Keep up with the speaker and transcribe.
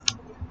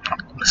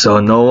So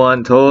no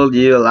one told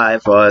you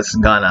life was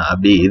gonna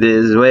be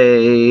this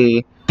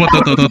way.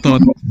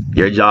 Pot.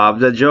 Your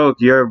job's a joke,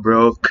 you're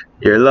broke.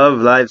 Your love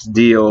life's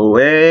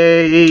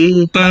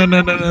DOA.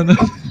 Ta-na-na-na-na.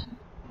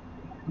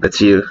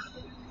 That's you.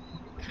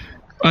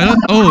 I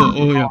don't.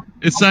 Oh yeah.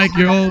 It's like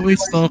you're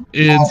always stuck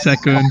in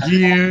second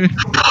gear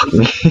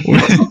when,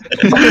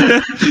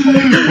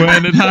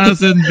 when it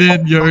hasn't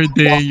been your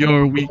day,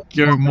 your week,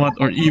 your month,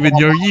 or even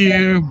your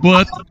year.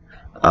 But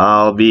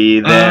I'll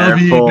be I'll there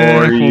be for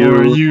there for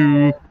you.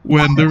 you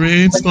when the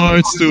rain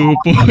starts to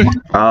pour.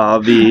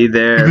 I'll be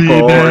there Be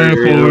for there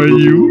for you.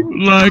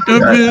 you, like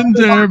I've been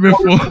there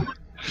before.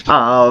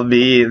 I'll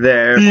be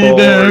there Be for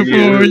there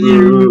for you,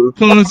 you.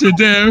 'cause you're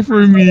there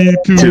for me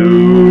too.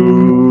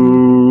 Too.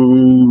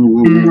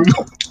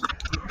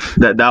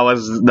 That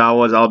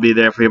was I'll be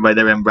there for you by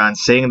the Rembrandt.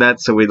 Saying that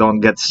so we don't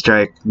get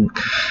strike.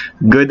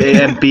 Good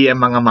AM PM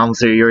mga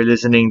mamser. You're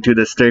listening to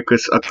the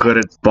Circus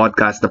Accurate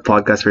podcast, the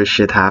podcast where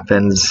shit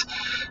happens,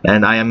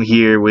 and I am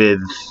here with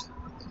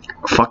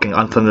fucking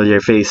unfamiliar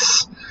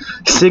face,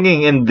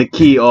 singing in the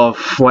key of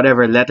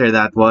whatever letter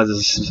that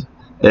was.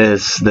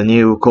 Is the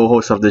new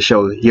co-host of the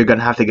show. You're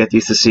gonna have to get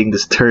used to seeing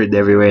this turd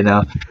everywhere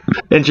now.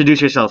 Introduce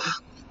yourself.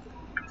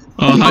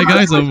 Hi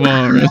guys, I'm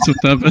Renzo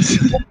Teves.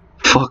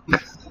 Fuck.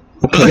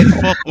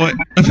 Fuck, what?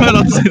 I'm not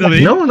allowed to say the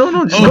name.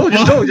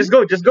 No, just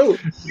go.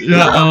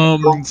 Yeah,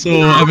 so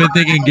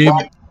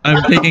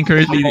I'm taking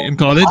currently in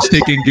college,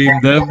 taking game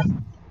dev.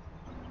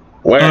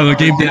 Where?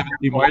 Game dev and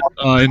game art,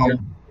 in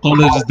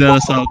College de La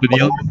Salle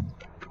Benilde.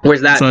 Where's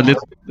that?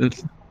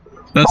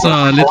 That's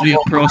literally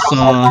across,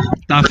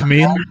 Taft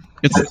Main.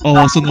 It's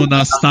also known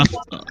as Taft,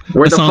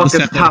 Where the South fuck is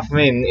Second. Taft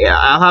Main? Yeah,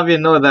 I'll have you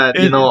know that,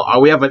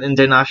 we have an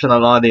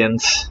international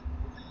audience.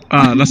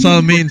 La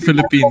Salle Main,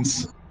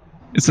 Philippines.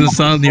 It's in La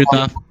Salle near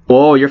Taft.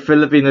 Oh, you're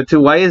Filipino too.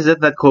 Why is it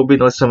that Kobe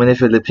knows so many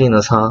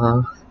Filipinos,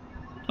 huh?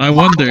 I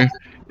wonder.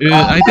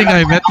 I think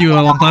I met you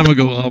a long time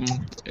ago,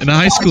 in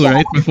high school,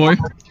 right? Before?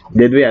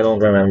 Did we? I don't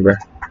remember.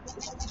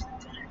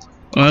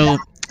 Well,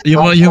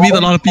 you meet a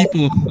lot of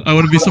people. I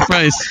wouldn't be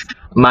surprised.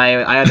 I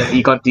had an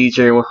econ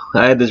teacher.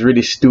 I had this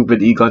really stupid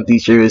econ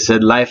teacher who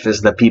said, "Life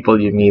is the people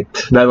you meet."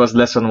 That was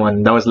lesson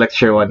 1. That was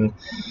lecture 1.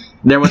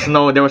 There was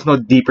no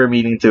deeper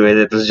meaning to it.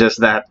 It was just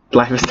that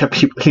life is the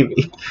people you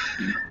meet.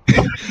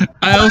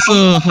 I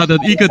also had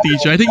an eco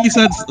teacher. I think he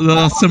said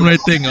the similar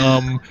thing.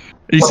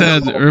 He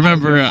said,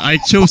 "Remember, I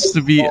can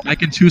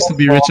choose to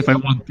be rich if I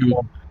want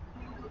to."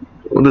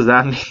 What does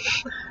that mean?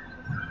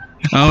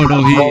 I don't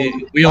know.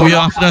 We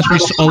after that,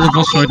 all of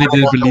us shortly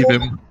didn't believe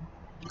him.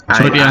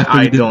 Shortly after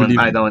we didn't believe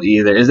I him. don't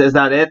either. Is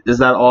that it? Is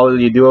that all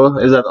you do?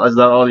 Is that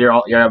all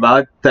you're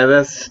about,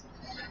 Teves?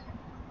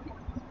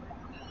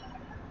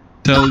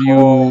 Tell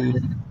you.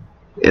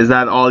 Is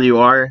that all you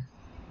are?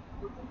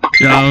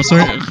 Yeah, I'm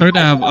sorry.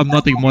 Currently, I'm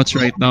nothing much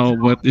right now,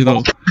 but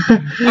I'm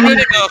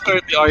reading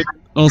currently art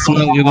also.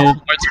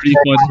 Art's pretty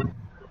fun.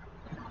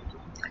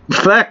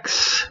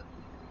 Flex.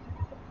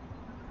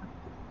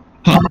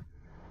 Huh?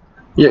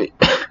 Yeah.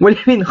 What do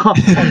you mean? Huh?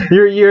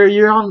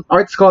 You're on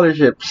art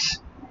scholarships.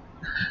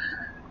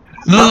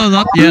 No,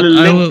 not yet.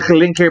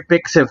 Link your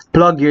Pixiv.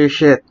 Plug your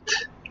shit.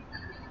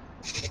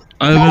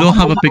 I don't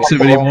have a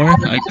Pixiv anymore.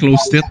 I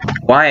closed it.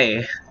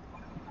 Why?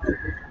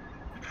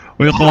 What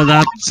do you call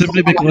that?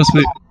 Simply because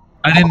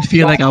I didn't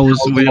feel like I was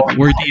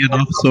worthy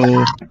enough,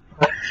 so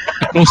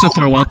I closed it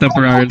for a while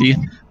temporarily.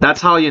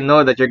 That's how you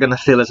know that you're gonna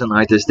fail as an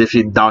artist if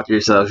you doubt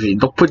yourself. You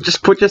don't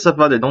just put yourself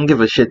out there. Don't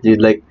give a shit,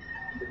 dude. Like,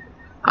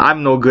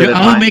 I'm no good Yeah, at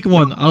I'll mine. make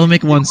one. I'll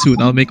make one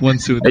soon. Are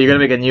you gonna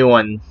make a new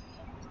one?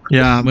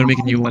 Yeah, I'm gonna make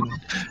a new one.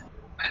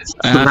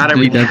 I No have matter to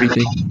delete what-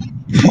 everything.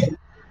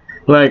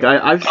 Like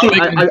I've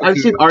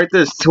seen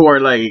artists who are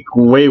like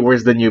way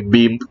worse than you,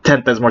 be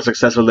 10 times more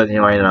successful than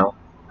you right now.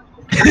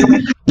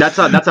 That's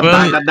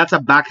a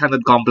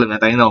backhanded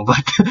compliment, I know,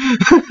 but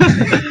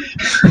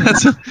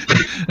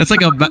that's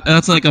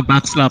like a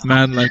backslap,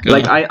 man. Like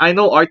I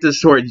know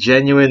artists who are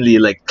genuinely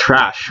like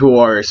trash, who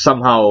are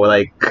somehow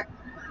like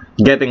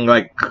getting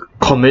like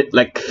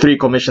 3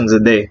 commissions a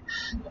day,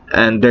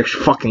 and they're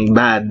fucking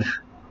bad.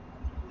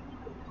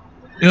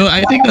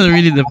 I think that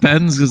really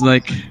depends, because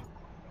like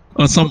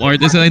on some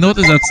artists, and I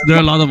noticed that there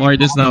are a lot of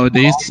artists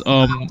nowadays.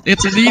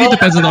 It really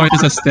depends on the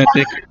artist's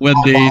aesthetic when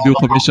they do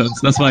commissions.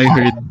 That's what I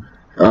heard.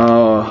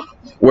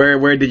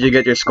 Where did you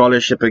get your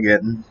scholarship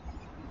again?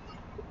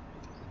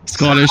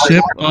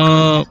 Scholarship.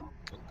 I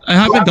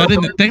haven't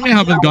gotten it. Technically, I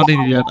haven't gotten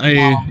it yet.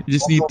 I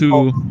just need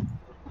to.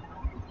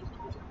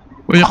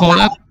 What do you call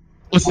that?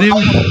 What's the name?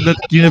 That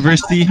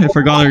university? I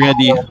forgot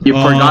already. You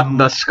forgot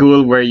the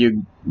school where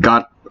you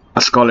got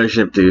a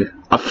scholarship to.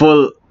 A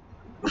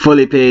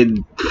fully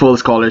paid full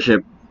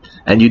scholarship,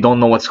 and you don't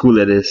know what school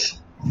it is.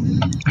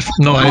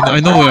 No, I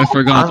know. I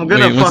forgot. I'm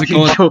gonna Wait, what's it fucking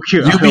called? choke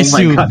you.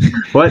 UBC. Oh my God.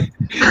 What?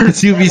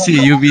 It's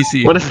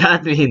UBC. What does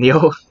that mean,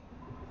 yo?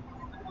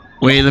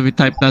 Wait, let me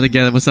type that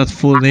again. What's that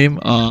full name?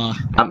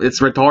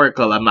 It's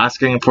rhetorical. I'm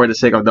asking for the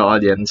sake of the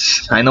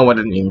audience. I know what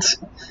it means.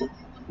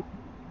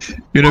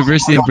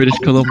 University of British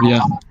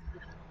Columbia.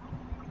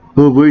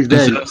 Oh, where's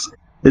That's-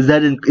 Is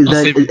that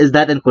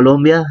in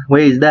Colombia?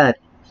 Where is that?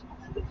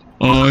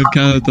 in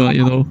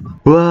Canada,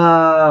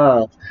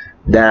 Wow.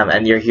 Damn,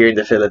 and you're here in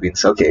the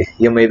Philippines. Okay,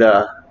 you made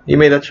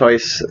a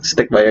choice.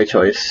 Stick by your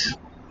choice.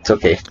 It's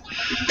okay.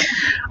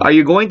 Are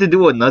you going to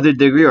do another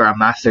degree or a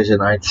master's in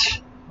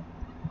arts?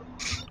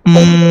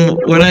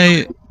 When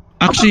I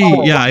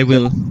actually, yeah, I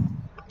will.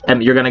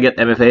 You're gonna get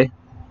MFA,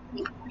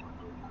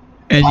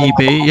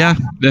 NEPay, yeah,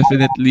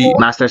 definitely.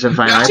 masters in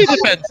fine Actually,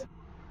 arts. depends.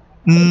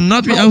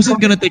 Not really. I wasn't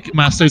gonna take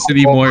masters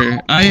anymore.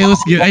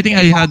 I think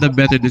I had a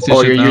better Oh,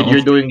 decision you're you're, now you're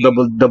of doing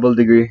taking. double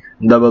degree,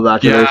 double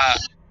bachelor's. Yeah,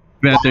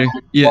 better.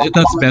 Yeah,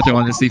 that's better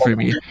honestly for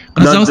me.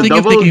 Because The I was the thinking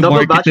of double taking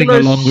double marketing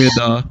along bachelors,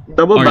 with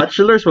double art.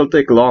 bachelors will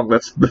take long.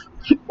 That's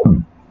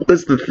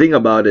the thing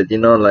about it.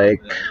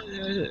 Like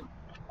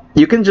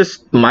you can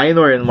just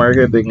minor in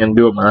marketing and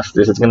do a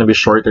master's. It's gonna be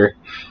shorter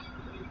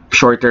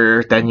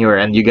tenure,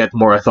 and you get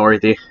more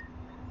authority.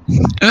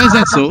 Is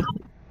that so?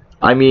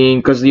 I mean,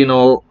 because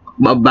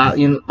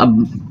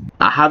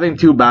having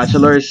two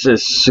bachelors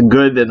is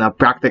good in a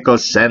practical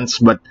sense,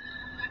 but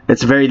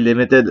it's very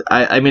limited.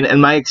 I mean,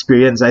 in my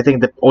experience, I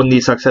think the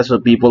only successful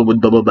people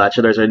with double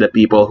bachelors are the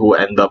people who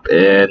end up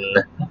in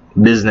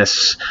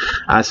business,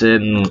 as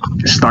in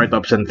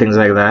startups and things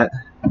like that,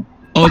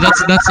 Oh,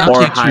 that's or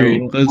actually true.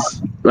 hiring.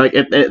 Because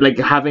Like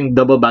having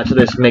double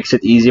bachelors makes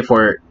it easy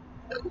for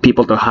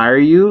people to hire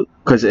you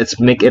because it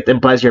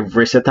implies you're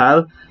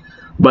versatile.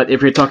 But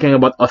if you're talking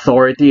about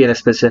authority in a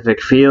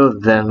specific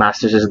field, then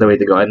masters is the way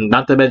to go. And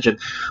not to mention,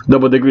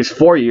 double degrees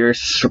 4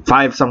 years,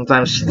 five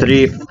sometimes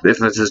three if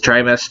it's a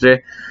trimester.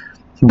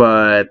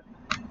 But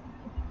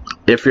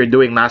if you're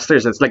doing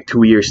masters, it's like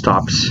 2 years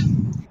tops.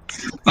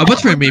 but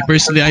for me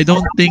personally, I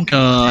don't think.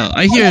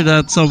 I hear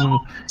that some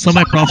of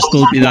my profs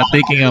told me that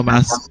taking a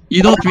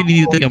you don't really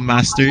need to take a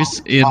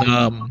master's in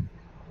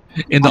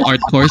the art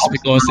course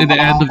because in the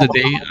end of the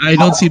day, I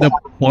don't see the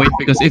point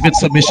because if it's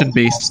submission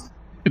based,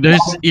 they're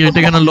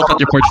gonna look at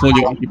your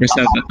portfolio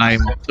 80% of the time.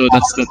 So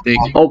that's the thing.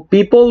 Oh,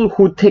 people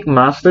who take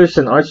masters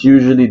in arts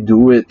usually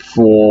do it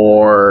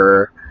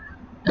for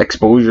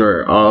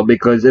exposure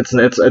because it's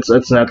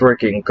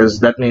networking because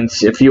that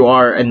means if you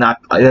are in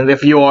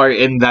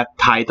that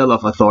title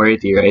of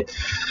authority, right,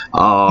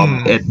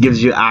 it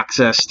gives you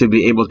access to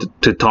be able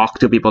to talk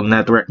to people,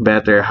 network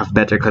better, have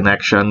better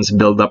connections,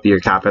 build up your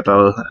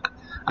capital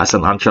as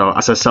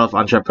a self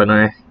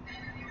entrepreneur,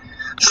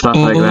 stuff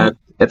like Oh, that.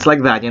 It's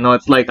like that.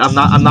 It's like I'm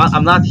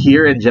not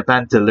here in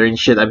Japan to learn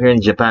shit. I'm here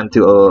in Japan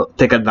to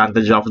take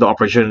advantage of the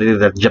opportunity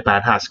that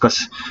Japan has.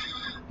 Because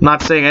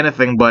not saying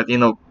anything, but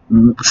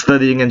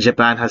studying in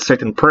Japan has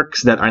certain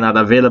perks that are not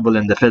available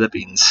in the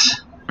Philippines.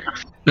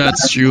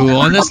 that's true.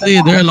 Honestly,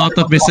 there are a lot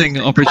of missing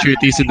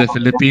opportunities in the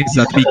Philippines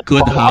that we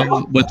could have,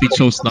 but we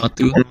chose not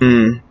to.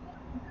 Mm.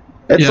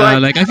 It's Yeah,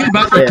 like like I feel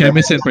bad for yeah,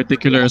 chemists in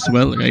particular as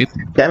well, right?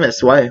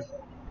 chemist. Why?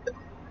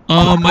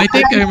 I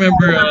think I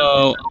remember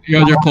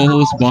your other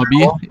co-host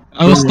Bobby.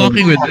 I was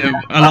talking with him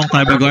a long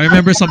time ago. I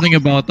remember something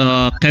about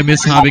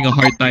chemists having a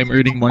hard time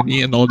earning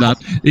money and all that.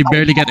 They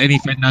barely get any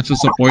financial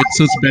support,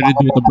 so it's better to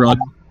do it abroad.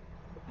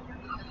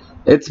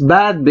 It's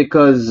bad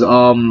because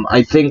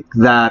I think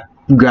that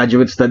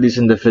graduate studies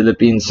in the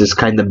Philippines is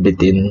kind of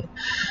bit in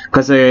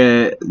because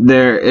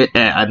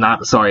I'm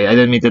not sorry, I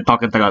didn't mean to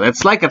talk in Tagalog.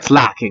 It's like it's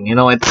lacking,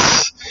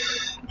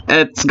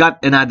 it's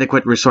got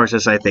inadequate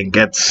resources. I think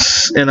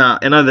in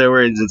other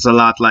words, it's a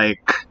lot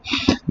like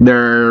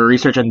their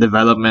research and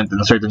development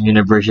in certain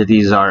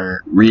universities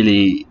are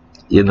really,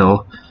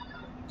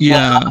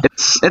 Yeah,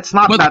 it's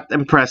not but that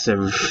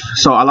impressive.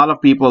 So a lot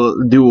of people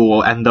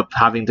do end up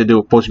having to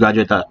do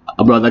postgraduate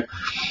abroad. Like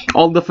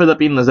all the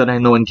Filipinos that I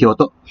know in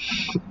Kyoto,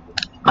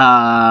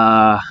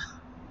 uh,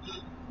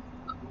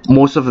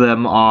 most of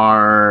them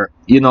are.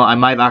 I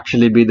might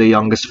actually be the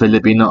youngest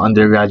Filipino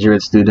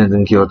undergraduate student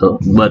in Kyoto.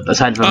 But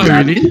aside from oh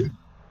that, really?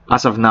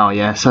 as of now,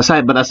 yes.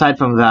 Aside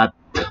from that,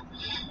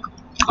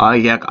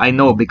 yeah, I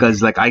know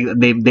because like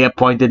they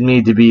appointed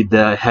me to be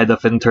the head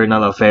of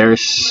internal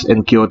affairs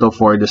in Kyoto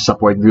for the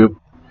support group,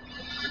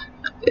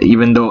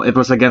 even though it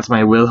was against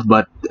my will,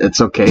 but it's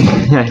okay.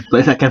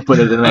 I can put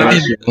it in my I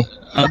mean, resume.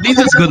 at least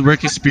it's good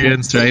work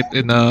experience, right?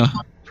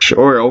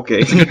 Sure, okay.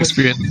 It's a good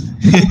experience.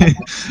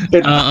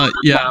 it,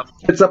 Yeah,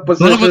 it's a a lot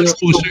of position.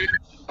 exposure.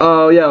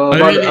 Oh yeah, I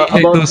really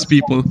hate those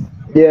people.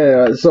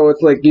 yeah. So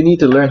it's like you need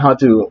to learn how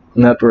to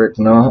network,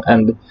 no,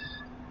 and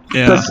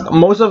Yeah. because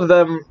most of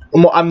them,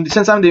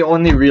 since I'm the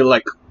only real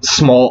like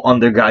small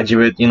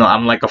undergraduate,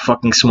 I'm like a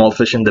fucking small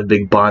fish in the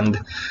big pond.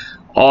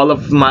 All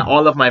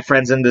of my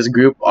friends in this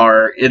group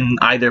are in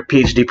either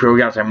PhD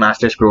programs or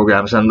master's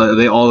programs, and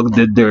they all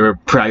did their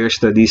prior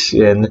studies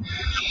in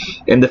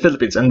the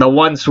Philippines. And the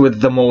ones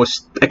with the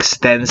most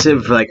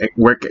extensive like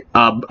work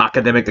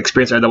academic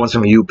experience are the ones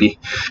from UP,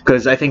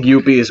 because I think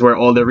UP is where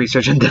all the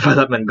research and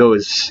development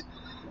goes.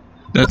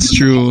 That's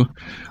true.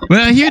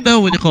 Well, I hear that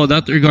what you call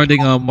that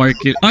regarding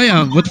market. Oh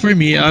yeah, but for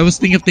me, I was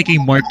thinking of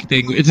taking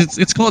marketing.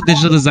 It's called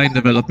digital design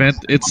development.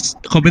 It's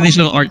a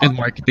combination of art and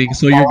marketing.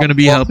 So you're gonna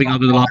be helping out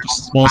with a lot of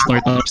small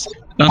startups.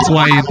 That's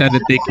why I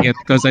intended taking it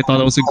because I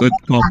thought it was a good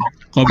If I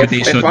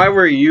combination.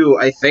 were you,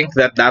 I think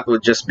that that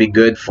would just be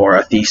good for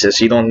a thesis.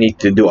 You don't need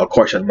to do a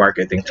course on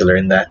marketing to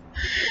learn that.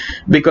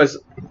 Because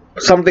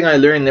something I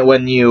learned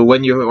when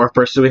you are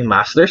pursuing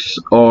masters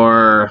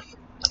or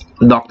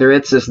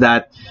doctorates is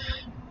that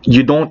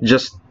you don't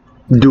just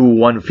do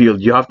one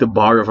field. You have to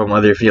borrow from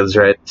other fields,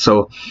 right?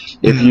 So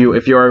Mm.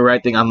 if you are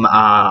writing a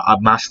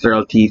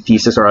masteral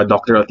thesis or a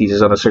doctoral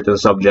thesis on a certain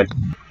subject,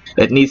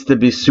 it needs to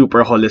be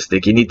super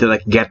holistic. You need to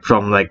like get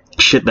from like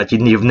shit that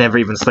you've never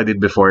even studied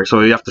before.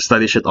 So you have to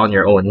study shit on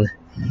your own.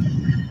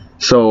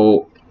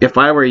 So if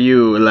I were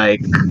you,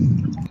 like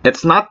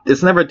it's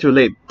never too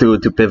late to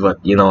pivot.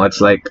 You know,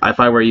 it's like if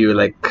I were you,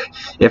 like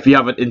if you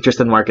have an interest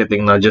in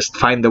marketing now, just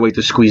find a way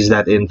to squeeze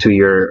that into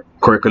your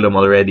curriculum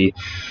already,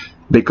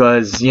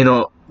 because you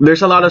know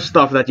there's a lot of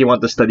stuff that you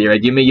want to study,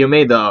 right? You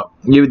made a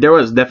you there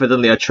was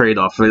definitely a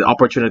trade-off with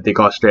opportunity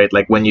cost, right?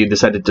 Like when you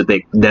decided to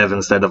take dev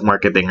instead of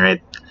marketing,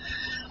 right?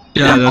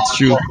 Yeah, that's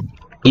true.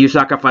 You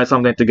sacrifice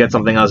something to get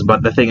something else,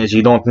 but the thing is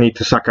you don't need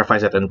to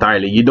sacrifice it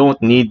entirely. You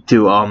don't need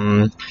to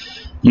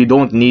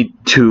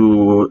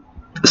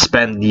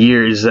spend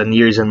years and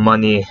years and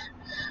money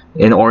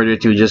in order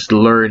to just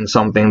learn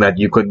something that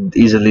you could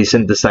easily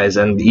synthesize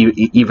and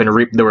even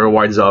reap the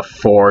rewards of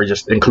for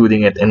just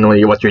including it in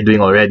what you're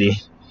doing already.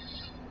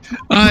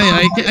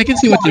 I can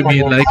see what you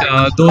mean. Like,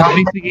 don't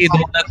basically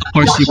don't let the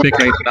course you pick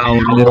right now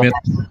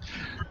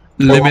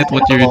limit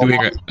what you're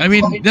doing. I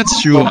mean,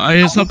 that's true.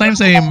 I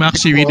sometimes I am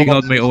actually reading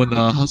out my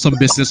own some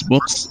business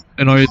books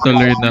in order to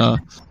learn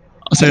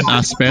certain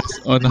aspects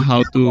on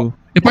how to,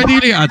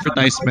 particularly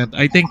advertisement.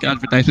 I think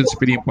advertisement is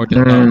pretty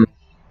important now. Mm,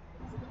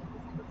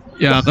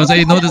 Yeah, because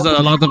I noticed that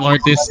a lot of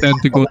artists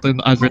tend to go to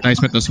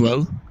advertisement as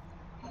well.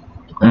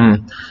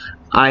 mm.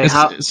 I It's,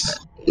 have it's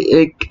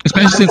it,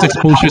 especially since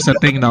exposure is a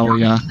thing now.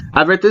 Yeah,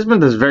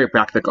 advertisement is very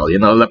practical. You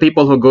know, the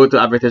people who go to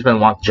advertisement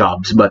want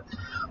jobs, but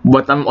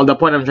the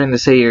point I'm trying to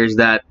say here is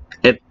that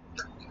it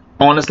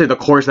honestly the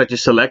course that you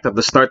select at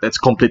the start, it's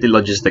completely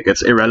logistic.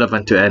 It's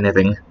irrelevant to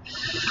anything.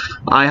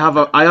 I have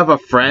a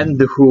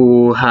friend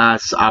who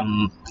has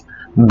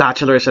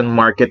bachelor's in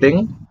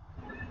marketing,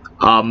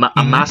 a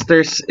hmm.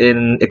 master's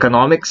in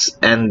economics,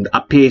 and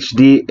a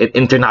PhD in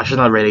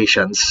international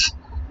relations.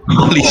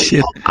 Holy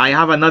shit! I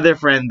have another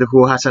friend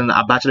who has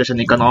a bachelor's in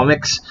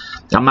economics,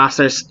 a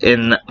master's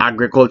in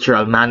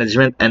agricultural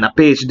management, and a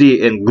PhD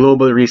in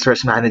global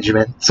resource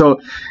management. So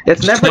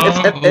it's never it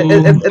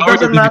How are they doesn't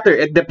doing it? matter.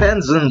 It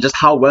depends on just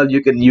how well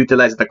you can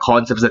utilize the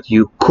concepts that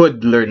you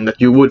could learn, that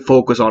you would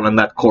focus on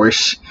that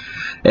course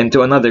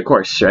into another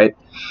course, right?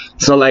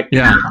 So like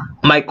Yeah.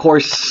 my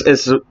course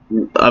is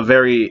a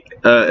very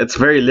it's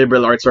very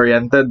liberal arts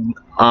oriented,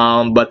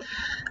 but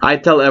I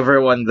tell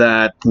everyone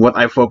that what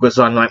I focus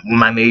on,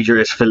 my major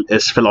is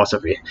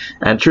philosophy,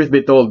 and truth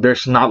be told,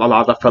 there's not a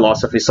lot of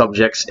philosophy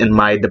subjects in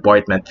my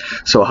department.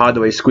 So how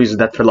do I squeeze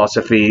that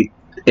philosophy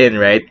in,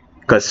 right?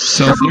 Because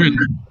Self learn,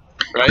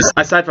 right?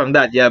 aside from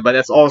that, yeah, but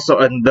it's also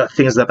in the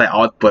things that I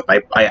output.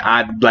 I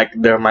add like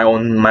my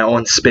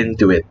own spin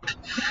to it.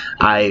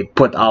 I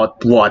put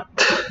out what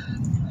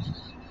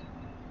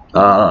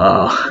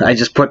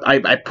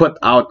I put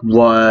out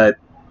what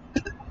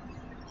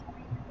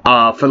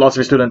a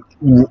philosophy student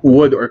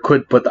would or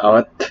could put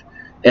out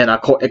in a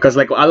because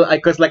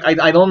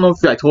I don't know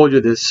if I told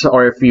you this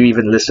or if you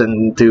even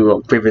listened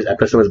to previous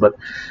episodes, but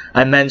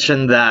I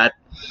mentioned that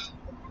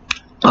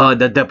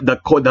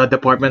the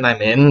department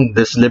I'm in,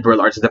 this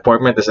liberal arts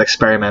department, is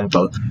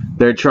experimental.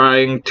 They're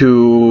trying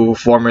to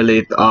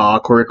formulate a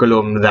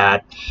curriculum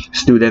that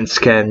students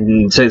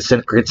can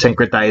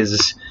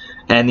syncretize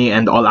any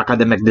and all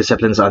academic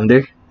disciplines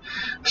under.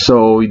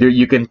 So either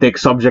you can take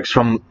subjects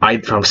from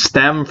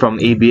STEM, from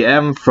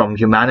ABM, from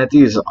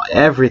humanities,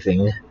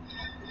 everything.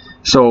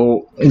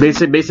 So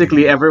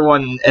basically,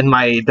 everyone in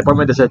my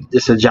department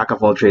is a jack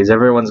of all trades.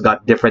 Everyone's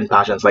got different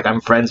passions. Like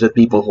I'm friends with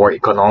people who are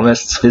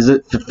economists,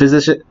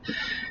 physicists.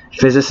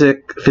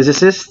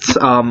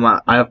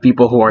 I have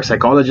people who are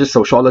psychologists,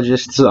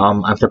 sociologists,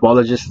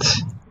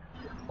 anthropologists.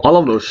 All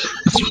of those.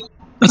 That's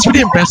that's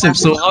pretty impressive.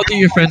 So, how do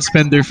your friends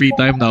spend their free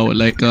time now?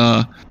 Like,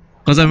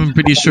 because I'm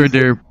pretty sure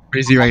they're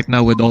busy right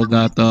now with all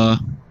that.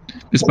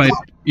 Despite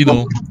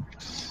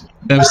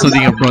them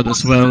studying abroad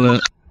as well.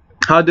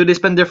 How do they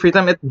spend their free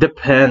time? It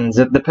depends.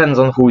 It depends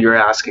on who you're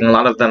asking. A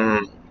lot of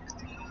them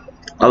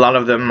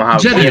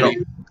have, Generally,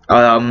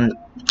 um,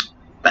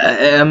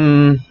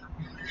 um,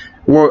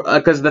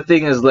 because the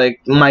thing is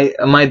like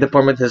my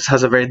department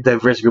has a very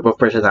diverse group of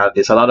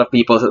personalities. A lot of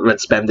people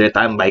would spend their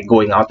time by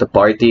going out to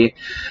party,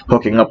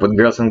 hooking up with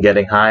girls and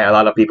getting high. A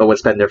lot of people would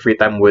spend their free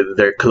time with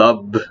their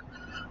club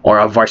or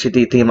a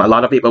varsity team. A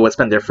lot of people would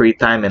spend their free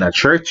time in a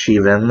church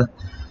even,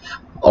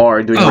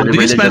 or doing oh, do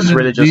you spend?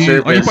 religious Are you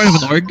service. part of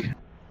an org?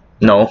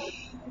 No.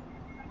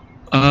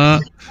 Uh,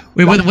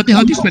 wait, how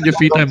do you spend your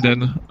free time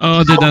then?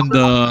 Other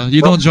than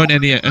you don't join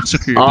any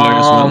extracurricular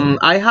as well?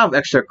 I have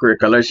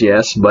extracurriculars,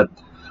 yes, but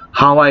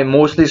how I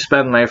mostly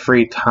spend my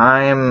free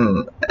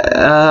time,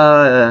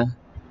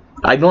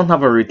 I don't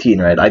have a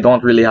routine, right? I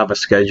don't really have a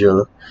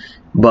schedule.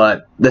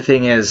 But the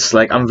thing is,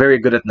 like, I'm very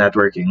good at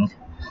networking.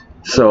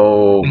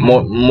 So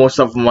Mm. most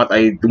of what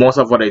I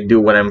do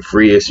when I'm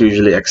free is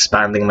usually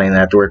expanding my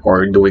network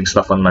or doing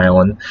stuff on my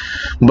own.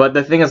 But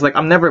the thing is, like,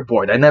 I'm never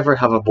bored. I never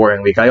have a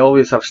boring week. I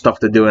always have stuff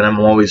to do, and I'm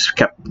always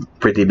kept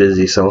pretty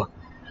busy. So,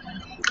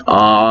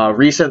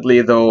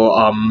 recently though,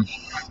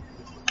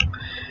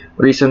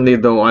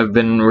 I've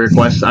been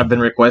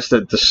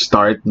requested to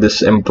start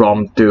this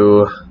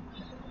impromptu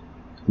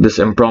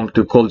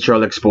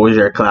cultural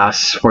exposure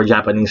class for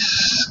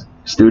Japanese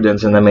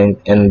students in the main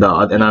in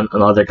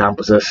other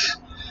campuses.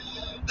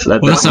 So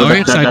Well, so are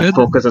you that excited?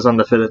 focuses on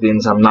the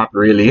Philippines. I'm not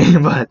really,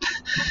 but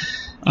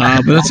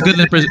But that's a good.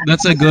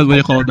 That's a good. What do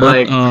you call that?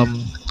 like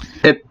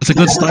it It's a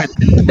good start.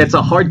 it's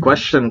a hard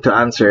question to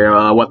answer.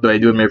 What do I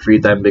do in my free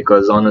time?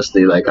 Because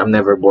honestly, like, I'm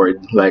never bored.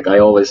 Like, I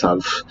always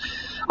have.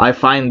 I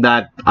find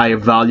that I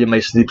value my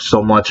sleep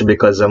so much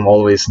because I'm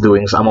always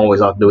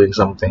out doing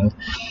something.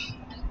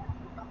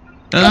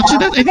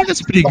 Actually, I think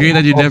that's pretty great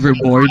that you're never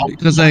bored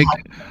because like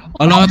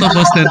a lot of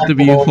us tend to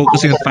be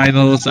focusing on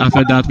finals.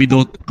 After that, we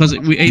don't because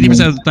we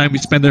 80% of the time we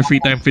spend our free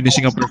time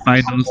finishing up our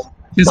finals.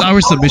 It's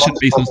our submission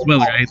based as well,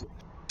 right?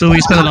 So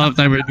we spend a lot of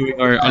time we're doing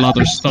a lot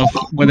of stuff,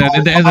 but then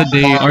at the end of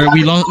the day, or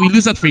we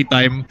lose that free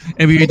time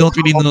and we don't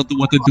really know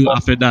what to do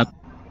after that.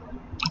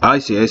 I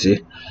see. I see.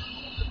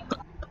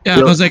 Yeah,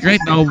 Yo, because like right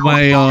now,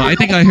 my I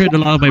think I heard a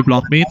lot of my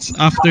blockmates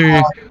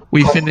after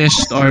we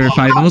finished our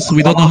finals,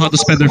 we don't know how to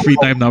spend our free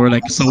time now. We're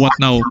like, so what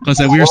now? Because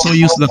we're so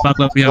used to the fact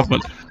that we have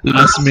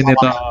last minute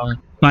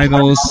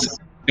finals,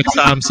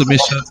 exam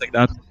submissions like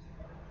that.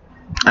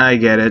 I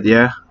get it.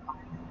 Yeah.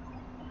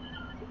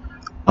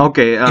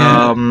 Okay.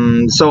 Yeah.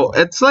 So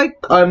it's like,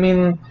 I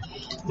mean,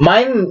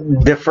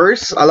 mine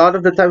differs. A lot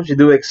of the times we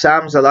do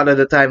exams. A lot of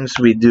the times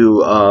we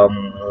do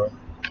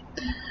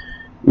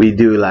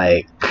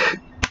like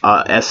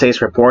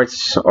essays,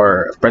 reports,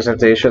 or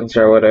presentations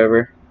or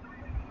whatever.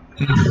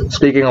 Mhm.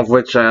 Speaking of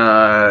which,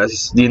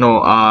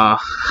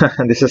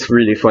 this is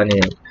really funny.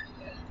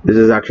 This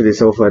is actually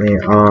so funny.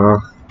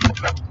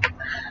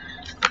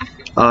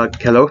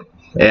 Hello.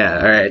 Yeah.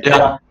 All right.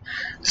 Yeah.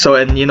 So,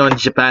 and in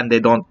Japan, they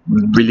don't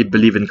really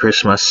believe in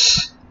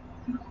Christmas.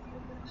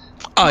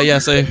 Ah,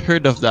 yes, I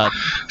heard of that.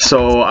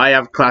 So I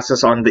have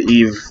classes on the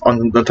eve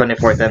on the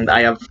 24th, and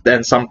I have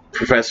then some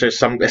professors,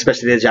 some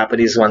especially the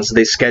Japanese ones,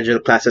 they schedule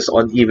classes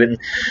on even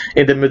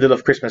in the middle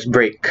of Christmas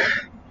break.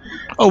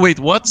 Oh wait,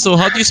 what? So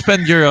how do you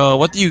spend your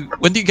when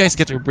do you guys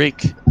get your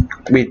break?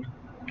 We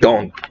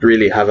don't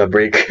really have a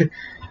break.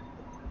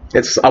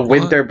 It's a What?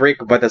 winter break,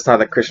 but it's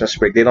not a Christmas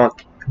break. They don't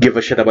give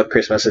a shit about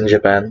Christmas in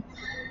Japan,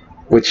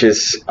 which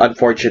is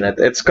unfortunate.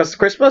 It's because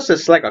Christmas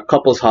is like a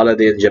couple's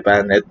holiday in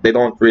Japan. They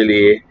don't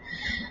really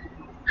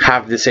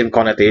have the same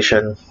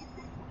connotation.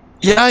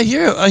 Yeah, I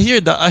hear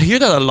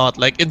that a lot.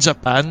 Like in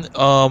Japan,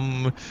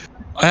 I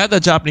had a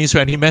Japanese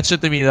friend. He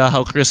mentioned to me that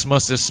how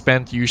Christmas is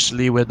spent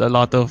usually with a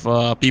lot of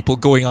people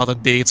going out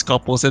on dates,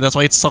 couples, and that's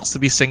why it sucks to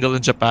be single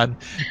in Japan,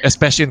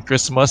 especially in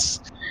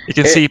Christmas. You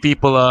can see It,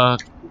 people, oh,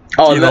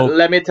 you know,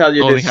 let me tell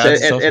you holding this.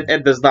 hands and stuff.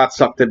 It does not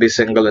suck to be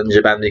single in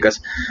Japan because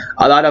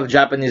a lot of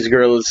Japanese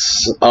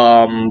girls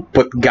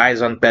put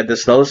guys on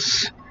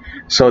pedestals,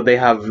 so they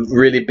have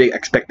really big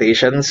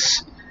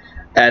expectations,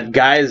 and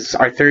guys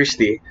are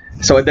thirsty,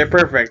 so they're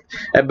perfect.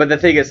 But the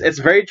thing is, it's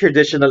very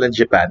traditional in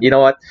Japan. You know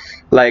what?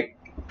 Like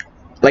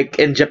like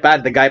in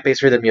Japan, the guy pays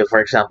for the meal, for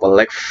example.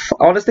 Like,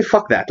 honestly,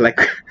 fuck that. Like,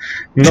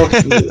 no,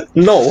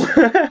 no.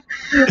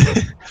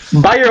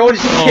 Buy your own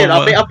shit.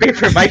 Oh, I'll pay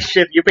for my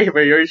shit. You pay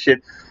for your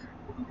shit.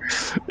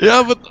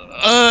 yeah, but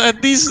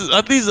at least,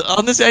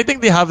 honestly, I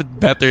think they have it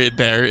better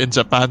there in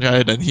Japan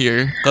rather than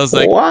here. Cause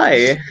like,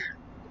 Why?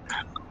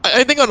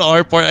 I think on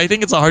our part, I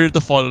think it's harder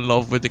to fall in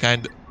love with the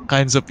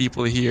kinds of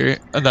people here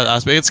in that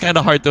aspect. It's kind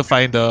of hard to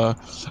find a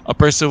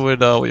person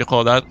with what you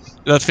call that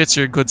fits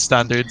your good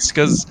standards.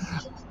 Because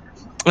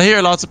I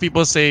hear lots of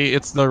people say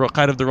it's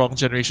kind of the wrong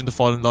generation to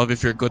fall in love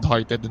if you're good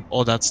hearted and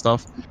all that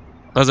stuff.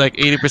 Because like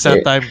 80% of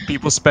the time,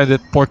 people spend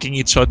it porking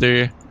each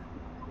other.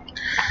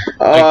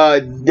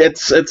 Like,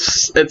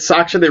 It's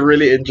actually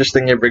really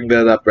interesting you bring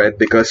that up, right?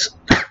 Because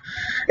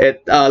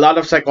a lot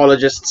of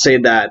psychologists say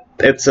that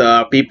it's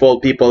people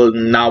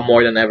now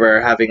more than ever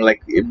are having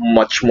like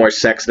much more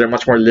sex. They're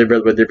much more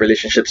liberal with their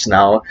relationships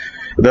now.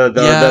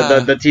 yeah,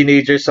 The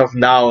teenagers of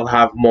now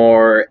have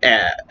more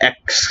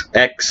ex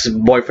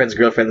boyfriends,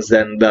 girlfriends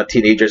than the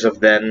teenagers of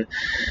then,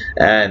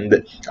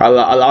 and a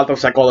lot of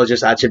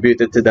psychologists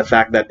attribute it to the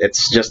fact that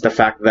it's just the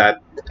fact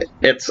that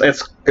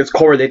it's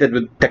correlated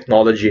with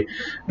technology,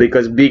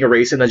 because being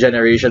raised in a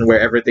generation where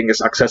everything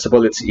is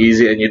accessible, it's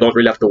easy, and you don't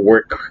really have to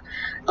work,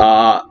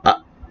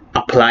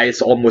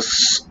 applies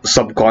almost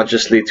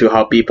subconsciously to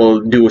how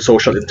people do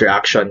social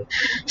interaction.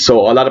 So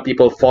a lot of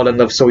people fall in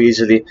love so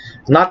easily,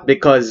 not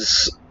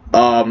because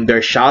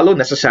they're shallow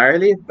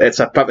necessarily. It's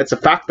a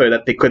factor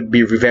that they could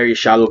be very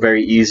shallow,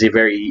 very easy,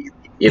 very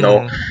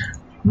Mm.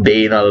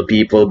 banal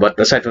people. But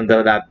aside from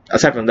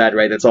that,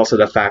 right, it's also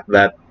the fact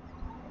that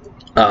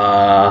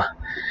uh,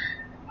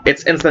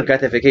 it's instant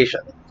gratification.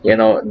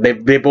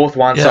 They both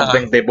want Yeah.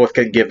 something, they both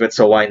can give it,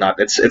 so why not?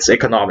 It's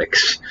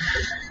economics.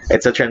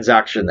 It's a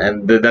transaction,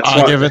 and that's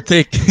I'll give what and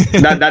take.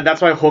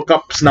 that's why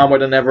hookups now more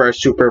than ever are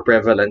super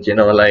prevalent.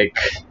 Like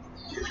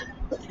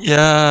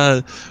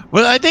Yeah.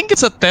 Well, I think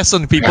it's a test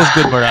on people's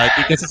good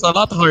morality because it's a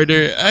lot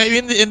harder. I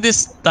mean, in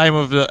this time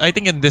of the, I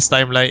think in this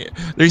time, like,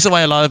 the reason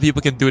why a lot of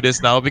people can do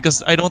this now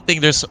because I don't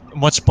think there's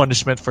much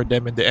punishment for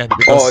them in the end oh,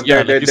 because,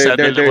 yeah, like you said,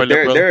 they're more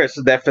liberal, there is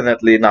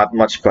definitely not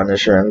much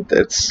punishment.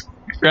 It's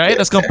right?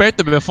 As compared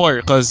to before,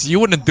 because you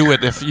wouldn't do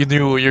it if you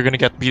knew you're gonna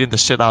get beaten the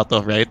shit out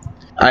of, right?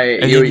 I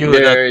And you you knew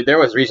that. there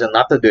was reason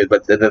not to do it,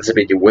 but that doesn't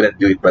mean you wouldn't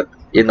do it. But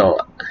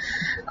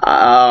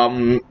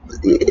um,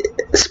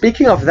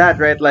 speaking of that,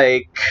 right?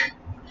 Like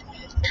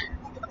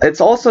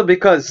it's also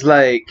because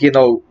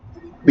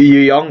you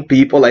young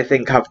people, I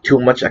think, have too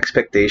much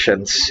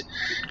expectations.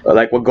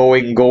 Like we're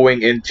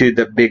going into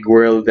the big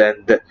world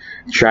and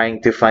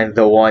trying to find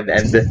the one,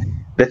 and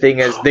the thing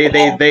is,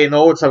 they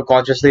know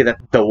subconsciously that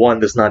the one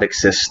does not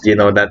exist.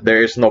 That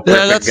there is no Yeah,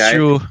 perfect that's guy,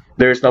 true.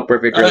 there is no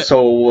perfect girl. Uh,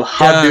 So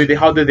yeah.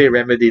 how do they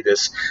remedy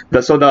this?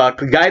 So the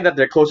guy that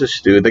they're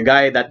closest to, the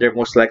guy that they're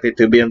most likely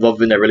to be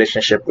involved in a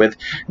relationship with,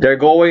 they're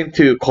going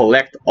to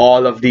collect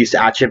all of these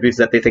attributes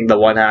that they think the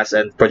one has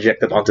and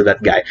project it onto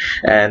that guy.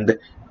 And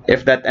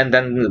and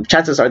then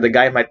chances are the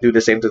guy might do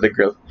the same to the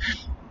girl.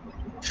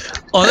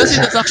 Honestly,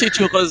 that's actually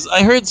true because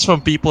I heard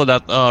from people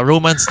that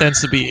romance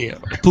tends to be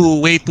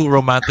way too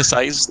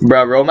romanticized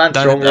Bro, than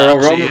it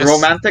actually is.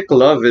 romantic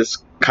love is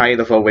kind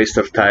of a waste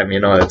of time.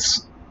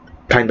 It's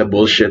kind of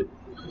bullshit.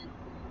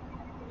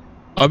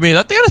 I mean,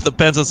 I think it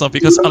depends on some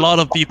because a lot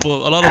of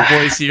people, a lot of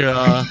boys here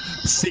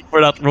seek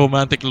for that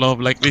romantic love.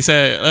 Like they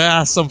say, I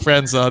ask some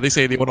friends, they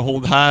say they want to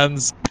hold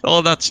hands,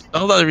 all that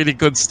really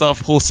good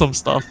stuff, wholesome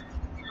stuff.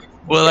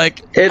 Well,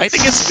 like I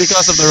think it's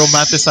because of the It's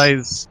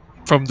romanticized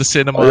from the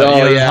cinema, Oh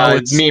how yeah,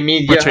 it's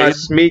media portrayed.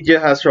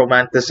 has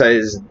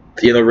romanticized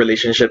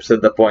relationships to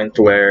the point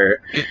where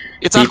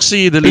It's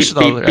actually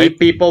delusional, right?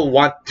 people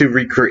want to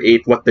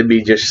recreate what the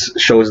media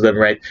shows them,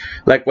 right?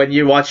 Like when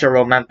you watch a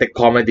romantic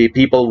comedy,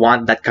 people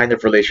want that kind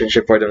of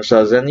relationship for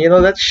themselves, and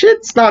that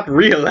shit's not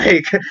real.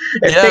 Like,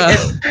 Yeah.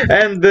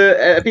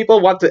 and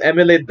people want to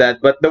emulate that,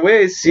 but the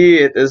way I see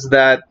it is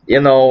that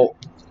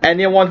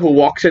anyone who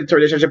walks into a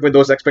relationship with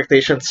those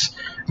expectations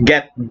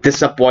get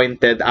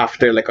disappointed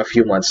after like a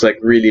few months, like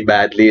really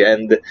badly.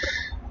 And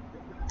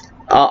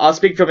I'll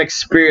speak from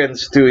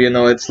experience too.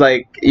 It's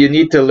like you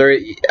need to learn.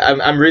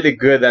 I'm really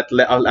good at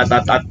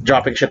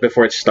dropping shit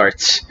before it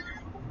starts.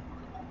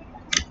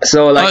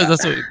 So like Oh,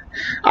 that's what,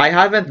 I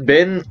haven't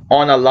been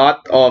on a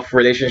lot of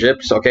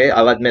relationships. Okay,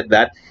 I'll admit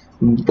that.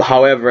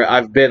 However,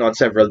 I've been on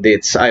several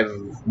dates. I've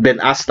been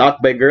asked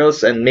out by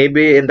girls, and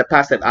maybe in the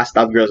past I've asked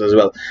out girls as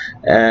well.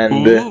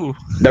 And ooh.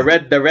 the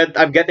red.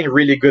 I'm getting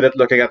really good at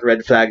looking at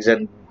red flags,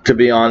 and to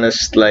be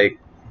honest, like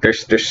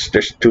there's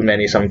too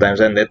many sometimes,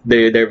 and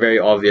they're very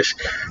obvious.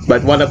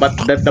 But what about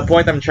the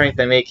point I'm trying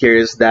to make here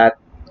is that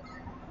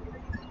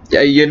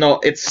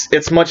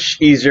it's much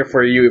easier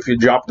for you if you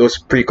drop those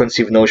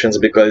preconceived notions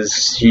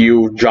because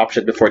you drop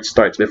shit before it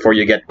starts, before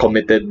you get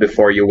committed,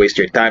 before you waste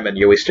your time and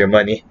you waste your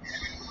money.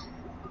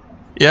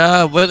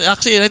 Yeah, but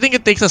actually, I think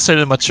it takes a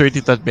certain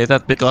maturity to admit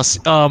that because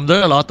there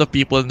are a lot of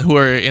people who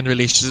are in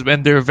relationships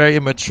and they're very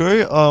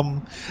mature.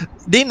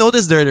 They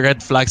notice there are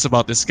red flags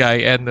about this guy,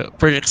 and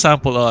for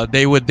example,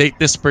 they would date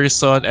this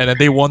person and then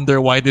they wonder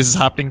why this is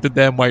happening to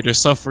them, why they're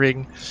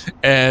suffering.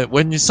 And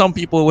when you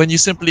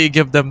simply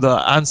give them the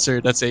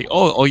answer that say,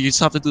 oh, you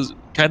just have to do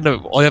kind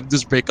of all you have to do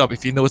is break up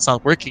if you know it's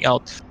not working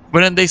out. But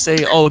then they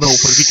say, oh no,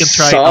 but we can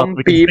try it out, Some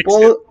we can fix it,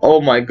 people,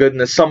 oh my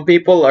goodness, some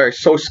people are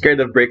so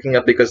scared of breaking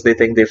up because they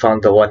think they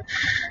found the one.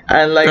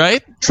 And like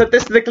right?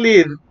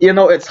 statistically,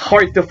 it's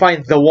hard to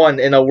find the one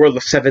in a world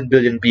of 7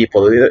 billion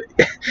people.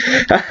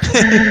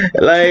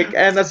 Like,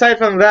 and aside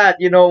from that,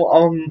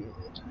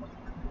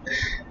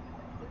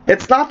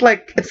 it's not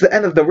like it's the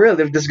end of the world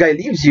if this guy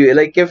leaves you.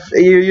 Like if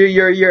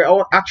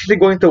you're actually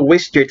going to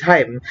waste your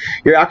time.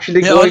 Yeah,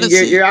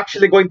 honestly, You're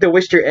actually going to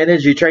waste your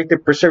energy trying to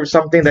preserve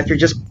something that you're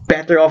just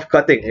better off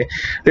cutting.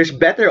 There's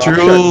better true.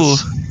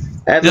 options.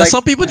 And Yeah, like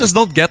some people just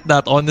don't get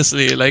that.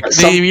 Honestly, like they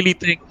some really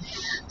think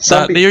some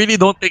that pe- they really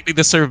don't think they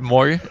deserve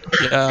more.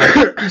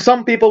 Yeah,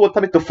 some people would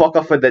tell me to fuck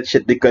off with that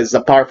shit because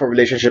a powerful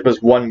relationship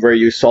is one where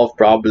you solve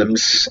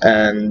problems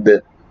and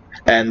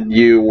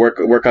you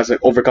work as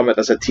overcome it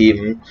as a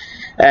team.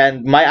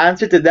 And my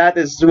answer to that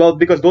is, well,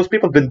 because those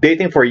people have been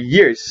dating for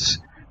years.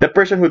 The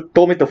person who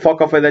told me to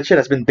fuck off with that shit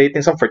has been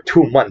dating some for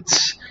 2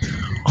 months.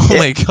 oh I-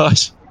 my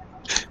gosh.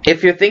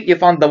 If you think you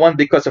found the one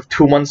because of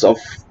 2 months of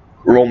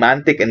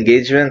romantic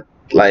engagement,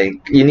 like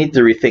you need to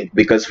rethink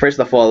because first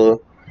of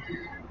all,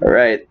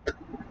 right,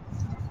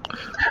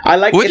 I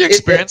like With it. your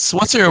experience,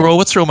 what's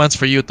romance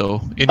for you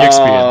though? In your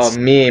experience,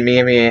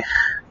 Me.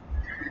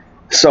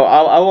 So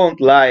I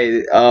won't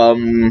lie.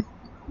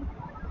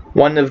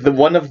 One of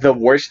the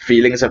worst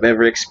feelings I've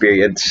ever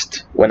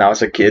experienced when I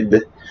was a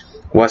kid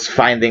was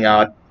finding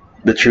out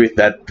the truth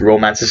that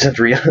romance isn't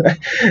real,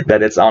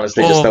 that it's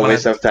honestly just Oh a man.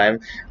 waste of time.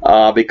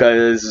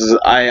 Because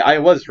I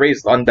was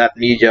raised on that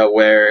media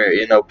where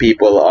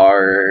people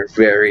are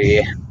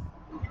very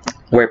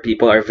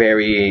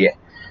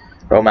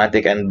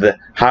romantic, and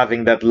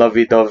having that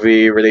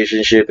lovey-dovey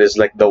relationship is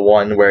like the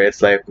one where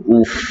it's like,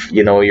 oof,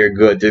 you're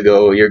good to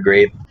go, you're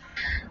great.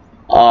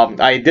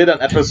 I did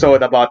an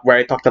episode about where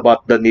I talked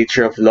about the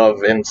nature of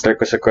love in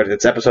Circus Accord.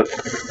 It's episode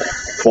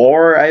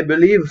 4, I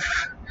believe.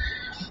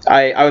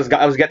 I was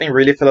getting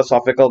really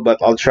philosophical, but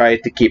I'll try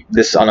to keep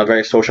this on a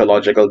very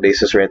sociological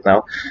basis right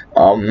now.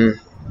 Um,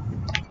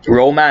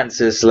 Romance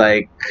is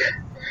like,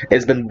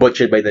 it's been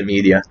butchered by the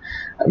media,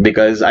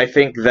 because I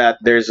think that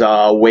there's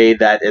a way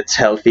that it's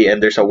healthy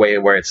and there's a way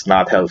where it's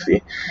not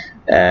healthy,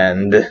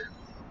 and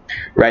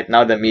right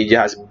now the media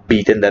has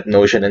beaten that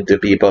notion into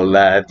people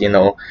that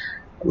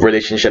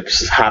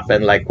relationships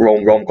happen like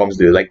rom-coms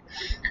do. Like,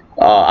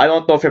 I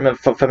don't know if you're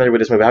familiar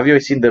with this movie. Have you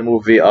seen the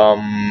movie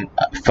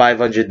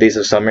 500 Days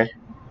of Summer?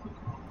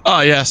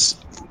 Oh yes.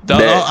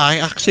 There, I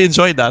actually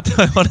enjoyed that.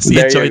 I honestly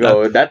there you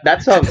enjoyed that.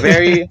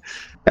 go.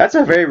 That's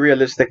a very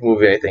realistic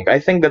movie. I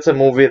think that's a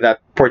movie that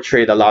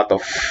portrayed a lot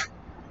of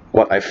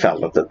what I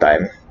felt at the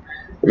time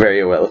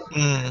very well.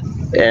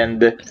 Mm.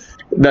 And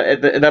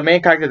the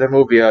main character of the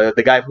movie,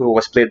 the guy who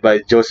was played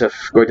by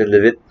Joseph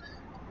Gordon-Levitt,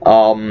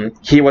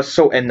 he was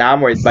so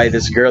enamored by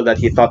this girl that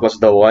he thought was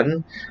the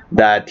one,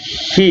 that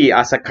he,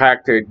 as a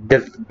character,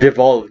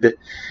 devolved.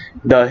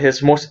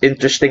 His most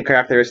interesting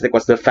characteristic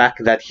was the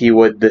fact that he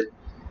would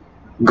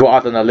go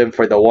out on a limb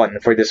for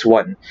this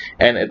one,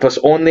 and it was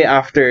only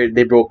after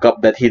they broke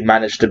up that he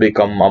managed to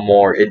become a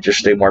more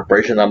interesting, more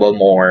personable,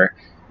 more,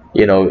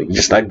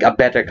 just a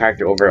better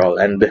character overall.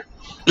 And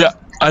Yeah,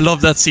 I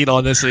love that scene.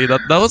 Honestly,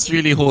 that was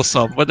really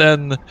wholesome. But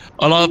then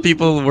a lot of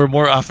people were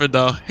more after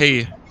the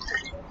hey,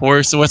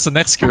 what's the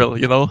next girl?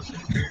 You know?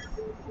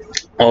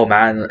 oh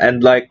man,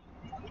 and like,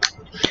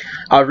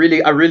 a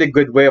really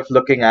good way of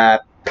looking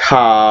at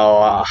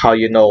how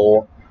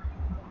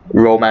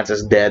romance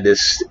is dead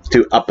is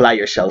to apply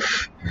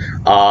yourself.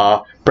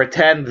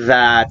 Pretend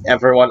that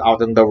everyone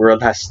out in the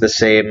world has the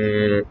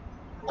same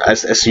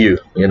as you.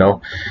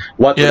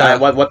 What would I Yeah,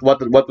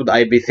 what would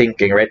I be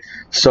thinking, right?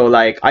 So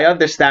like, I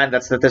understand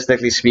that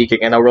statistically speaking,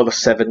 in a world of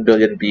 7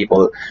 billion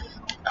people,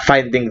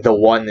 finding the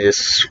one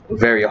is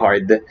very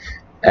hard.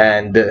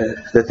 And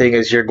the thing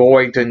is, you're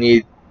going to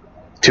need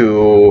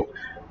to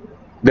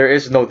there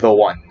is no the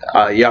one.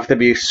 You have to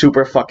be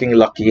super fucking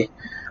lucky,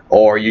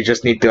 or you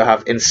just need to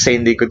have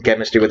insanely good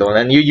chemistry with one.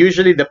 And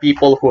usually the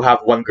people who have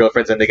one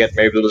girlfriends and they get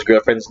married with those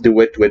girlfriends do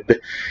it with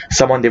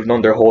someone they've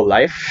known their whole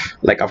life,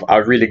 like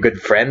a really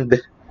good friend.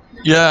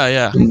 yeah,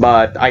 yeah.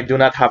 But I do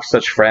not have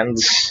such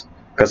friends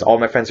because all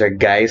my friends are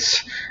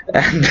guys,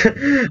 and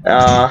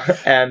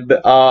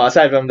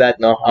aside from that,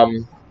 no.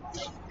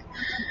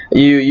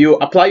 You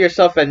apply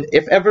yourself, and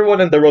if everyone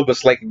in the world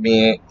was like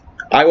me,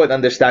 I would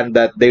understand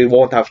that they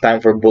won't have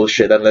time for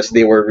bullshit unless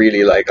they were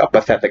really like a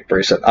pathetic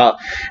person.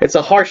 It's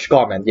a harsh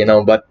comment,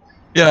 but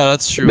Yeah,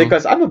 that's true.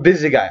 because I'm a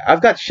busy guy,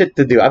 I've got shit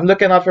to do. I'm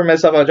looking out for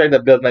myself. I'm trying to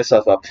build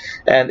myself up,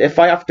 and if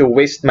I have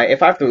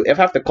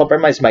to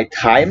compromise my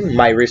time,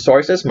 my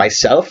resources,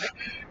 myself,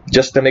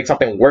 just to make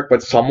something work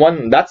with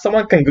someone, that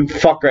someone can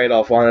fuck right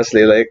off.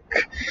 Honestly, like,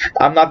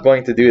 I'm not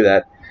going to do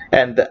that,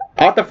 and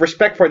out of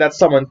respect for that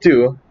someone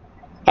too.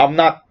 I'm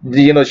not,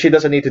 she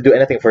doesn't need to do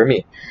anything for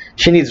me.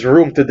 She needs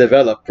room to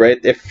develop, right?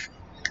 If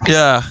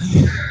Yeah,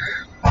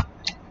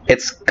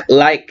 it's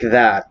like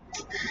that.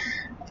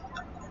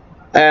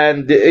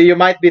 And you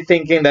might be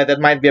thinking that it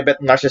might be a bit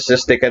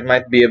narcissistic, it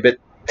might be a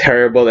bit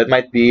terrible, it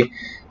might be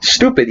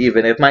stupid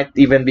even, it might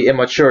even be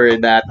immature,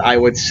 that I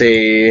would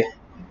say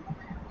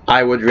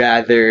I would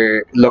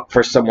rather look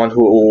for someone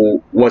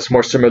who was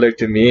more similar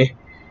to me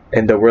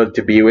in the world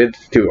to be with,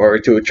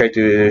 to try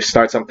to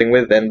start something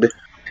with. And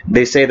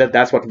they say that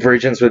that's what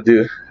virgins would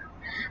do,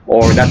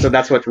 or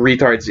that's what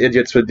retards,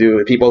 idiots would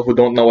do, people who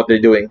don't know what they're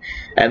doing.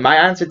 And my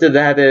answer to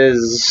that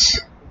is,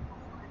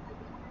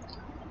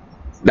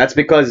 that's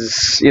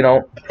because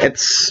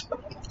it's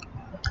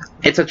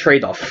a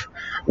trade-off.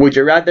 Would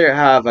you rather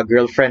have a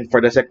girlfriend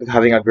for the sake of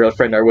having a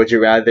girlfriend, or would you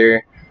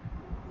rather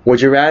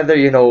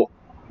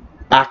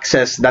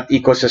access that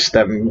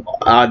ecosystem,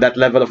 that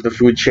level of the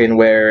food chain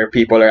where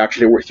people are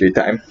actually worth your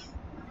time?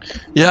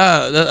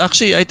 yeah.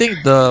 Actually, I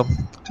think the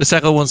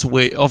second one's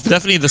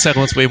definitely the second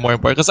one's way more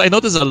important because I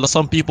noticed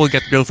some people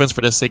get girlfriends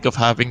for the sake of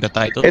having the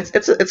title.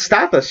 It's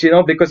status,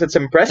 because it's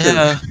impressive.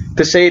 Yeah,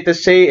 To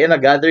say in a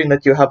gathering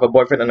that you have a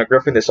boyfriend and a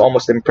girlfriend is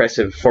almost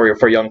impressive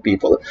for young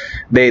people.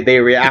 They it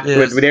react with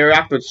is. they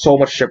react with so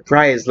much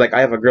surprise, like,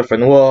 I have a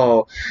girlfriend.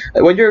 Whoa!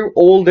 When you're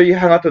older, you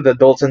hang out with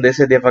adults and they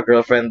say they have a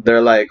girlfriend.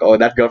 They're like, oh,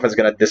 that girlfriend's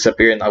gonna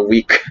disappear in a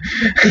week.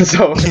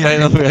 So Yeah, I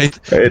know, right?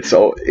 it's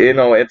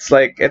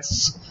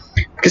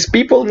because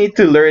people need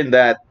to learn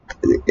that,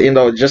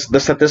 just the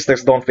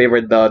statistics don't favor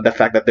the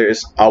fact that there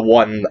is the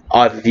one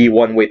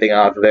waiting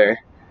out there.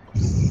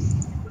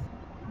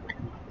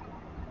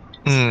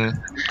 Mm.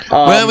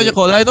 Well, what you Um,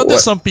 call it? I noticed what?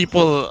 some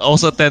people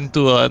also tend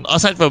to,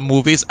 aside from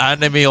movies,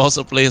 anime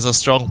also plays a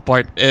strong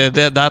part.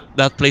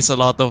 That plays a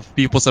lot of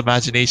people's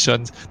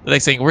imaginations.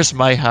 Like saying, "Where's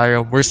my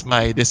harem? Where's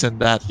my this and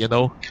that?" You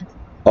know?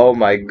 Oh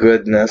my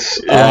goodness.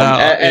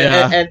 Yeah,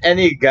 yeah. And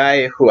any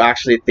guy who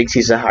actually thinks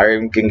he's a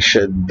harem king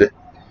should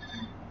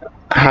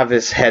have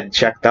his head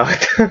checked out.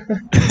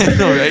 I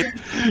know, right?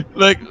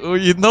 Like,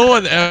 no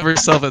one ever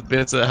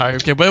self-admits a harem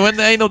king. But when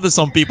I know that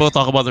some people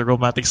talk about the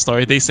romantic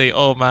story, they say,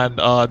 "Oh man,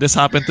 this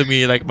happened to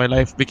me. Like my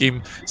life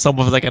became some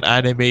of like an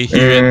anime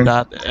here and Mm,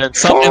 that." And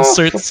some fuck.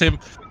 inserts him.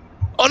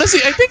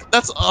 Honestly, I think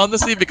that's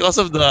honestly because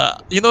of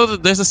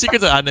there's a secret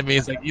to anime.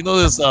 Is like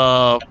this.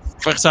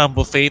 For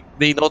example, Fate.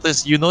 They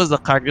notice the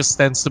characters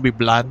tends to be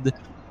bland.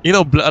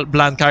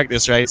 Bland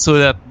characters, right? So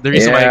that the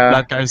reason why Yeah.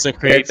 bland characters are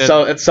created It's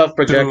to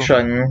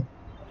self-projection.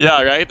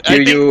 yeah, right. I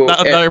think You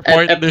that another and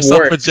point it they're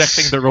self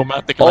projecting works. the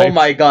romantic Oh life,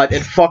 my god,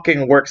 it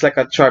fucking works like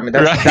a charm.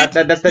 right?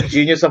 That's the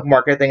genius of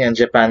marketing in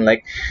Japan.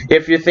 Like,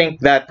 if you think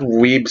that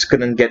weebs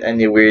couldn't get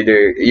any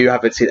weirder, you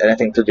haven't seen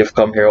anything till you've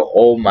come here.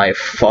 Oh my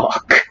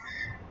fuck.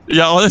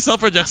 Yeah, all the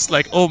self projects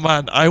like, oh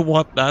man, I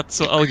want that,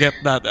 so I'll get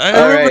that. I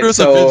All remember there right, was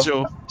a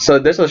video. so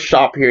there's a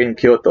shop here in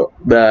Kyoto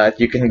that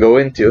you can go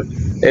into.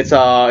 It's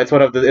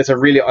a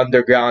really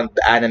underground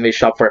anime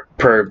shop for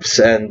pervs,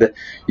 and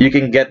you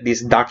can get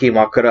these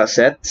dakimakura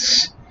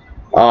sets.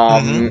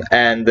 Hmm.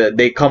 And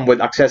they come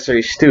with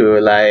accessories too,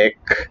 like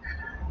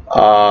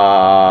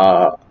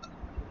uh,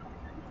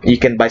 you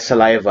can buy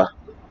saliva.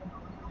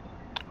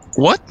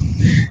 What?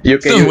 You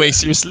can So wait,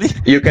 seriously?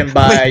 you can Wait,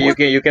 buy what?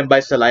 you can buy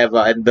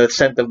saliva, and the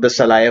scent of the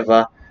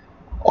saliva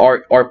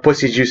or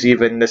pussy juice,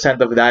 even the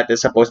scent of that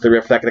is supposed to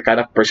reflect the kind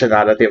of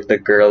personality of the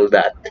girl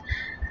that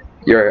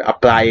you're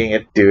applying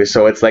it to.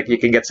 So it's like you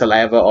can get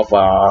saliva of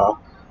a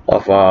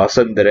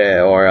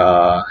tsundere or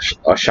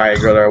a shy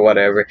girl or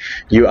whatever.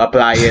 You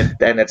apply it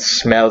and it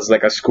smells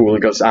like a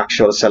schoolgirl's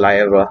actual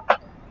saliva.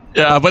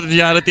 Yeah, but in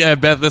reality, I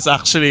bet it's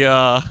actually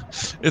a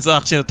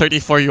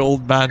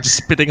 34-year-old man just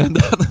spitting on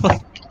that one.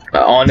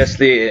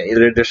 Honestly,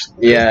 there's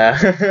yeah,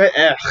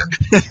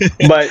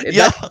 but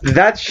Yeah.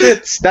 that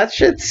shit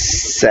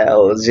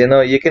sells. You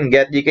know, you can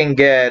get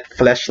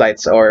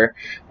fleshlights or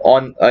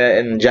on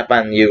in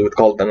Japan you would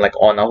call them like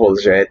ona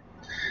holes, right?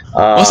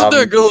 Wasn't there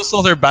a Um, girl who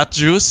sold her bat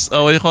juice?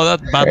 What do you call that?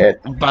 right.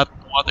 Bat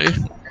water?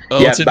 Yeah,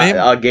 What's her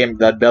name? game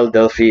that Belle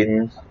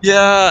Delphine.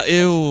 Yeah,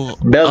 ew.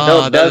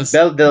 That is.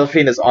 Belle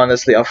Delphine is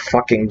honestly a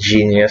fucking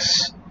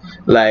genius.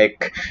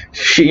 Like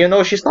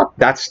she's not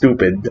that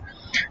stupid.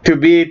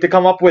 To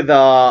come up with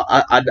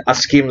a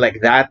scheme like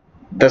that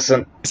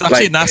doesn't It's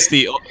actually like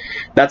nasty. I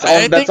that's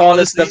think honest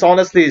honestly, that's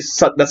honestly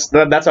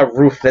that's a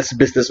ruthless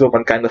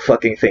businesswoman kind of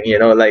fucking thing. You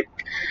know, like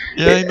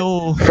yeah, I it,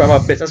 know. from a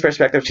business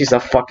perspective, she's a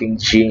fucking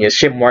genius.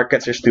 She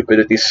markets her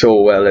stupidity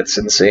so well. It's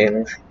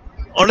insane.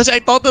 Honestly, I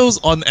thought that was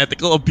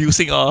unethical,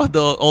 abusing all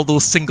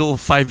those single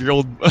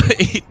 5-year-old,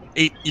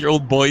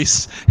 8-year-old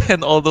boys,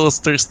 and all those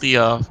thirsty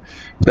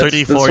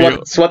 34 year.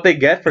 That's what they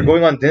get for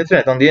going on the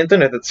internet. On the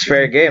internet, it's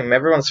fair game.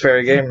 Everyone's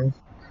fair game.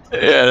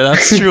 Yeah,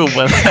 that's true,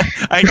 but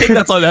I think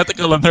that's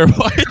unethical on their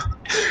part.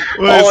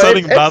 When Oh,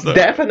 selling it's battle.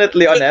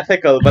 definitely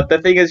unethical. But the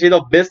thing is,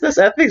 business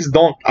ethics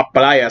don't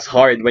apply as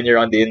hard when you're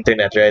on the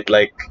internet, right?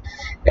 Like,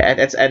 and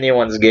it's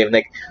anyone's game.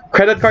 Like,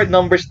 credit card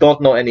numbers don't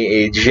know any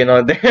age.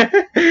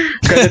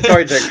 Credit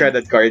cards are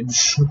credit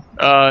cards.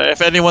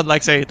 If anyone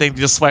likes anything,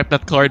 just swipe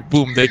that card.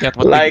 Boom, they get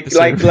what they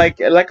deserve. Like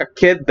a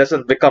kid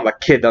doesn't become a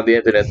kid on the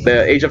internet.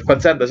 The age of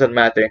consent doesn't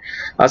matter.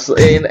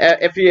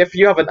 If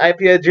you have an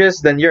IP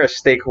address, then you're a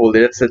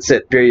stakeholder. That's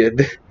it.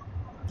 Period.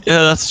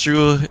 Yeah, that's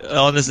true.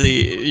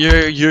 Honestly,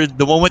 you're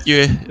the moment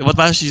what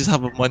matters, you just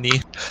have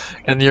money,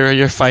 and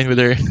you're fine with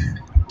her.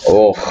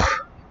 Oh,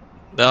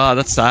 Ah,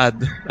 that's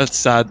sad. That's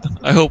sad.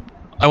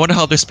 I wonder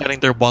how they're spending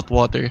their bot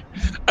water.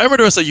 I remember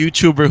there was a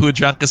YouTuber who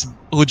drank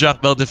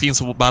Beldefine's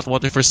bot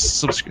water for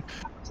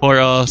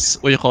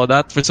what do you call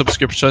that, for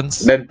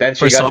subscriptions then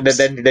for she got subs.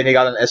 then he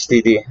got an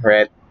STD,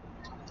 right?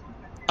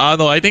 Ah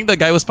no, I think the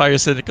guy was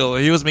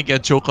pyrocynical. He was making a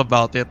joke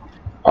about it.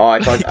 Oh,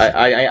 I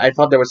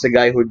thought there was a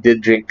guy who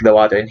did drink the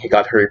water and he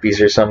got herpes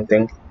or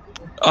something.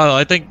 Oh, no,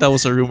 I think that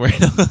was a rumor.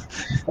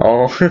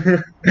 Oh,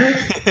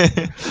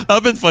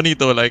 That'd been funny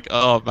though. Like,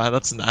 oh man,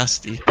 that's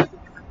nasty.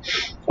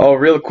 oh,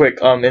 real quick.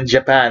 In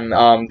Japan,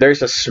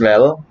 there's a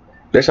smell.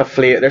 There's a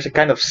flavor. There's a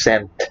kind of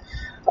scent.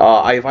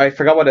 I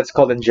forgot what it's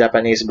called in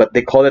Japanese, but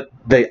they call it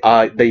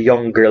the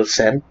young girl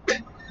scent.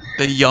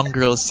 The young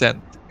girl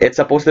scent. It's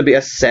supposed to be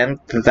a scent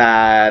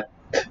that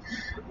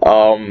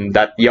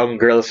young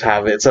girls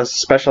have. It's a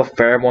special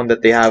pheromone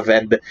that they have,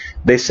 and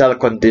they sell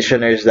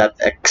conditioners that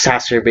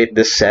exacerbate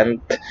the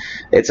scent.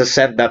 It's a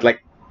scent that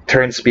like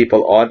turns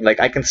people on. Like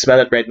I can smell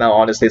it right now.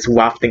 Honestly, it's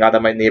wafting out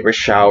of my neighbor's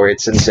shower.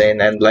 It's insane,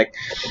 and like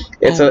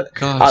it's Oh a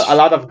gosh.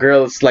 lot of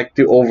girls like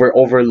to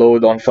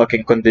overload on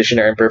fucking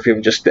conditioner and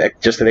perfume just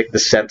to make the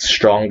scent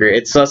stronger.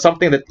 It's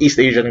something that East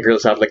Asian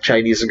girls have, like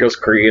Chinese girls,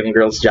 Korean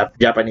girls,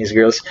 Japanese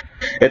girls.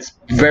 It's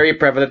very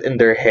prevalent in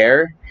their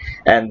hair,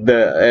 and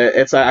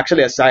it's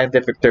actually a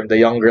scientific term, the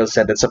young girl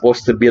scent. It's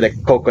supposed to be like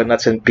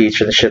coconuts and peach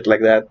and shit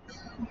like that.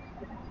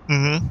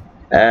 Mm-hmm.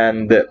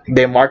 and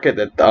they market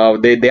it.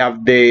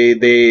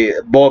 They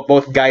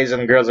both guys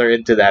and girls are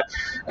into that,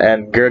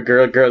 and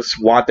girls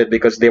want it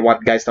because they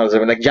want guys to know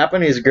them. Like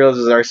Japanese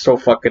girls are so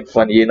fucking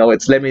funny.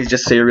 It's let me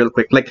just say real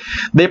quick. Like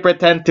they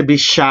pretend to be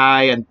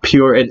shy and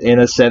pure and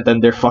innocent,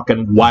 and they're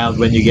fucking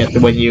wild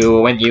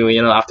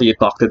after you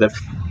talk to them.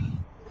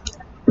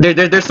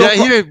 They're so Yeah,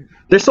 here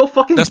they're so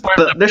fucking that's part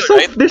of the appeal,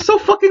 right? they're so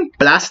fucking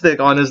plastic.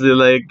 Honestly,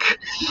 like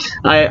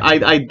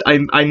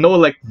I know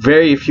like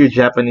very few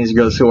Japanese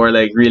girls who are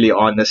like really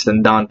honest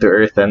and down to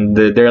earth, and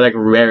they're like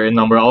rare in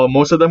number.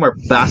 Most of them are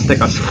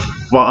plastic as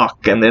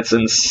fuck, and it's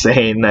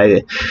insane.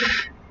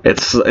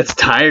 It's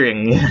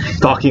tiring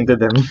talking to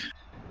them.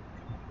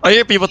 I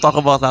hear people talk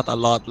about that a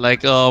lot.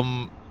 Like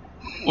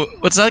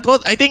what's that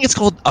called? I think it's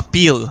called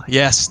appeal.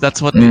 Yes,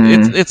 that's what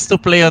it's to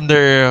play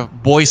under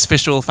boys'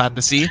 visual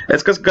fantasy.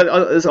 It's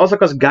also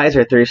because guys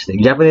are thirsty.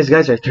 Japanese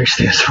guys are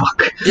thirsty as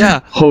fuck.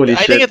 Yeah, Holy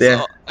I shit! think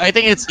Yeah. I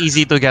think it's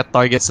easy to get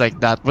targets like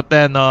that. But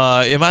then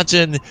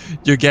imagine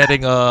you're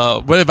getting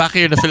well, back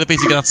here in the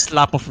Philippines, you get a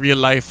slap of real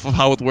life of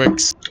how it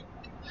works.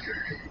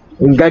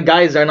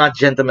 Guys are not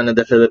gentlemen in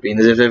the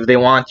Philippines. If they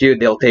want you,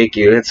 they'll take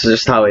you. It's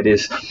just how it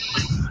is.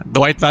 The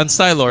white van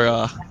style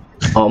or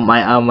Oh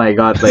my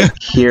god! Like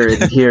here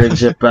in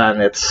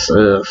Japan, it's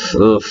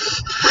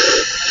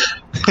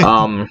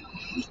um.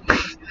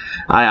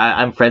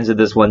 I'm friends with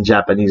this one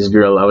Japanese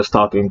girl. I was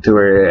talking to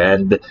her,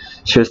 and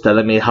she was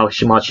telling me how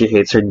much she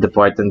hates her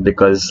department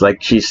because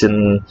like she's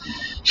in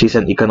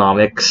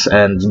economics,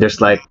 and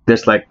there's like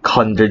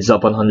hundreds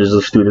upon hundreds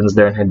of students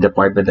there in her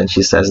department, and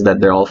she says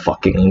that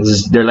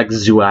they're like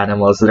zoo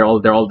animals. They're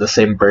all the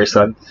same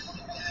person.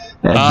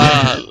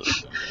 And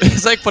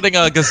it's like putting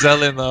a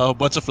gazelle in a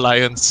bunch of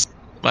lions.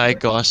 My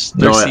gosh,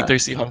 no,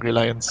 thirsty, hungry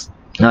lions.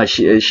 no,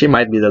 she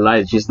might be the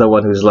lion. She's the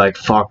one who's like,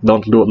 fuck,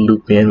 don't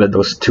loop me in with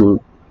those two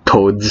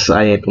toads.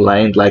 I ain't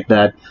lying like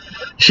that.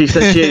 She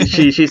said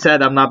she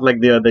said I'm not like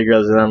the other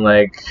girls, and I'm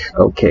like,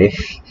 okay,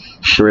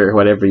 sure,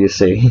 whatever you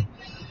say.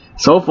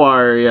 So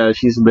far, yeah,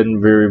 she's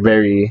been very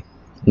very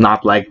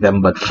not like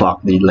them, but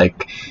fuck, dude,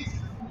 like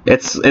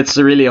it's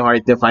really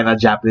hard to find a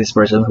Japanese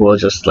person who will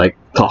just like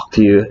talk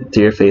to you to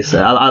your face.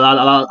 A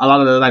lot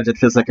of the times it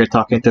feels like you're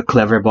talking to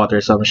Cleverbot or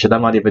some shit.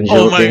 I'm not even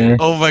joking.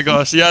 Oh my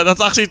gosh, yeah, that's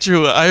actually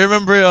true. I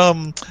remember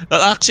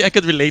actually I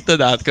could relate to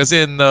that because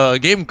in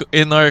game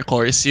in our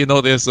course,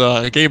 this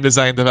game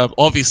design develop.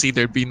 Obviously,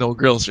 there'd be no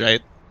girls,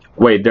 right?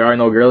 Wait, there are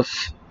no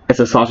girls? It's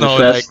a sausage No,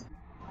 like fest?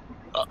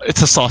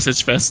 it's a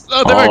sausage fest.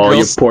 There are Oh, you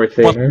girls, poor but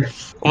thing.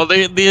 well,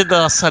 they did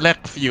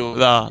select few,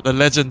 the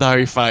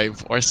legendary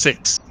 5 or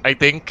 6. I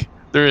think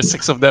there are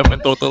 6 of them in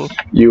total.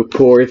 You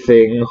poor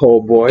thing, oh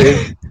boy.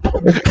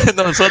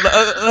 No, so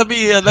let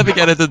me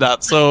get into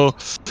that. So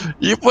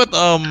you put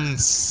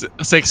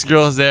 6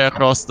 girls there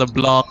across the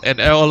block, and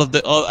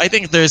I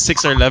think there's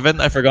 6 or 11.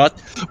 I forgot,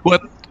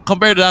 but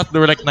compared to that, there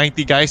were like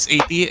 90 guys,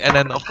 80, and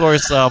then of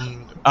course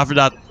after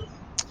that.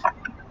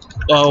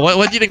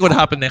 What do you think would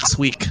happen next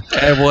week?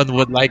 Everyone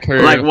would like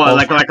her. Like what?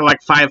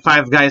 Like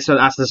five guys will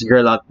ask this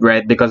girl out,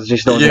 right? Because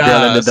she's the only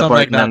girl in the something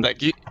like that.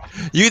 department. Like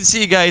you'd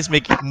see guys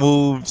making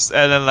moves,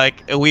 and then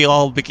like we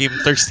all became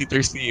thirsty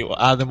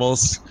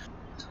animals.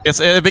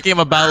 It became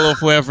a battle of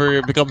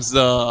whoever becomes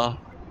the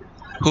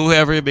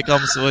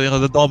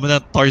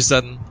dominant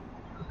Tarzan,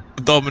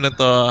 the dominant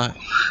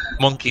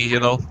monkey.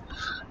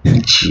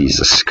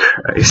 Jesus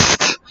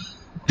Christ.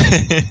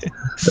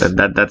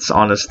 That's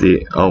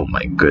honestly, oh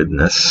my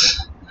goodness.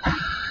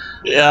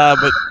 Yeah,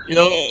 but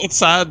it's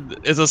sad.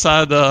 It's a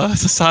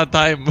sad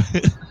time.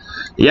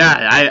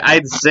 Yeah,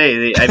 I'd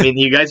say. I mean,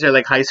 you guys are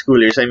like high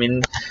schoolers. I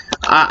mean,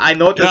 I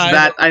noticed Yeah,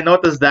 that. I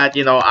noticed that.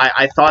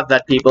 I thought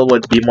that people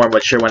would be more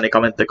mature when they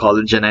come into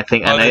college, and I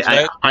think, and College,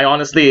 right? I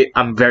honestly,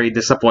 I'm very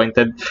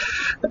disappointed.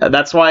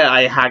 That's why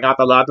I hang out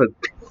a lot with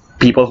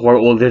people who are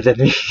older than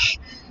me.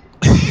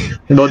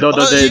 No, You'd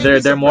be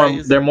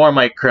surprised. they're more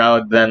my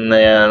crowd than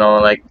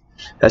like,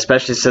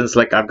 especially since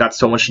like I've got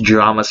so much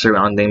drama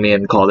surrounding me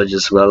in college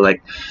as well.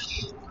 Like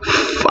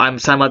I'm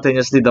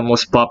simultaneously the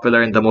most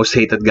popular and the most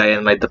hated guy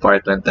in my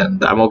department,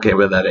 and I'm okay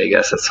with that. I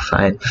guess it's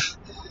fine.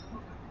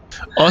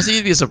 Also,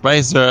 you'd be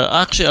surprised.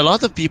 Actually, a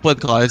lot of people in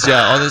college,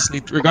 yeah,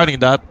 honestly, regarding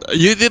that,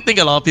 you did think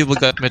a lot of people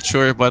got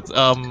mature, but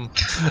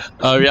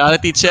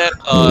reality check,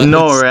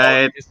 No,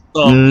 right?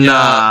 yeah.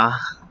 Nah.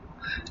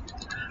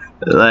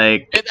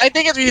 Like, I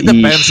think it really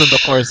depends on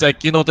the course.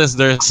 Like, you notice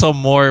there's some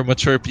more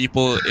mature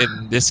people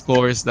in this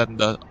course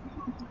than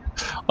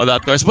on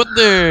that course. But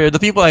the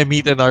people I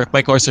meet in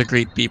my course are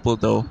great people,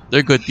 though.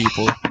 They're good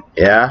people.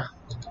 yeah.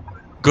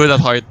 Good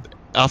at heart.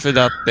 After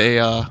that, they,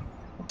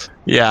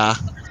 yeah.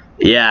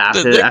 Yeah,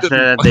 They're after good that,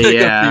 people. They're good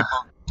yeah.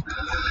 people.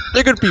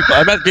 They're good people.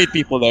 I met great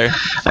people there.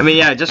 I mean,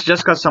 yeah, just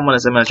because someone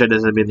is immature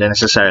doesn't mean they're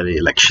necessarily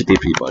like shitty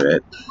people,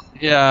 right?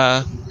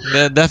 Yeah,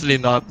 definitely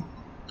not.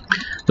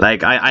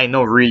 Like I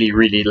know really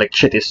really like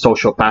shitty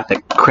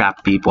sociopathic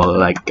crap people,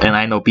 like, and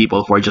I know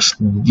people who are just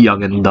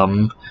young and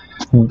dumb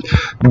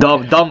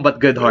but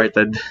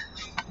good-hearted.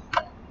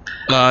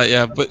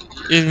 Yeah, but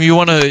if you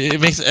wanna, it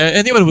makes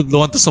anyone would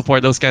want to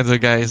support those kinds of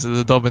guys,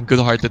 the dumb and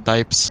good-hearted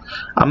types.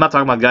 I'm not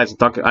talking about guys.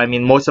 I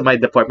mean, most of my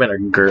department are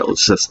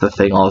girls. That's the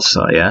thing,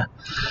 also. Yeah.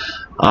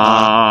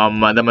 The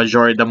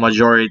majority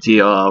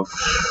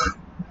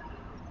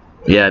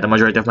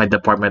of my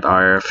department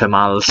are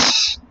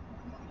females.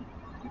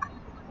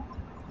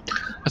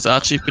 It's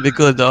actually pretty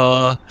good.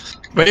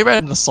 Very rare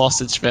in the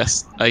sausage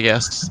fest, I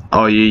guess.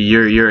 Oh,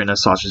 you're in a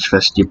sausage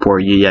fest. You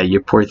poor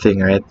thing,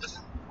 right?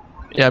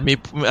 Yeah,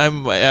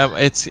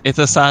 it's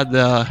a sad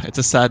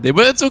day,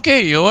 but it's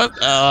okay. You know what?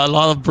 A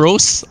lot of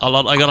bros.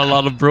 I got a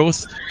lot of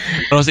bros.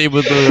 I was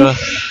able to.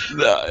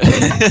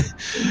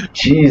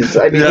 Jeez,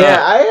 I mean,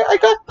 Yeah.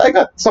 I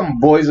got some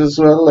boys as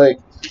well. Like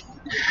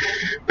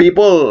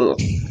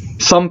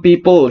some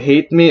people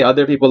hate me,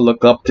 other people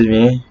look up to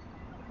me.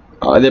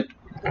 They,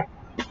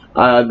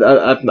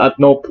 at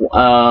no,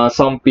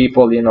 some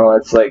people,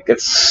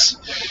 it's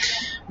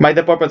my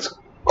department's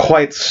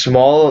quite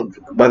small,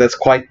 but it's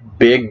quite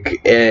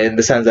big in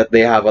the sense that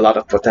they have a lot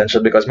of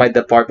potential because my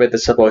department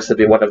is supposed to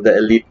be one of the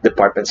elite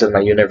departments in my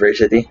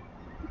university.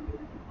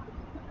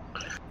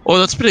 Oh,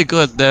 that's pretty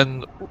good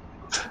then.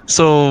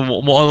 So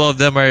all of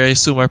them, I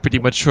assume, are pretty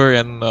mature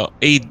and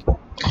aid.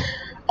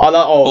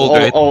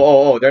 Right.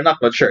 They're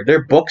not mature.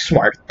 They're book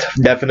smart.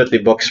 Definitely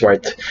book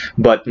smart.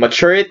 But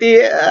maturity.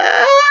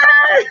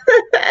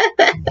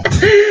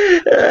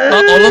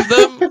 Not all of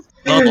them.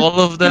 Not all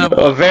of them.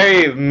 A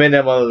very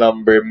minimal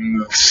number.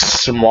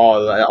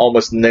 Small.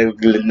 Almost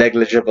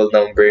negligible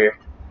number.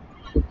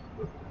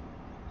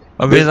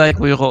 I mean, like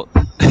we all.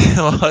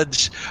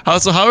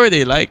 How are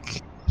they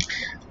like?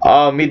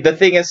 The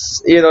thing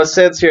is,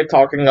 since you're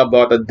talking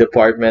about a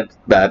department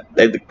that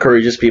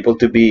encourages people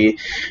to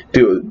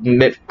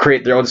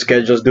create their own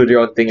schedules, do their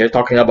own thing, you're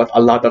talking about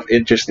a lot of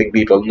interesting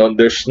people. No,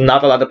 there's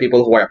not a lot of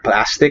people who are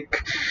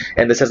plastic,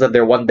 in the sense that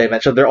they're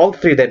one-dimensional. They're all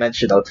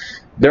three-dimensional.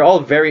 They're all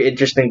very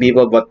interesting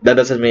people, but that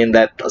doesn't mean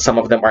that some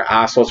of them are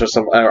assholes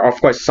or of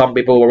course, some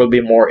people will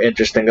be more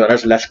interesting than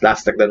others, less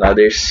plastic than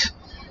others.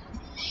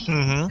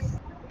 Mm-hmm.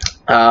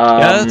 Yeah,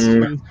 that's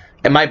true.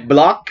 And my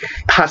block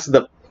has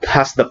the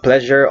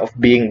pleasure of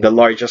being the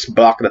largest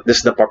block that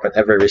this department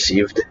ever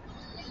received,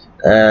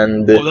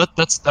 and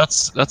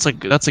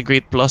that's a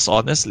great plus,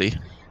 honestly.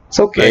 it's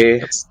okay.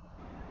 Like, It's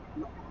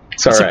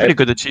that's a alright. pretty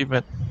good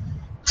achievement.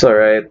 It's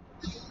alright.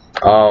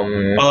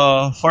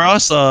 For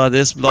us,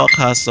 this block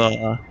has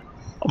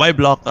my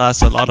block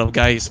has a lot of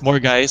guys, more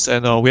guys,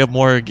 and we have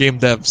more game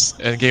devs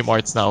and game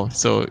arts now.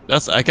 So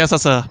I guess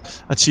that's a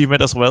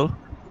achievement as well.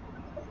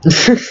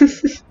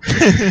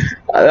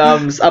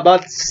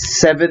 About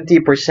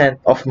 70%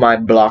 of my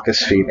block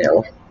is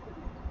female.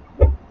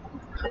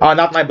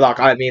 Not my block.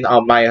 I mean,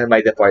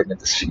 my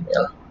department is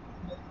female.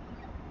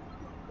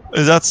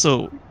 Is that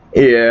so?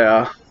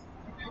 Yeah,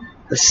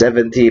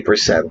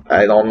 70%.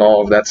 I don't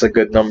know if that's a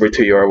good number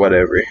to you or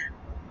whatever.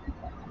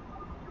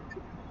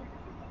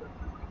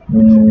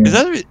 Is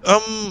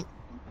that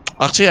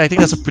actually, I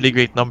think that's a pretty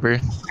great number.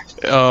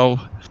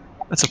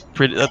 That's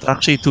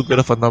actually too good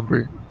of a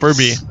number for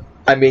me.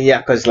 I mean, yeah,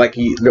 because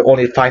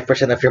only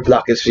 5% of your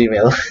block is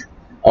female,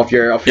 of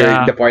your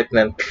Yeah.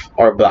 department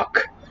or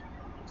block.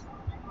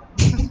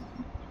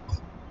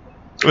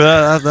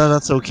 Well,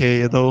 that's okay,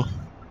 you know.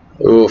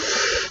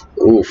 Oof,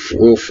 oof,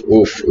 oof,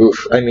 oof,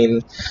 oof. I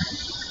mean,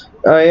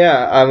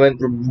 yeah. I went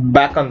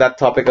back on that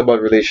topic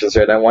about relations,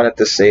 right? I wanted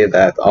to say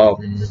that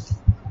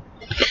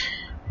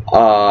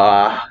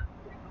uh,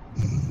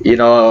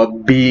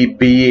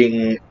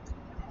 being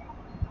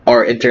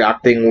or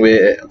interacting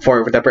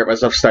for the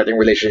purpose of starting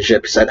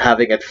relationships and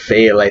having it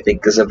fail, I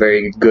think, is a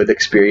very good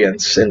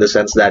experience in the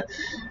sense that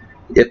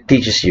it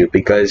teaches you,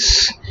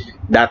 because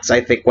that's,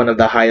 I think, one of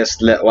the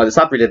highest well, it's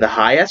not really the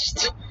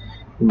highest,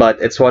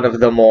 but it's one of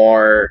the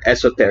more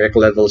esoteric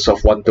levels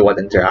of one-to-one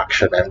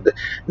interaction. And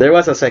there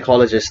was a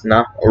psychologist,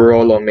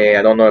 Rollo May,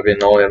 I don't know if you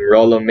know him.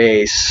 Rollo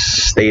May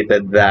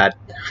stated that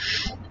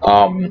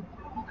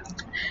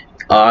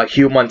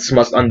humans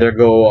must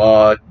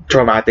undergo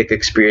traumatic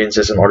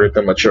experiences in order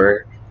to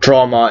mature.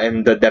 Trauma,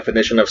 in the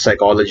definition of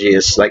psychology,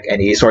 is like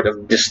any sort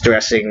of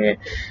distressing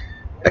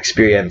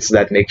experience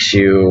that makes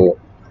you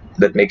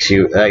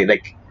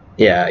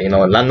yeah,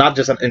 not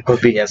just an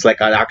inconvenience,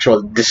 like an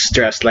actual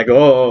distress, like,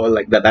 oh,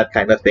 like that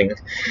kind of thing.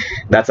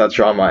 That's a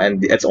trauma,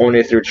 and it's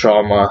only through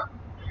trauma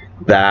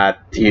that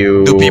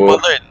you Do people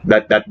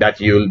learn? that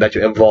you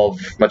evolve,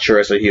 mature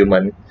as a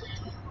human.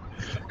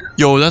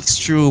 Yo, that's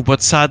true,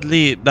 but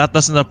sadly, that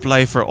doesn't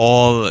apply for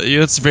all.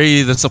 It's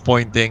very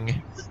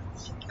disappointing.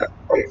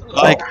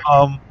 Like,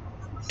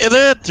 in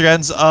the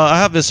trends, I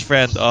have this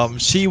friend.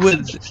 She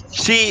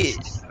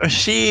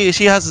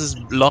has this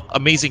luck,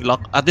 amazing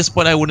luck. At this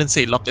point, I wouldn't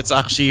say luck. It's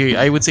actually,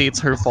 I would say it's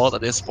her fault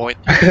at this point.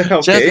 She has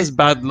Okay. this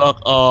bad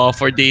luck,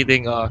 for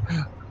dating,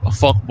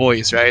 fuck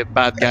boys, right?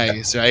 Bad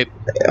guys, right?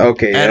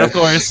 Okay. And Yeah. of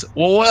course,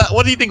 well,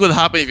 what do you think would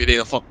happen if you date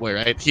a fuckboy,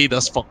 right? He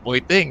does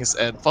fuckboy things,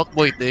 and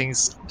fuckboy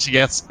things,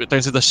 turns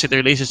into a shitty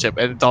relationship,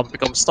 and it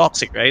becomes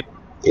toxic, right?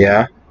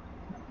 Yeah.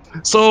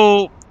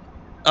 So,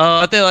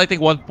 until I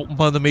think one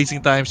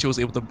amazing time she was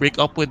able to break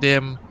up with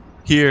him,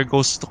 here,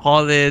 goes to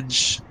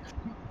college.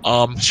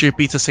 She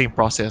repeats the same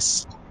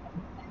process.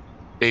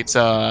 Dates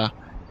a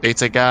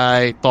dates a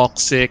guy,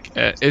 toxic,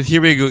 and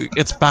here we go.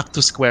 It's back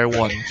to square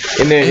one.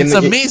 In the, And in it's the,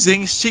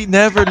 amazing. She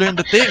never learned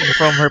a thing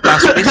from her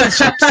past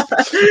relationships.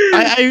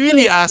 I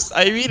really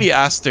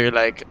asked her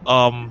like,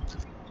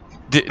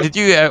 did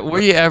you were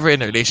you ever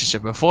in a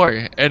relationship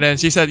before? And then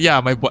she said, yeah,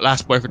 my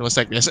last boyfriend was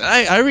like this. And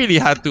I really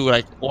had to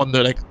like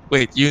wonder like,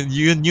 wait,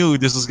 you knew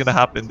this was gonna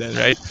happen then,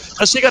 right?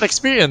 Because she got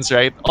experience,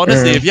 right?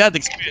 Honestly, if you had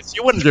experience,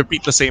 you wouldn't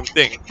repeat the same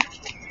thing.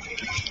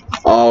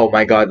 oh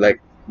my god, like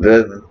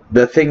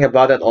the thing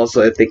about it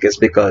also I think is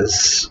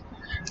because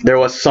there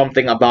was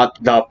something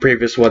about the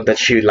previous one that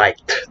she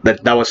liked that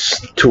was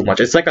too much.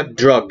 It's like a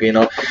drug,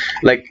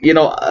 like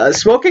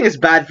smoking is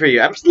bad for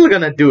you. I'm still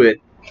gonna do it.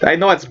 I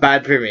know it's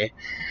bad for me,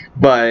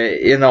 but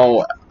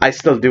I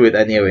still do it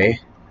anyway.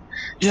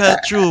 Yeah,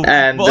 true.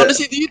 And But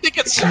honestly, do you think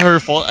it's her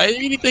fault? I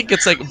really think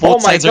it's like oh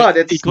both my sides are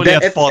god, equally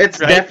at fault, it's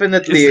right?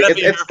 definitely It's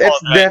definitely her it's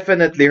fault, right?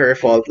 definitely her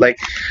fault. Like,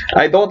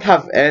 I don't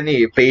have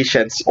any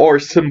patience or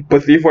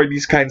sympathy for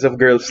these kinds of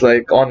girls.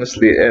 Like,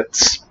 honestly,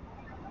 it's.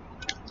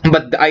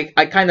 But I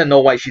kind of know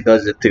why she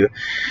does it too,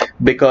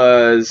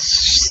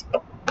 because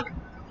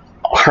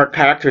her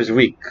character is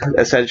weak.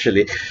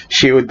 Essentially,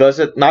 she does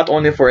it not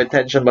only for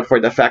attention but for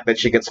the fact that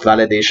she gets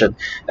validation,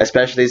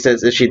 especially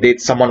since if she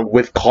dates someone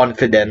with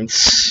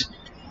confidence.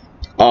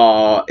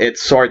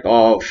 It's sort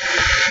of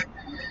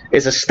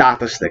is a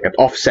status thing. It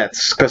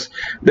offsets because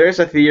there's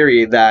a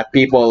theory that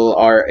people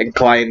are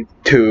inclined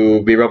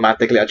to be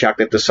romantically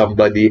attracted to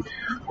somebody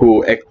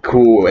who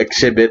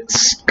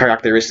exhibits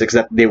characteristics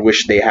that they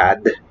wish they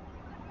had.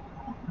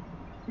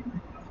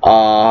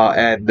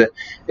 And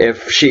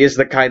if she is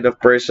the kind of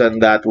person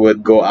that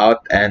would go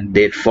out and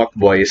date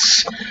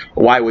fuckboys,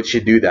 why would she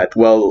do that?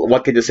 Well,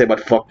 what can you say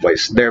about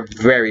fuckboys? They're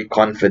very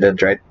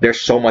confident, right?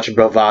 There's so much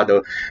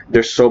bravado.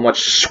 There's so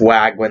much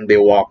swag when they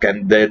walk,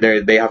 and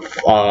they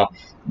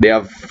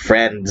have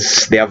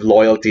friends. They have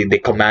loyalty. They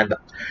command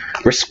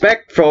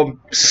respect from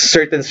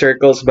certain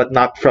circles, but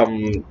not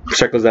from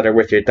circles that are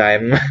worth your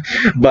time.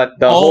 but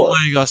the Oh whole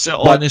my gosh, but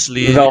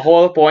honestly. the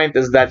whole point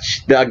is that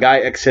the guy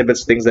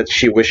exhibits things that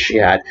she wished she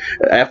had.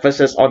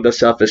 Emphasis on the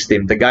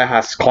self-esteem. The guy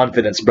has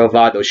confidence,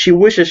 bravado. She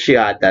wishes she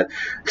had that.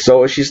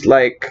 So she's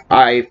like,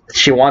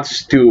 she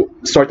wants to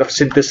sort of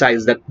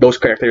synthesize those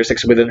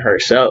characteristics within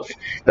herself.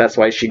 That's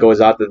why she goes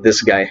out with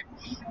this guy.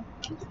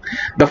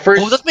 The Oh,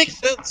 first that makes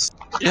sense.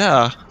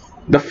 Yeah.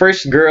 the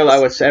first girl I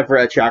was ever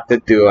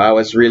attracted to, I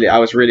was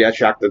really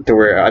attracted to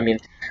her. I mean,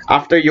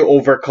 after you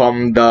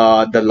overcome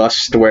the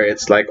lust where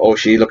it's like, oh,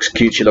 she looks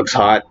cute, she looks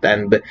hot,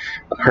 and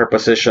her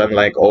position,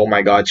 like, oh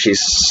my god,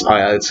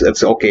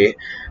 it's okay.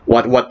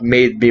 What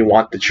made me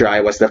want to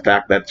try was the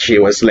fact that she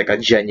was like a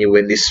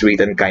genuinely sweet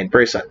and kind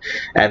person,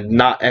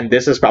 and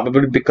this is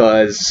probably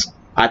because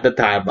at the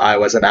time I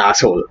was an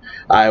asshole.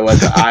 I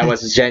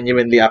was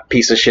genuinely a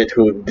piece of shit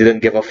who didn't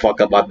give a fuck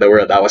about the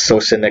world. I was so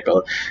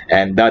cynical,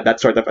 and that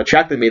sort of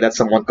attracted me that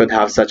someone could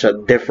have such a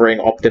differing,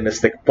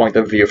 optimistic point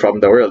of view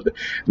from the world.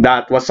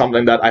 That was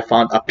something that I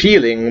found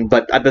appealing,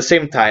 but at the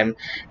same time,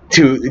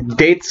 to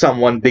date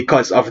someone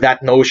because of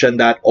that notion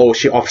that, oh,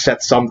 she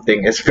offsets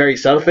something is very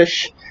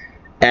selfish,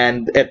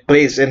 and it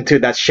plays into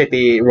that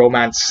shitty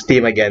romance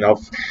theme again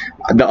of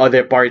the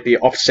other party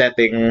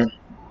offsetting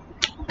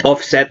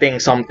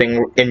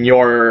something in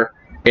your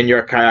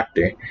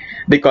character,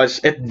 because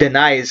it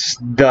denies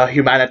the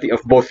humanity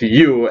of both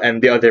you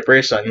and the other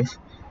person.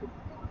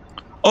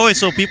 Oh, wait,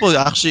 so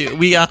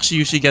we actually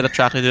usually get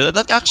attracted to that.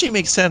 That actually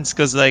makes sense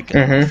because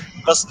Mm-hmm.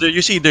 because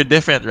usually they're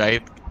different,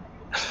 right?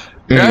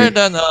 Rather Mm-hmm.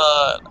 than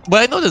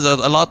but I noticed a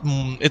lot.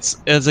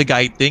 It's a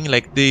guy thing.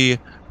 Like the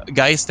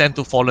guys tend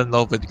to fall in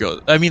love with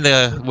girls. I mean,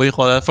 what do you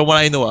call that? From what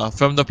I know,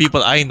 from the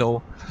people I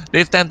know,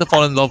 they tend to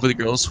fall in love with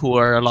girls who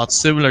are a lot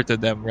similar to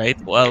them, right?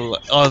 Well,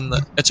 on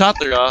a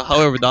chatter,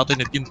 however, the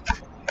alternate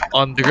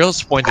on the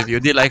girl's point of view,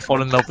 they like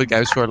fall in love with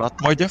guys who are a lot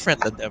more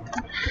different than them.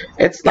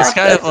 It's It's not.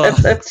 kind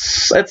of a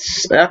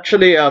It's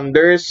actually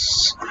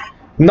there's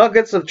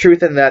nuggets of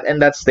truth in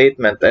that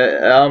statement.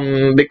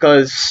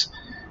 Because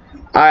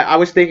I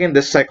was taking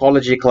this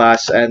psychology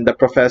class, and the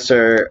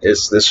professor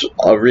is this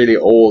a really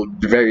old,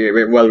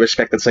 very well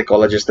respected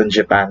psychologist in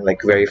Japan,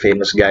 like very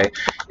famous guy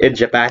in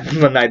Japan.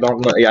 And I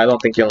don't know, yeah, I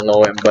don't think you'll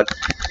know him, but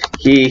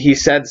he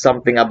said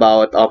something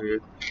about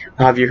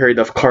have you heard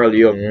of Carl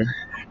Jung?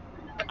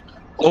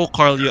 oh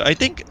Carl, you. I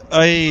think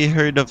I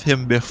heard of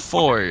him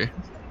before.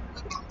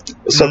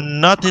 So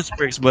Not his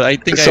works, but I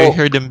think I so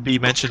heard him be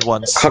mentioned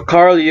once.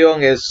 Carl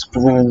Jung is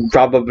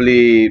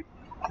probably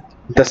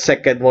the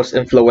second most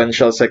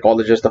influential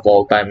psychologist of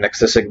all time, next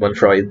to Sigmund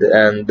Freud.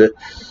 And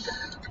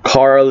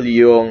Carl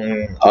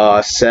Jung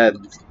said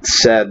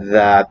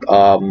that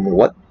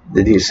what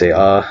did he say?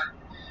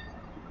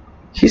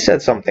 He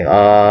said something.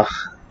 So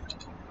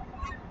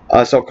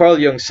Carl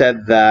Jung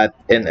said that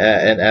in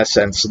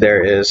essence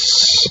there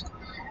is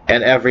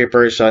in every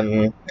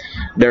person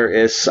there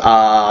is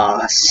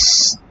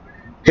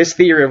his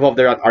theory revolved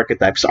around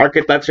archetypes.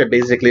 Archetypes are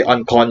basically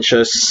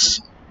unconscious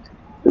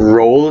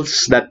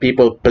roles that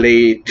people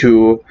play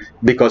to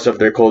because of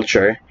their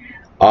culture.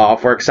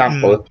 For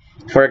example,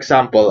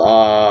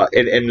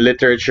 in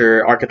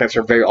literature, archetypes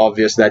are very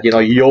obvious that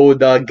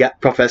Yoda,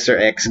 Professor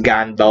X,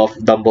 Gandalf,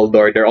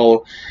 Dumbledore,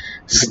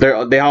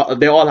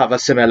 they all have a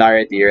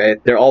similarity, right?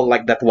 They're all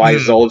like that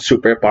wise Mm. old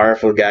super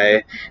powerful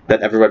guy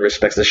that everyone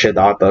respects the shit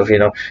out of.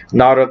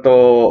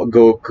 Naruto,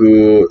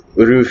 Goku,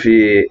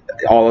 Ruffy,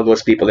 all of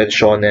those people in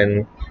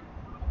shonen,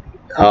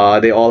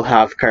 they all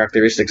have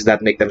characteristics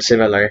that make them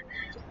similar.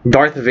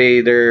 Darth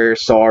Vader,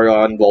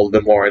 Sauron,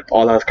 Voldemort,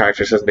 all have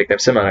characteristics that make them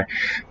similar.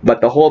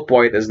 But the whole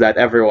point is that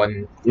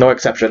everyone, no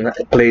exception,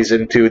 plays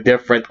into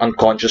different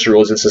unconscious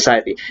roles in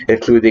society,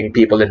 including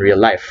people in real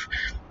life.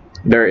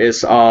 There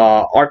is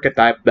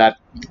archetype that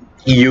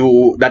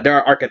there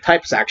are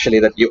archetypes actually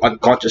that you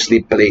unconsciously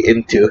play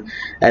into,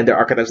 and there are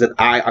archetypes that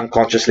I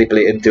unconsciously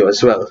play into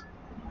as well.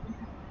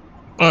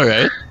 All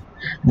right.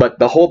 But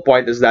the whole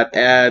point is that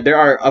there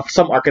are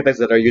some archetypes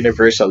that are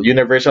universal.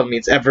 Universal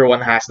means everyone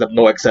has them,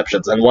 no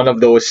exceptions. And one of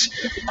those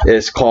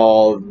is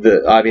called.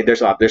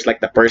 There's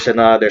like the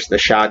persona, there's the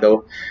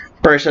shadow.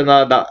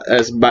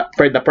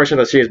 The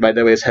persona series, by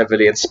the way, is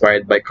heavily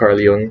inspired by Carl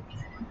Jung,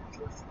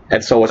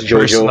 and so was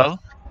JoJo. Personal.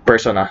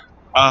 Persona.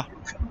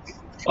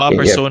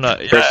 Persona.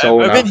 Yeah,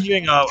 Persona. I've been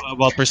hearing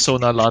about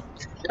Persona a lot.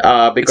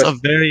 It's Because a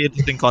very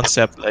interesting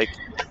concept. Like,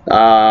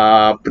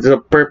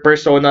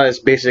 persona is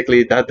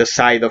basically the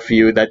side of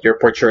you that you're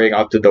portraying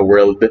out to the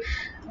world.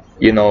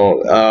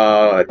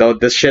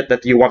 The shit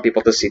that you want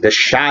people to see. The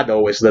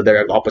shadow is the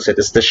direct opposite.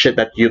 It's the shit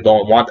that you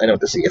don't want anyone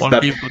to see.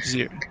 people to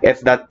see.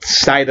 It's that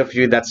side of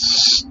you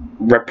that's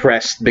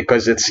repressed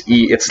because it's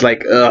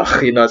like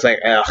ugh, it's like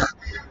ugh,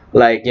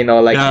 like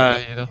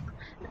Yeah.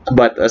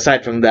 But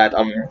aside from that,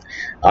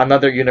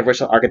 another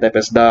universal archetype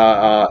is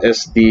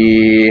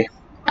the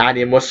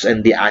animus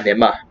and the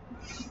anima.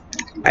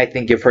 I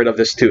think you've heard of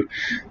this too.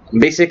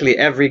 Basically,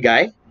 every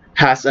guy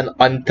has an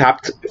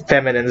untapped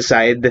feminine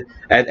side,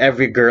 and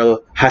every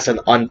girl has an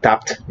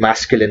untapped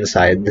masculine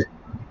side.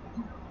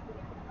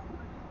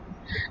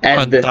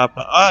 And On top.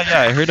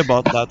 Yeah, I heard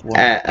about that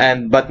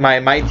one. but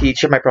my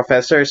teacher, my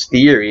professor's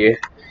theory,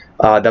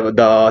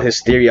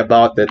 his theory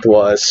about it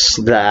was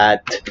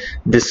that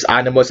this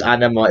animus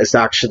anima is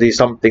actually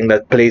something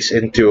that plays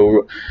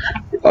into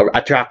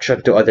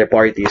attraction to other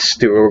parties,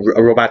 to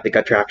a romantic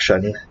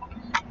attraction.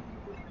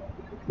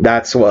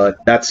 That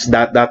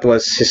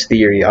was his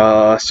theory.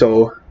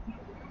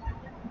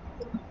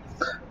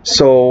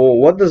 So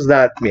what does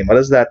that mean?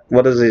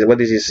 What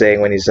is he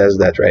saying when he says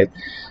that, right?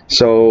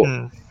 So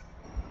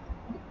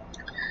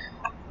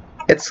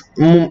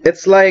Mm.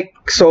 it's like,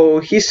 so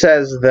he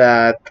says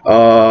that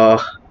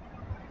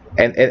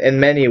and in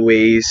many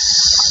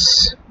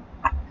ways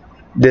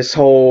this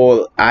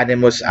whole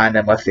animus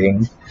anima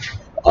thing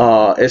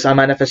is a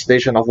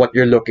manifestation of what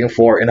you're looking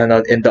for in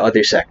the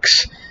other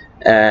sex,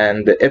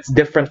 and it's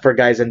different for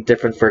guys and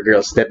different for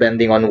girls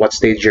depending on what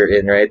stage you're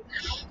in, right?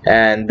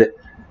 And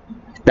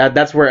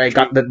that's where I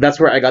got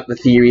the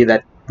theory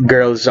that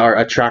girls are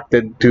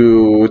attracted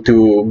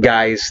to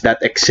guys that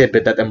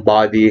exhibit, that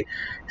embody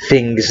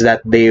things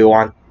that they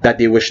want, that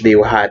they wish they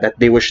had, that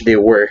they wish they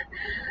were.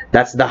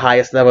 That's the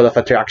highest level of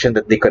attraction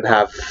that they could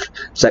have,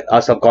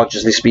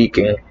 subconsciously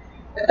speaking.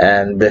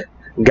 And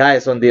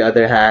guys, on the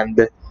other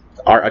hand,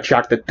 are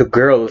attracted to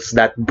girls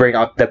that bring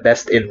out the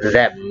best in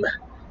them,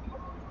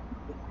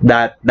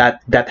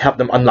 that help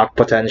them unlock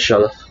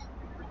potential.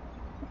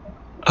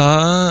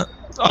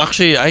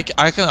 Actually, I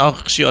can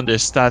actually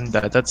understand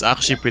that. That's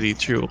actually pretty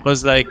true.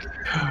 Because, like,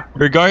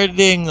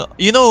 regarding,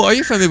 are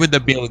you familiar with the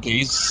male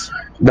gaze?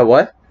 The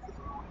what?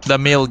 The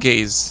male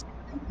gaze.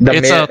 The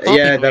It's male, a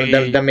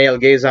topic the male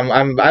gaze.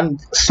 I'm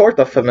sort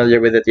of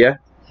familiar with it. Yeah.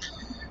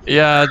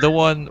 Yeah, the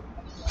one.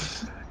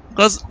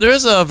 Because there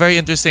is a very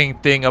interesting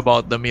thing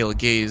about the male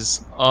gaze.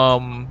 What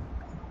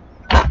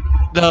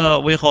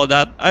do you call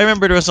that? I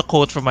remember there was a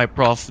quote from my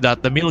prof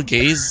that the male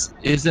gaze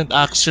isn't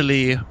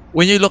actually,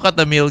 when you look at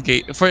the male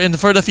gaze for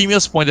the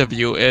female's point of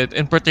view,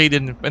 in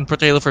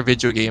portrayal for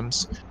video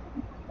games,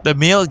 the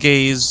male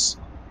gaze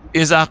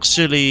is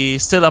actually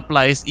still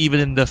applies even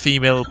in the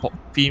female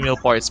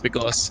parts,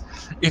 because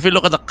if you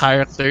look at the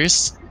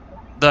characters,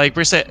 like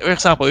for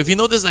example, if you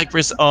notice, like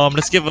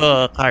let's give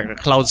a character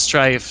Cloud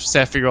Strife,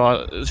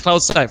 Sephiroth,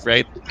 Cloud Strife,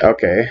 right?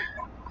 Okay.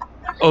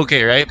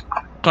 Okay, right?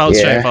 Cloud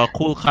Yeah. Strife, a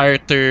cool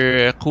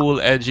character,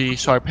 cool, edgy,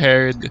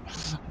 sharp-haired,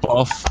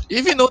 buff.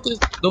 If you notice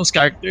those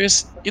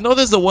characters, you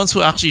notice the ones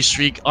who actually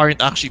shriek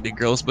aren't actually the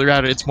girls, but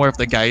rather it's more of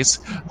the guys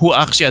who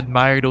actually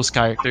admire those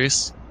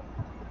characters.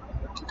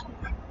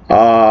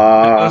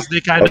 Because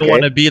they kind of Okay.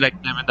 want to be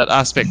like them in that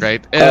aspect,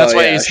 right? And that's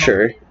why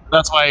sure.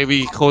 that's why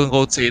we quote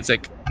unquote say it's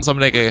like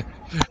something like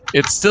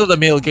it's still the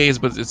male gaze,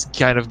 but it's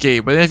kind of gay.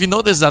 But if you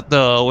notice that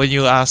when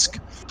you ask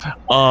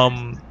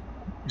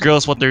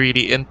girls what they're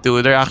really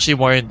into, they're actually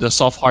more into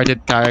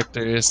soft-hearted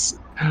characters,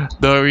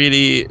 the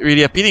really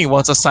really appealing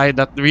ones, a side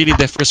that really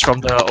differs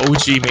from the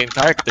OG main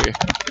character,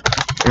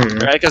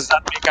 Mm. right? Because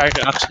that main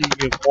character actually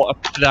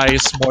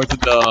applies more to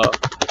the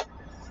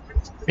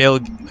male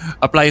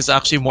applies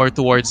actually more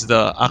towards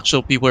the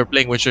actual people who are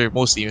playing, which are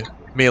mostly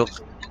male,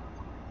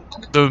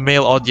 the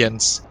male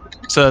audience.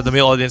 So the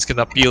male audience can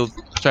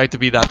try to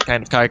be that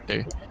kind of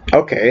character.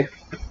 Okay.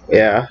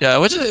 Yeah. Yeah,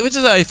 which is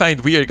I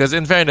find weird because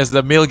in fairness,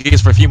 the male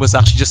gaze for females is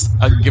actually just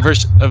a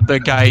version of the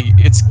guy.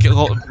 It's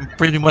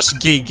pretty much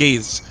gay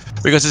gaze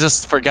because it's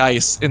just for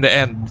guys in the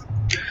end.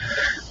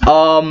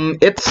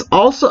 It's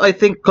also, I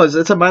think, because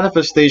it's a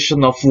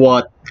manifestation of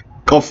what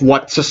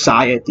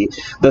society,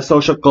 the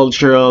social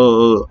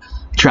cultural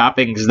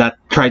trappings that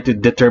try to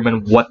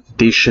determine what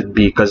they should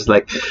be. Because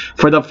like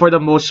for the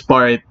most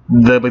part,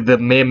 the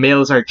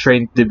males are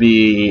trained to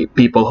be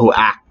people who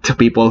act,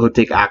 people who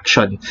take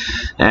action,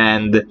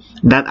 and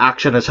that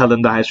action is held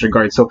in the highest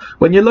regard. So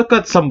when you look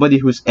at somebody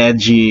who's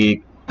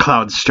edgy,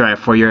 Cloud Strife,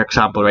 for your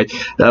example, right?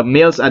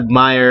 Males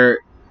admire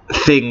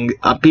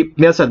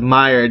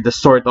the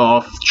sort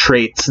of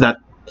traits that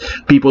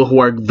people who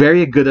are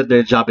very good at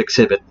their job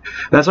exhibit.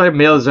 That's why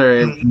males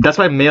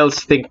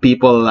think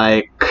people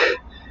like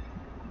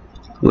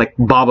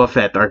Boba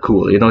Fett are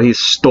cool. You know, he's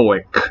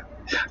stoic.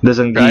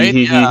 Doesn't Right?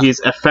 Yeah. He's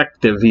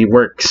effective. He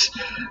works.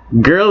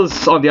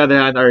 Girls, on the other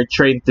hand, are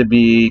trained to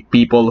be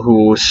people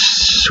who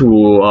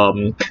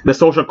the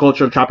social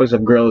cultural trappings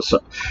of girls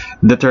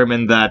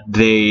determine that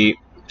they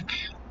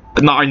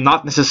are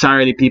not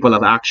necessarily people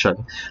of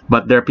action,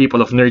 but they're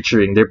people of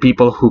nurturing. They're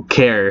people who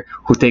care,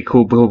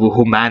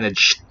 who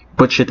manage,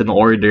 put shit in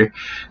order,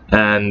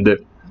 and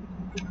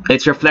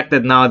it's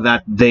reflected now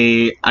that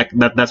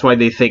that's why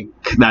they think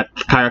that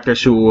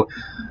characters who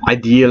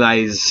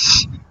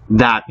idealize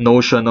that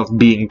notion of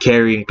being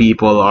caring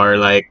people are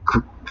like,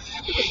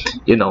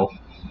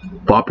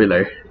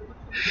 popular.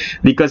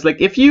 Because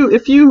like if you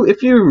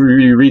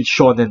read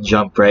Shonen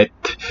Jump, right?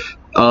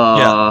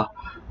 Yeah.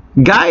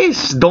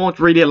 Guys don't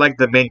really like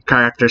the main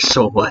characters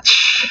so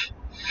much.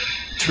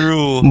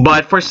 True.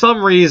 But for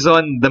some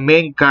reason, the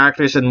main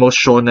characters in most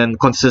shonen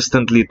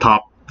consistently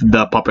top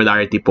the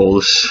popularity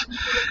polls.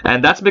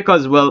 And that's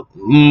because, well,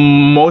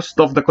 most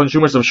of the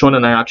consumers of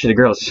shonen are actually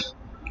girls.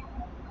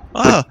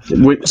 Ah,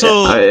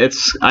 so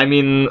It's, I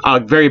mean, a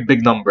very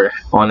big number,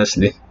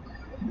 honestly.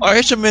 are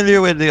you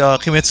familiar with the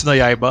Kimetsu no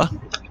Yaiba?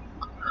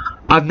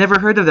 I've never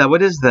heard of that.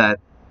 What is that?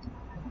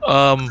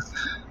 Um,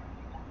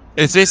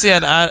 it's basically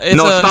it's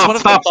No, it's one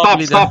of the top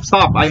leader.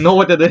 stop. I know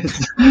what it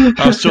is.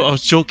 I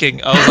was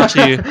joking. I was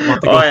actually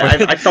about to Oh, go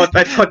for it.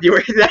 I thought you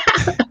were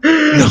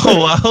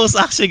No, I was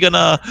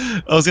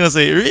gonna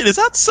say, really, is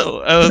that so?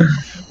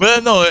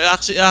 But no,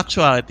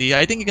 actuality,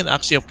 I think you can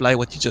actually apply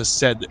what you just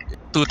said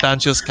to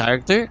Tanjio's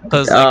character,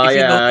 because like if you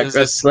yeah, notice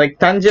this because like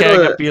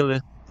caring appeal,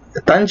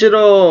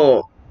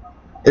 Tanjiro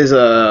is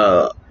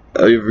a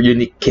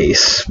unique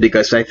case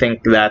because I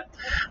think that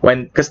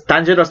because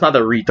Tanjiro's not a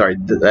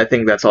retard. I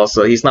think that's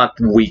also, he's not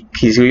weak.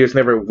 He was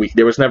never weak.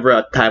 There was never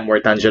a time where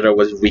Tanjiro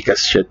was weak as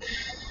shit.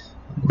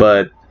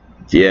 But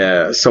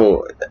yeah,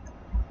 so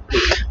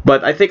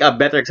but I think a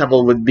better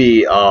example would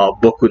be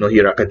Boku no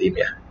Hero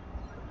Academia.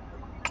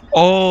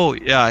 oh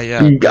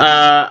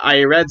yeah,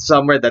 I read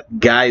somewhere that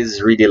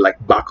guys really like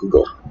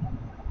Bakugo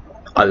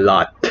a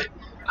lot.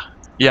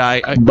 yeah.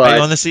 I But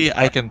honestly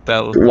I can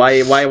tell. why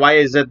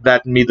is it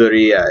that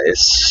Midoriya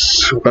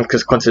is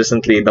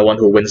consistently the one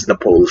who wins the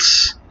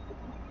polls?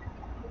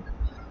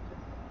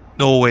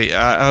 No way.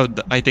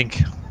 I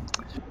think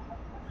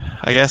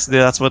I guess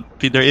that's what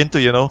they're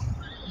into, you know.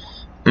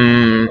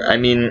 I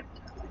mean,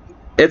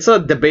 it's a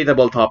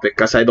debatable topic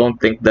because I don't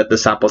think that the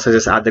sample size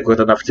is adequate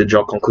enough to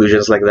draw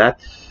conclusions like that.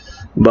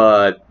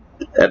 But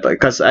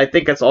because I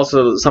think it's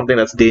also something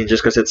that's dangerous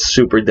because it's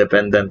super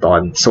dependent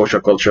on social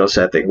cultural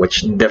setting,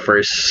 which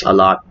differs a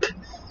lot.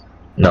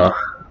 No.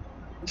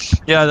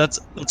 Yeah, that's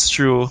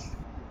true.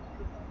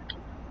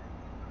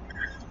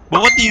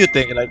 But what do you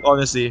think? Like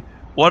honestly,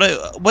 but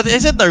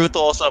isn't Naruto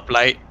also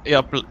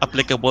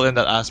applicable in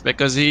that aspect?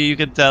 Because you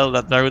can tell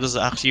that Naruto is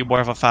actually more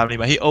of a family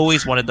man. He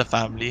always wanted the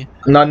family.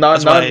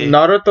 That's why.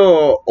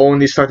 Naruto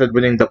only started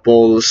winning the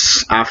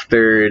polls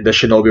after the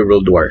Shinobi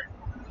World War.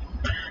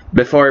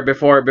 Before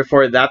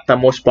that, the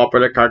most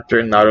popular character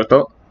in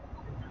Naruto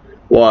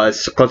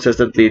was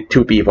consistently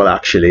two people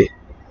actually.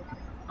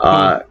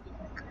 Uh,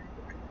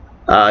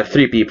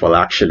 three people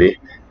actually.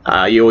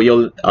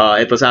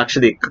 It was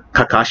actually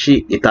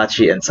Kakashi,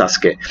 Itachi, and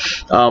Sasuke.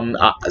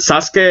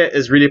 Sasuke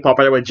is really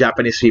popular with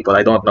Japanese people.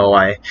 I don't know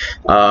why.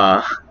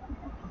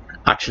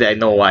 Actually, I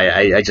know why.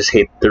 I just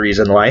hate the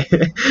reason why.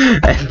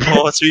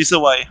 Oh, what's the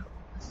reason why?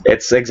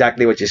 It's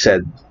exactly what you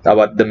said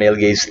about the male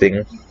gaze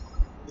thing.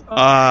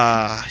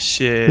 Ah,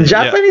 shit.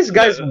 Japanese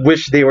guys Yeah.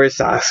 wish they were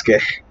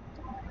Sasuke.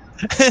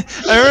 I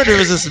remember there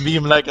was this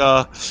meme like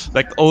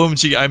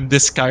OMG, I'm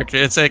this character.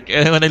 It's like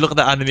when I look at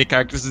the anime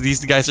characters,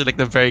 these guys are like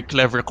the very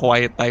clever,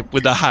 quiet type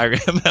with the harem.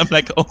 I'm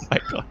like, oh my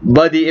god.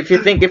 Buddy, if you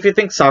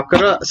think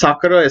Sakura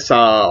is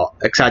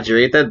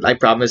exaggerated, I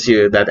promise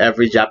you that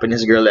every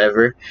Japanese girl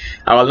ever,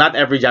 well, not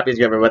every Japanese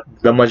girl ever, but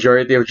the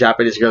majority of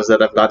Japanese girls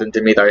that I've gotten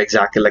to meet are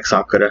exactly like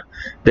Sakura.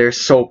 They're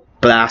so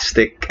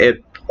plastic.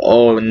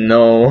 Oh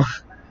no.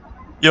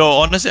 Yo,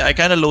 honestly, I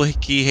kind of low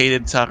key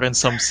hated Sakura in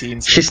some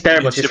scenes She's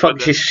terrible. in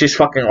Shippuden. She's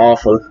fucking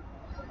awful.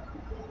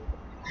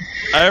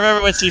 I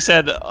remember when she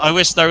said, "I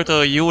wish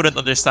Naruto, you wouldn't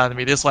understand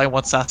me. This is why I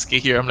want Sasuke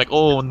here." I'm like,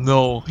 "Oh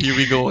no, here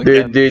we go Dude,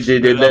 again dude,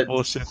 dude, with dude. that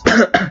bullshit."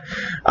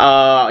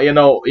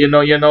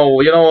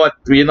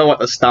 You know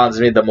what astounds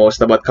me the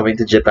most about coming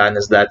to Japan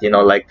is that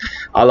like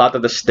a lot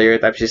of the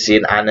stereotypes you see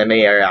in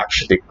anime are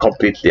actually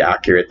completely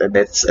accurate, and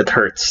it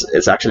hurts.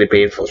 It's actually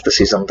painful to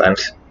see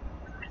sometimes.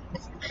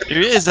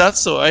 Is that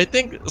so? I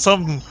think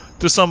some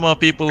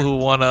people who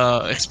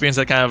wanna experience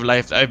that kind of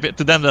life, I bet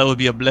to them that would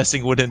be a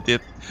blessing, wouldn't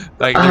it?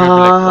 Like they would be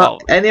like, "Wow."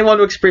 Anyone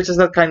who experiences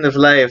that kind of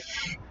life,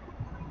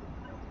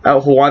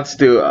 who wants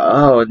to,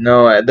 oh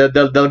no,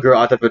 they'll grow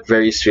out of it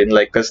very soon.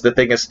 Like, because the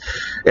thing is,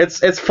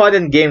 it's fun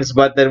in games,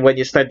 but then when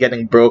you start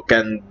getting broke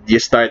and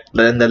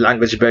then the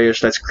language barrier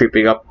starts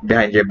creeping up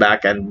behind your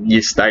back, and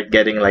you start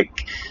getting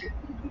like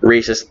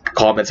racist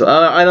comments.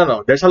 I don't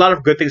know. There's a lot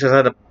of good things, there's a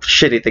lot of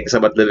shitty things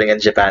about living in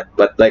Japan.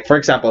 But like, for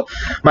example,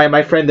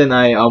 my friend and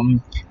I,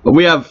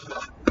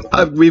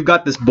 we've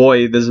got this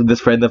boy, this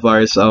friend of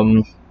ours.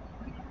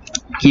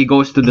 He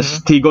goes to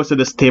this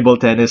table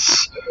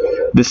tennis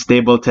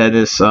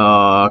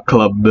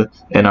club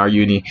in our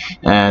uni,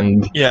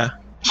 and Yeah.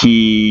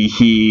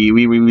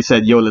 we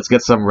said, yo, let's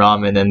get some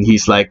ramen, and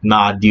he's like,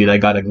 nah dude, I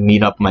gotta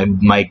meet up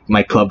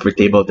my club for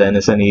table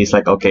tennis. And he's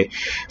like, okay.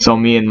 So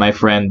me and my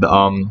friend,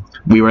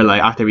 we were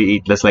like, after we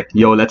eat,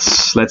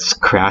 let's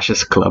crash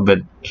his club,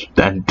 and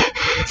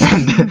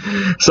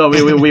so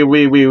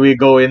we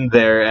go in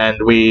there,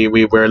 and we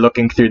were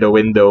looking through the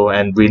window,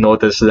 and we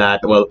noticed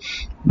that, well,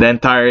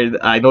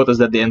 I noticed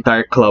that the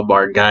entire club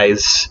are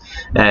guys,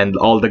 and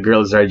all the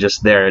girls are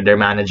just there, they're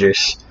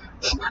managers.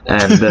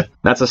 And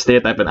that's a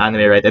stereotype in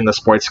anime, right? In the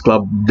sports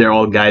club, they're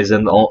all guys,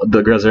 and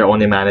the girls are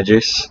only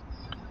managers.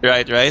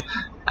 Right.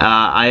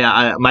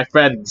 My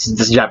friend,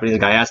 this Japanese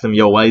guy, asked him,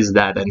 "Yo, why is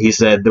that?" And he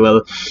said,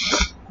 "Well,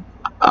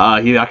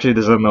 he actually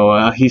doesn't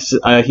know. He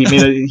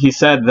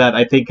said that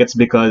I think it's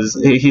because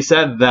he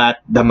said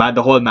that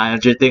the whole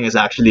manager thing is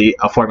actually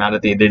a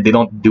formality. They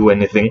don't do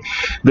anything.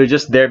 They're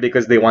just there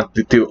because they want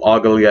to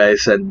ogle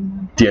guys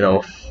and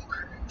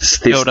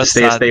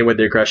stay with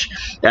their crush,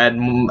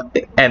 and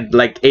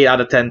like 8 out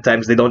of 10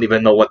 times they don't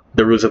even know what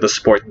the rules of the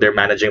sport they're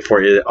managing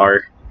for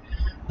are.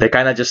 They're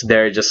kind of just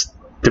there just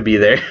to be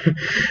there."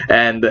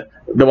 And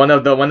one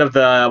of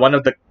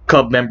the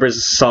club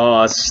members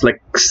saw us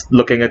like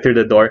looking through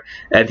the door,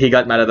 and he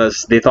got mad at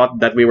us. They thought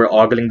that we were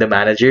ogling the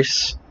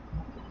managers.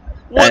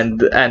 What?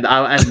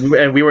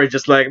 And we were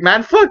just like,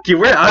 man, fuck you,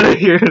 we're out of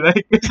here.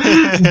 Like,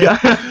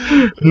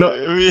 no.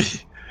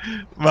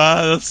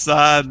 Man, that's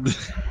sad.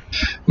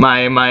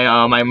 My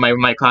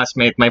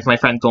classmate, my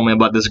friend told me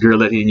about this girl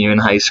that he knew in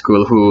high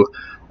school who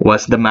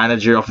was the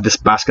manager of this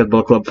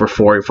basketball club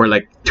for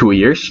like 3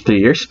 years,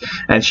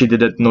 and she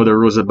didn't know the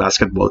rules of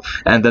basketball.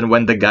 And then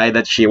when the guy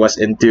that she was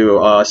into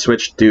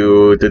switched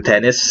to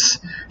tennis,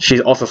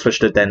 she also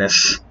switched to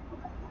tennis.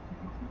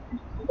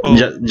 Oh,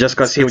 just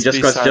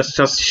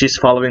because she's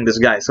following this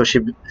guy, so she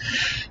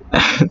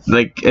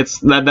like, it's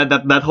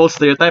that whole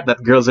stereotype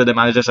that girls are the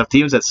managers of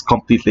teams. It's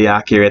completely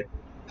accurate.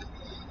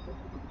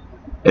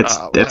 It's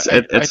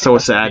so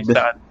sad.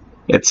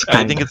 It's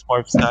I think it's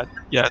more sad.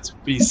 Yeah, it's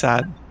pretty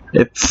sad.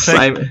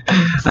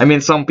 I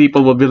mean, some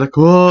people will be like,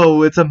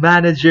 "Whoa, it's a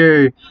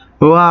manager!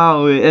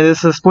 Wow, and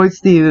it's a sports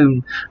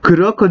team!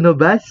 Kuroko no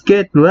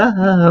basket!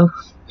 Wow!"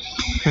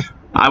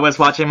 I was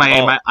watching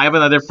I have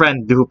another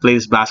friend who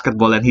plays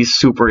basketball, and he's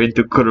super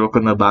into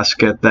Kuroko no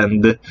basket.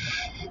 And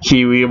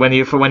when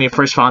he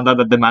first found out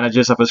that the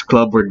managers of his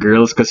club were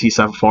girls because he's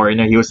a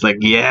foreigner, he was like,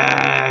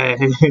 "Yeah!"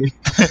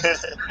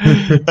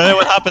 Hey,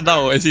 what happened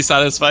now? Is he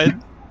satisfied?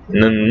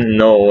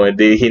 No,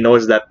 he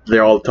knows that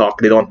they're all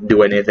talk. They don't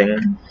do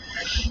anything.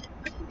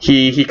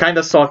 He kind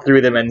of saw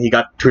through them, and he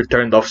got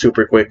turned off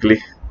super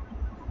quickly.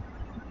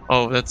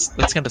 Oh, that's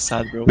kind of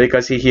sad, bro.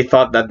 Because he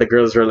thought that the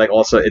girls were like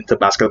also into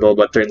basketball,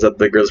 but turns out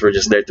the girls were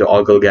just there to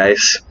ogle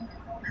guys.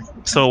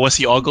 So was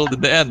he ogled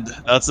in the end?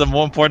 That's the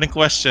more important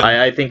question.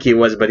 I think he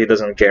was, but he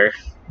doesn't care.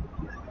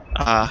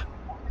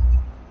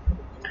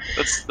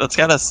 That's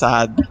kind of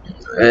sad.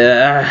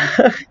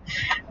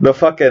 The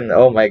fucking,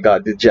 oh my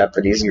god, the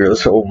Japanese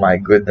girls, oh my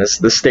goodness,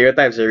 the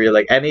stereotypes are real.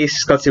 Like, any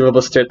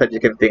conceivable stereotype you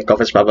can think of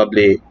is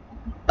probably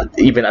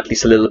even at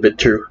least a little bit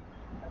true.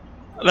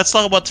 Let's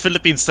talk about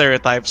Philippine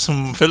stereotypes,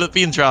 some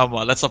Philippine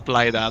drama. Let's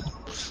apply that.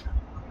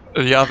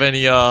 Do you have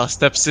any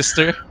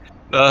stepsister,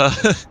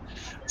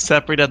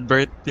 separate at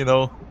birth?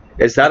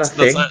 Is that a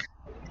thing?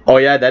 Oh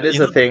yeah, that is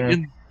a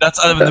thing.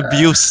 That's an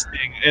abuse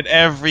thing in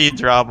every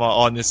drama.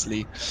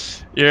 Honestly,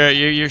 you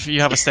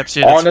have a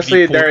stepsister.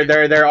 Honestly,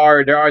 there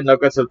are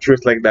nuggets of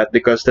truth like that,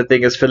 because the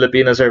thing is,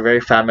 Filipinos are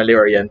very family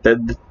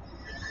oriented,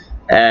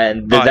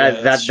 and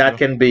that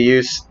can be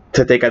used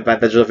to take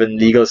advantage of in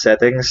legal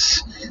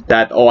settings.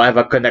 That, I have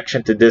a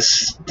connection to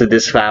this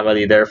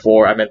family,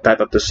 therefore I'm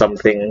entitled to some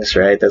things,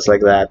 right? It's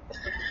like that.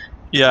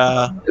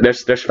 Yeah.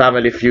 There's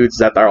family feuds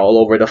that are all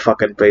over the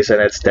fucking place, and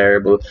it's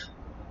terrible.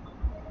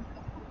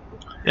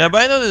 Yeah,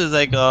 but I know there's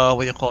like what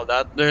do you call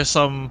that? There's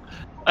some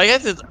I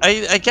get it.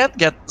 I can't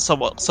get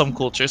some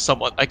cultures.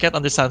 Somewhat, I can't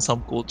understand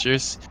some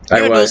cultures.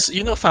 Like what?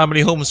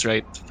 Family homes,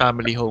 right?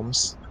 Family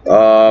homes.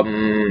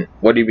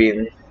 What do you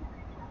mean?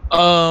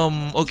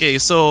 Okay,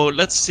 so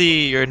let's say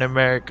you're in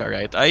America,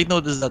 right? I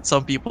noticed that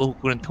some people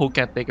who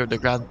can't take care of their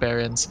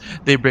grandparents,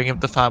 they bring them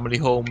to family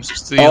homes,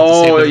 so you have to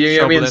save Oh, them you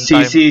trouble mean and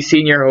time.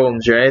 senior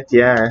homes, right?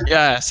 Yeah.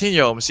 Yeah,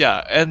 senior homes,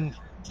 yeah. And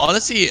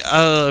honestly,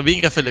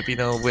 being a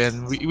Filipino,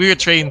 when we were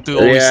trained to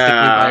always stick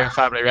by Yeah. our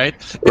family, right?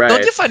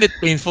 Don't Right. you find it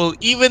painful,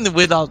 even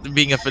without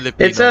being a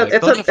It's Filipino? a Like,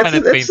 it's don't a you find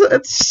it painful?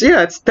 it's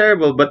yeah, it's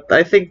terrible, but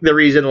I think the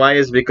reason why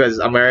is because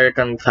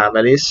American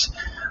families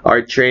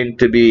are trained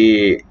to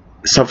be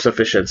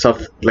self-sufficient,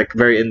 like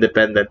very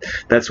independent.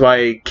 That's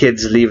why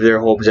kids leave their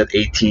homes at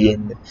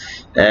 18,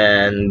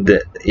 and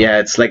yeah,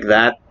 it's like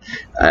that.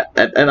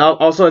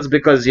 Also it's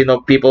because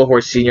people who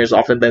are seniors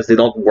oftentimes they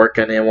don't work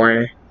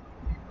anymore,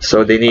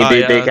 so they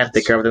Yeah, can't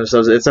take care of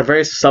themselves. It's a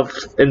very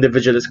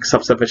individualist,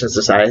 self-sufficient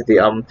society.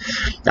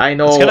 I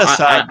it's know kind of I,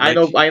 I sad. I Like,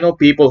 know I know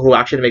people who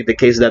actually make the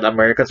case that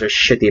Americans are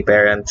shitty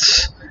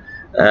parents,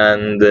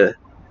 and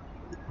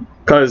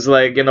because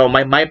like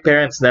my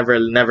parents never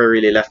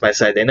really left my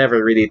side. They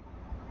never really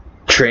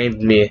trained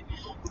me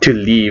to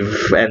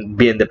leave and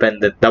be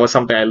independent. That was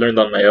something I learned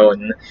on my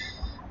own.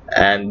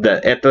 And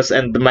it was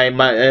and my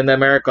in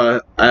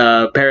America,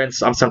 parents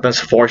sometimes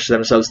force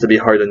themselves to be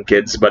hard on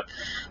kids, but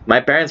my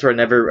parents were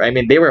never. I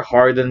mean, they were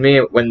hard on me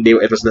when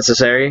it was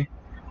necessary,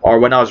 or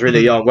when I was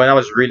really young. When I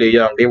was really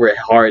young, they were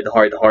hard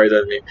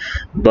on me.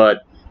 But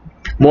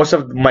most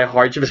of my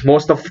hardships,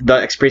 most of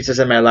the experiences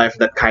in my life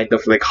that kind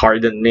of like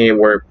hardened me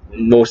were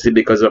mostly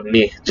because of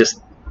me just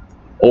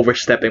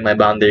overstepping my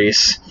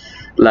boundaries.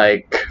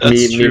 Like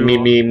that's true.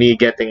 me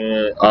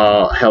getting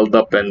held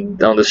up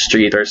and on the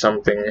street or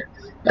something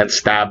and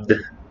stabbed.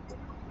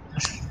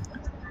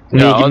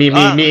 Yeah,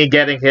 Me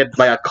getting hit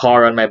by a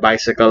car on my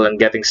bicycle and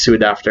getting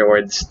sued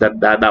afterwards. That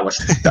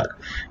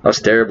was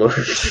terrible.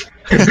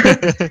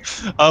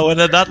 oh, when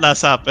did that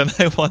last happen?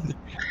 I wonder.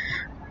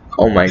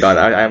 Oh my god,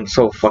 I'm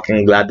so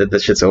fucking glad that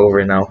this shit's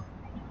over now.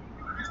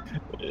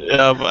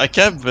 Yeah, but I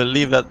can't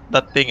believe that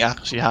thing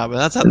actually happened.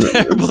 That's a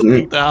terrible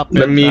thing to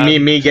happen, man.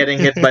 Me getting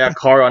hit by a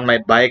car on my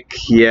bike.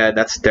 Yeah,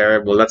 that's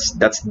terrible.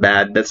 That's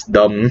bad. That's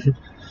dumb.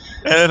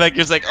 And then like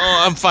you're just like,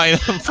 oh, I'm fine,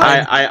 I'm I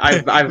fine. I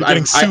I've I've You're I've,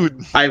 getting I, sued.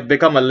 I've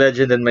become a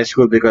legend in my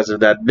school because of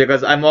that.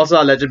 Because I'm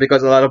also a legend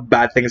because a lot of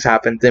bad things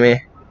happen to me,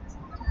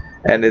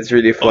 and it's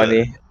really Oh,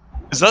 funny.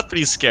 is that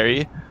pretty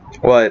scary?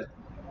 What?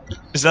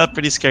 Is that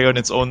pretty scary on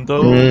its own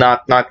though?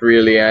 Not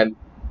really. And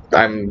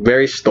I'm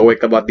very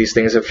stoic about these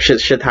things. If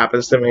shit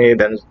happens to me,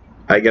 then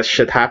I guess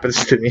shit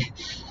happens to me.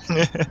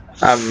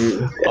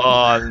 Um,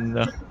 Oh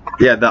no.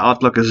 yeah, the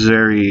outlook is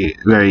very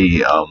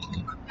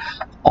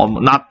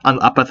not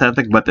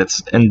apathetic, but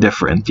it's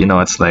indifferent.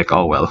 It's like,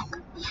 oh well,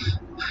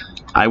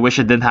 I wish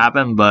it didn't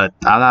happen, but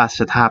alas,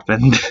 it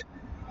happened.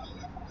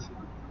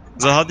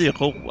 So how do you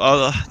cope?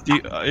 Are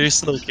you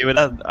still okay with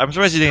that? I'm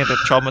surprised you didn't get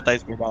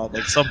traumatized about it.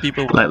 Like some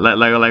people would.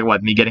 like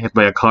what? Me getting hit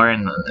by a car,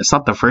 and it's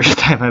not the first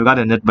time I've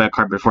gotten hit by a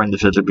car before in the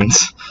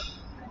Philippines.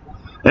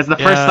 It's the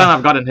first time Yeah.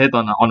 I've gotten hit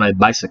on my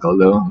bicycle,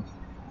 though.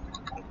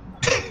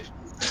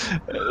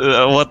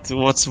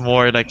 What's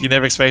more, like you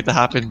never expect it to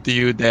happen to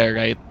you there,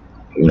 right?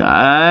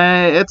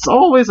 It's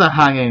always a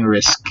hanging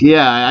risk.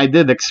 Yeah, I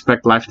did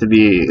expect life to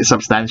be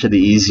substantially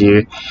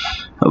easier,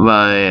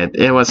 but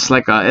it was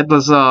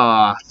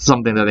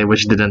something that I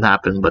wish didn't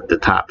happen, but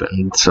it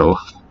happened. So,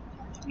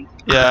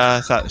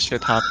 Yeah, that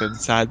shit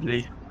happens,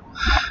 sadly.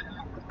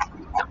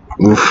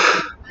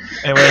 oof.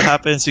 And when it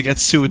happens, you get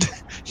sued.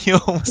 You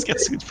almost get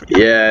sued for it.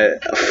 Yeah,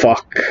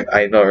 fuck.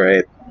 I know,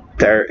 right?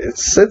 There,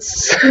 it's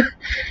it's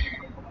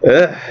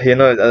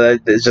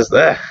just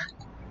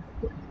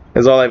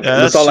Yeah,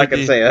 that's that's all I can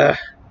tricky. say.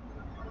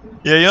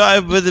 Yeah, I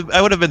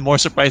would have been more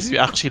surprised if you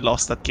actually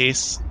lost that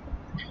case.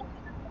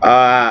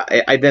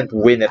 I didn't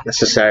win it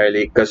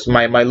necessarily because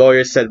my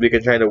lawyer said we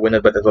can try to win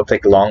it, but it will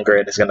take longer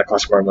and it's gonna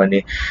cost more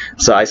money.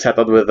 So I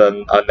settled with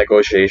a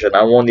negotiation.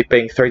 I'm only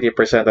paying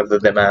 30% of the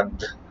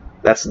demand.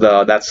 That's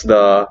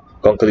the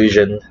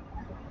conclusion.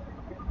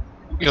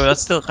 Yo,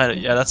 that's still kind of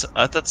yeah.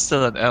 That's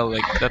still an L.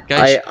 Like that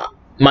guy. I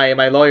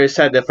my lawyer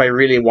said if I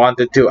really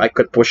wanted to, I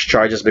could push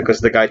charges because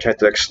the guy tried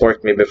to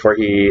extort me before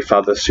he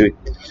filed the suit,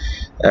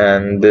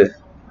 and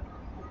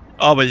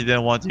Oh, but you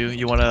didn't want to.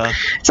 You wanna.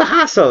 it's a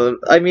hassle.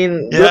 I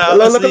mean, Yeah,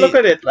 look honestly.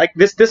 at it. Like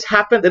this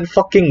happened in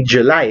fucking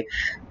July.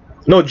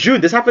 No,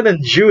 June. This happened in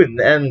June,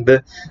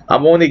 and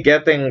I'm only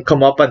getting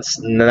comeuppance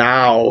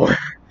now.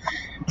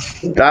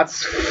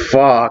 That's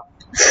fucked.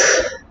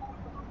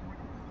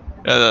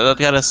 Yeah, that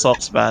kind of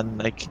sucks, man.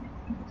 Like, it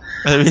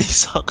really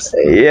sucks.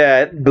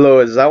 Yeah, it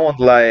blows. I won't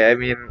lie. I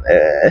mean,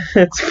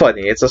 it's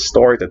funny. It's a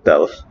story to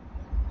tell.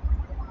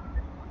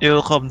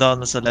 You'll come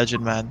down as a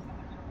legend, man.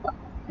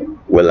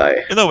 Will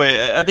I? In a way,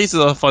 at least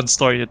it's a fun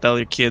story to tell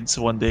your kids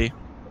one day.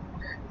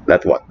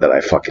 That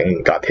I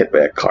fucking got hit by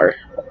a car.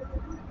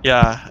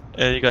 Yeah,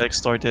 and you got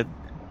extorted.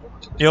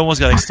 You almost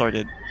got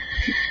extorted.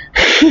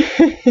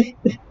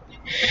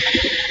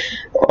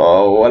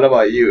 Oh, what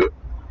about you?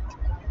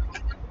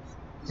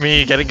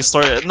 Me getting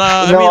started.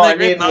 Nah, I No, mean I like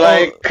right mean now.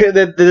 like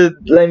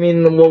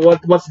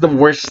what's the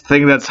worst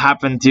thing that's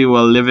happened to you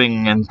while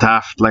living in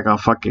Taft? Like a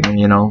fucking,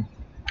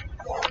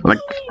 like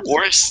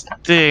Worst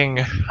thing.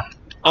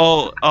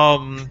 Oh,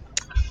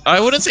 I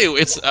wouldn't say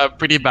it's a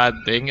pretty bad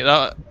thing.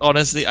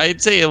 Honestly,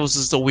 I'd say it was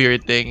just a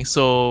weird thing.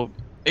 So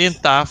in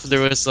Taft,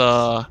 there was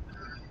a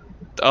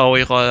what do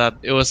you call that?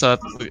 It was a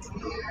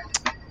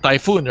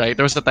typhoon, right?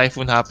 There was a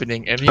typhoon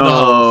happening, and you know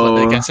how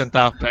flooded it oh, gets in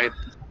Taft, right?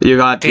 you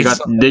Okay, got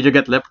so did you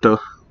get lepto?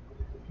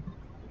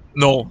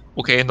 no,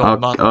 okay, no, Okay,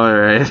 not. all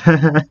right.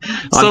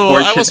 So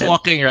I was Unfortunate.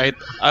 walking, right?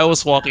 I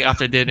was walking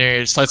after dinner.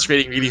 It starts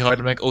raining really hard.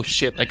 I'm like, oh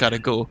shit, I gotta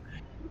go.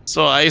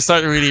 So I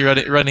start really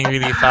running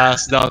really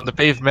fast down the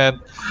pavement,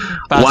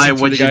 Why passing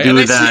through the would you guy, and do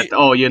I that? see.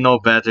 Oh, you know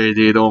better,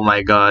 dude. Oh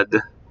my god.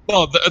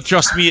 No,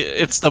 trust me,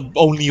 it's the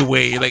only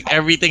way. Like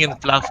everything in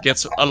Fluff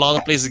gets a lot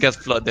of places get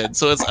flooded,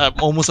 so it's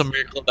almost a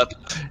miracle that.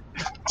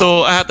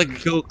 So I had to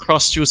go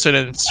cross through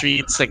certain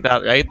streets like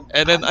that, right?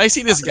 And then I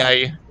see this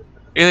guy,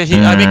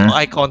 and I make Mm,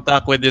 eye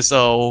contact with this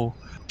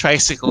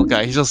tricycle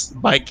guy. He's just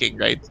biking,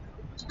 right?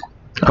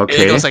 And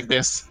he okay. goes like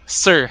this,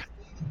 "Sir,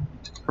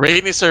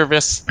 rainy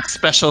service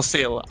special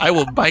sale. I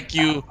will bike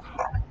you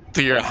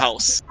to your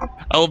house.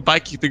 I will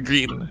bike you to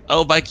Green. I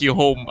will bike you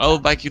home. I will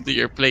bike you to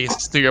your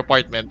place, to your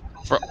apartment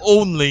for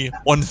only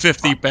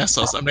 150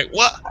 pesos." I'm like,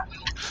 what?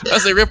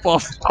 That's a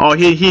ripoff. Oh,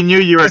 he knew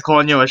you were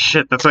calling you a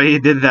shit. That's why he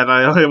did that.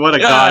 What a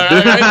Yeah, god.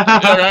 right, right,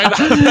 yeah, right.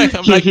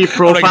 I'm he like, he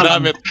I'm like, profiled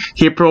damn it.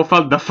 he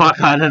profiled the fuck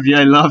out of you.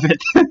 I love it.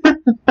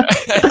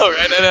 I know,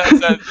 right? And then I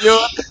said, you know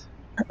what?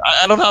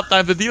 I don't have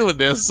time to deal with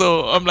this.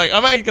 So I'm like,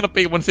 I'm not gonna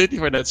pay 150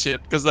 for that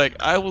shit because like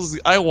I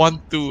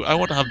want to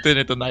have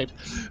dinner tonight.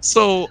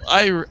 So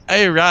I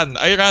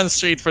ran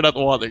straight for that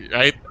water,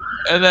 right?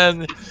 And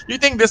then you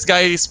think this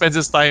guy spends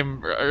his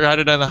time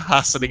rather than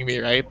hassling me,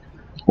 right?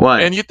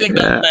 What? And you think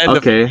that's Yeah. the end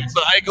of it. Okay.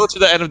 So I go to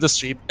the end of the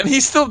street, and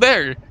he's still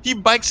there. He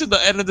bikes to the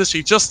end of the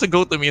street just to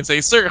go to me and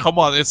say, "Sir, come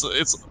on, it's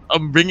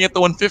I'm bringing it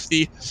to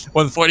 150.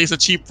 140 is a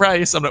cheap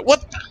price." I'm like, "What?"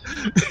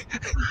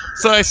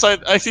 So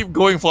I keep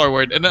going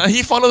forward, and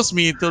he follows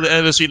me till the end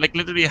of the street, like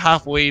literally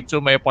halfway to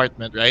my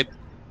apartment, right?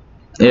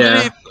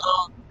 Yeah.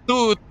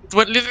 Literally,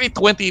 literally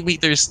 20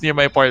 meters near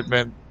my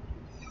apartment.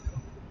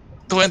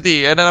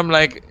 20, and then I'm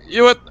like, you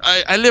know what?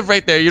 I live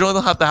right there. You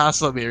don't have to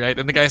hassle me, right?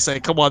 And the guy's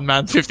like, come on,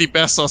 man, 50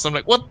 pesos. I'm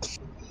like, what?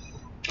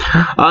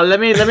 Let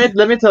me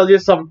tell you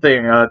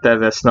something,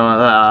 Teves.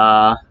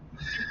 No,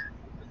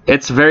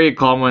 it's very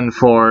common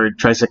for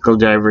tricycle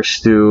drivers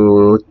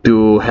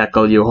to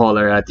heckle you,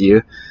 holler at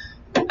you,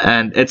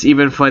 and it's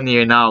even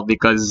funnier now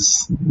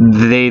because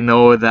they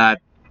know that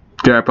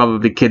there are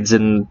probably kids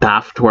in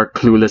Taft who are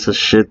clueless as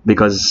shit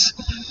because,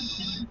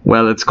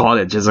 well, it's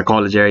college, it's a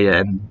college area,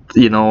 and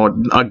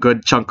a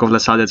good chunk of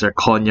Lasales are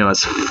conyo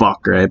as fuck,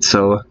 right?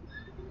 So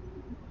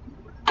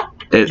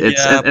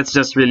Yeah, it's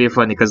just really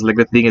funny because like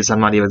the thing is, I'm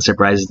not even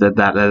surprised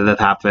that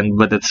happened,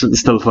 but it's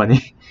still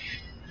funny.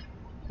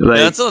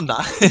 yeah, Like, that's so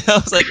nice. I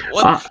was like,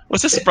 what? uh,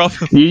 What's his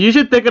problem? you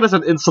should take it as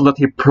an insult that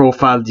he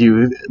profiled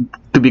you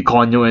to be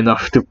conyo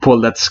enough to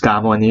pull that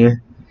scam on you.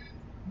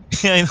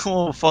 I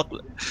know, fuck.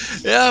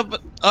 Yeah,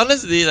 but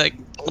honestly, like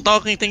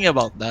thinking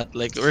about that,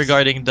 like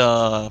regarding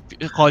the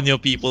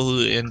Konyo people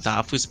who in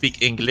TAF who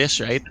speak English,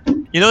 right?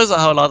 You notice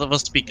how a lot of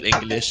us speak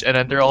English, and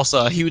then there are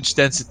also a huge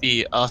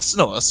density,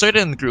 no, a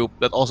certain group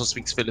that also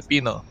speaks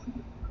Filipino.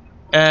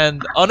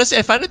 And honestly,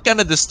 I find it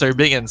kind of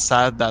disturbing and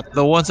sad that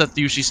the ones that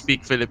usually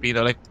speak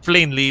Filipino, like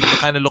plainly,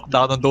 kind of look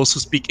down on those who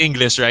speak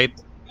English, right?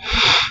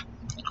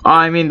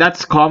 I mean,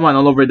 that's common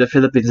all over the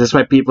Philippines. That's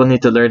why people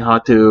need to learn how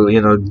to,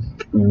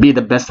 be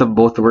the best of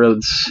both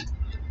worlds.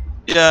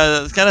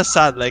 Yeah, it's kind of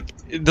sad. Like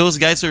those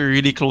guys are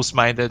really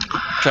close-minded,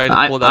 trying to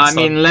I, pull that I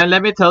stunt. mean,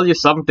 let me tell you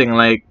something.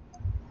 Like,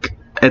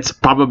 it's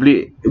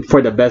probably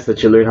for the best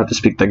that you learn how to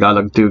speak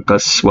Tagalog too,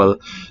 because, well,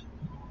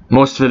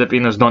 most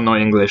Filipinos don't know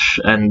English,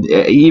 and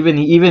even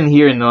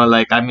here,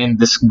 like I'm in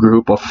this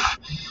group of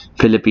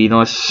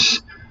Filipinos.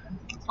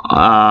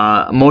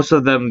 Most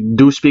of them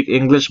do speak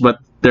English, but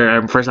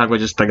their first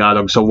language is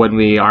Tagalog. So when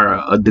we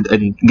are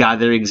in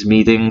gatherings,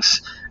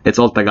 meetings, it's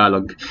all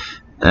Tagalog,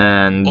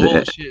 and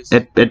Oh shit.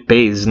 it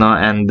pays, no?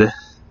 And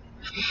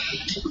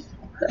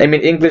I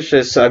mean, English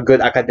is a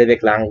good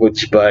academic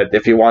language, but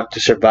if you want to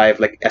survive,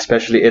 like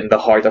especially in the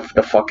heart of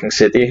the fucking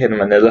city in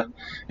Manila,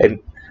 and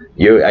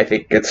I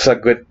think it's a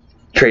good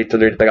trait to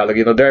learn Tagalog.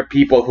 There are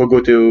people who go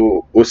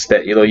to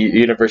USTE,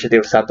 University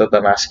of Santo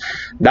Tomas.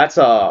 That's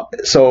no,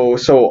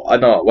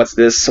 what's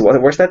this?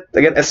 Where's that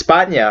again?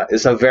 España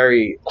is a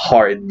very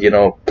hard,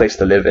 place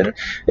to live in.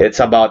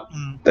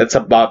 Mm. It's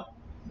about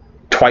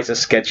twice as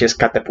sketchy as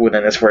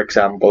Katapunan is, for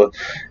example.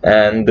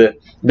 And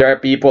there are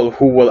people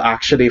who will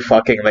actually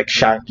fucking like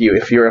shank you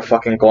if you're a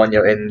fucking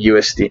conyo in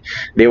UST.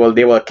 They will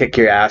kick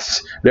your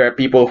ass. There are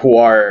people who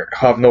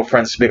have no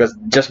friends because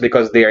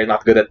they are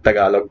not good at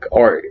Tagalog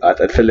or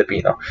at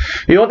Filipino.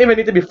 You don't even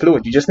need to be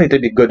fluent. You just need to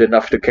be good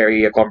enough to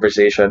carry a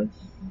conversation.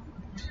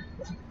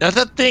 That's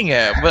the thing,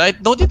 eh. But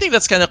don't you think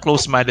that's kind of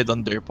close-minded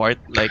on their part?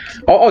 Like,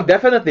 Oh,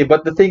 definitely.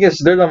 But the thing is,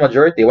 they're the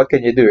majority. What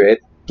can you do, right?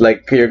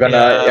 Like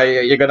Yeah.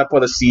 you're gonna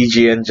put a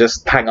CG and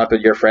just hang out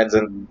with your friends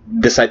and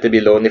decide to be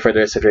lonely for the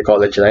rest of your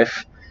college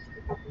life.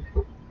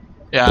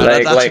 Yeah,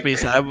 that's Like actually like pretty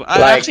sad. I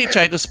like actually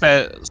try to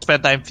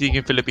spend time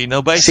speaking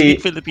Filipino, but I speak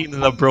see Filipino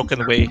in a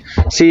broken way.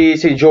 see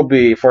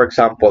Joby, for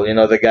example,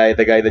 the guy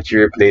that you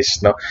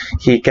replaced, no,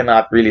 he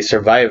cannot really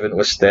survive in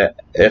Uste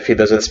if he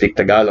doesn't speak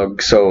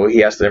Tagalog, so he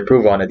has to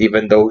improve on it,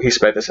 even though he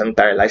spent his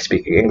entire life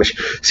speaking English.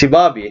 See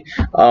Bobby,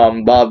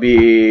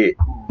 Bobby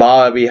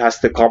has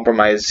to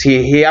compromise.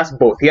 He has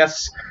both. He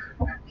has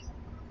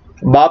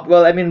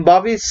well, I mean,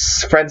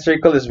 Bobby's friend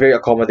circle is very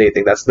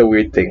accommodating. That's the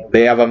weird thing.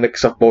 They have a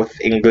mix of both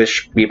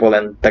English people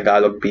and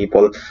Tagalog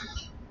people.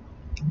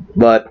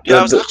 But Yeah,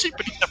 I was actually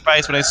pretty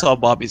surprised when I saw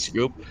Bobby's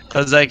group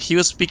because like he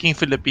was speaking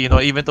Filipino,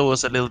 even though it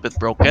was a little bit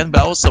broken.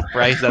 But I was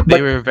surprised that they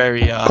but were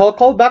very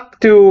call back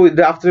to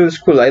the afternoon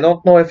school. I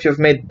don't know if you've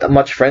made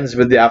much friends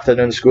with the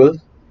afternoon school.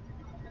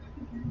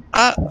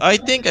 I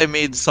think I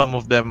made some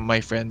of them my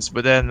friends,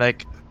 but then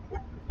like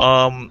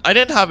I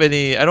didn't have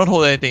any. I don't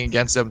hold anything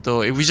against them though.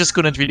 We just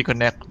couldn't really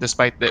connect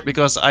despite that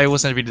because I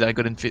wasn't really that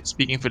good in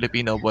speaking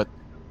Filipino. But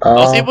I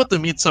was Uh, able to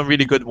meet some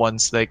really good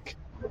ones. Like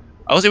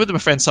I was able to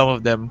befriend some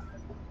of them.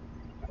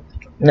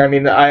 I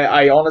mean,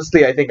 I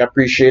honestly I think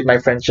appreciate my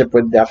friendship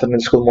with the afternoon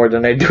school more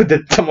than I do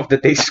some of the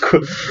day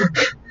school.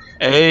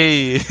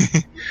 Hey,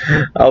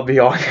 I'll be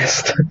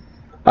honest.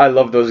 I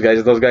love those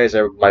guys. Those guys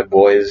are my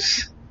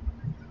boys.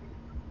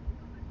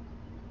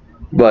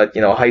 But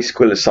high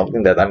school is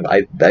something that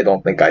I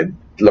don't think I'd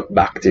look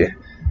back to.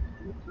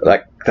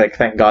 Like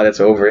thank God it's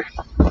over.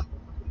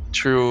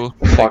 true.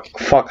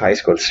 Fuck high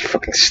school. It's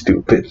fucking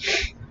stupid.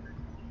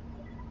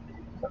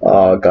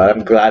 Oh God,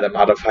 I'm glad I'm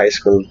out of high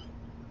school.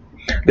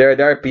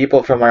 There are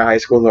people from our high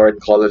school who are in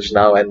college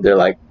now, and they're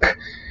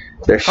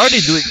How are they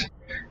doing?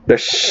 they're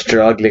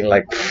struggling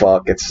like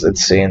fuck. It's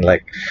insane.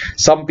 Like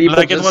some people,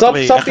 Like in what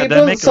way? some people,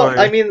 Academic or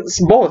I mean, it's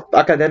both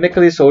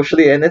academically,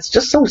 socially, and it's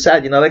just so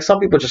sad. Like some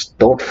people just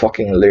don't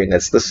fucking learn.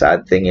 It's the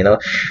sad thing.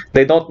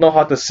 They don't know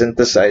how to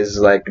synthesize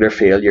like their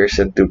failures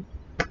into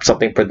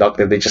something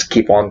productive. They just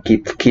keep on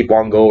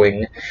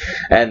going,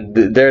 and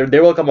there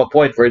will come a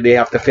point where they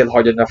have to fail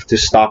hard enough to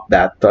stop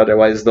that.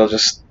 Otherwise, they'll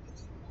just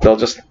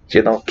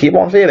keep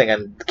on failing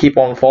and keep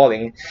on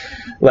falling.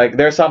 Like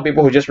there are some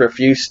people who just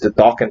refuse to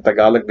talk in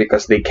Tagalog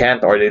because they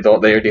can't, or they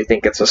already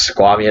think it's a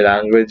squammy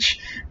language.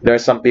 There are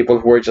some people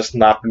who are just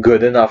not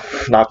good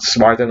enough, not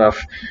smart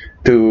enough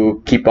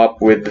to keep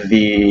up with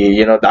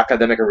the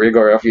academic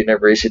rigor of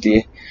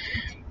university.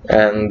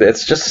 And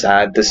it's just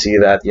sad to see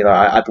that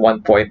at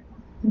one point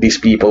these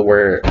people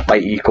were my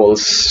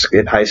equals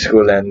in high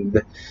school,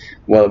 and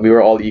well, we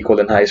were all equal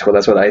in high school.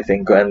 That's what I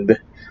think. And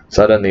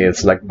suddenly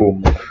it's like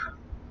boom.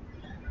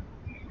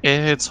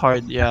 It's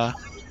hard, yeah.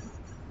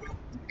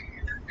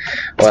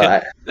 Well,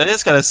 I, That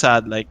is kind of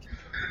sad. Like,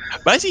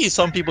 but I see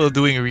some people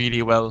doing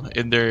really well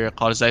in their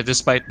college life,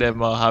 despite them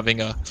having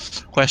a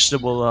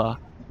questionable,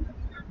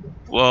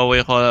 well, what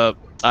you call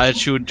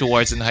attitude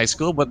towards in high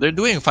school. But they're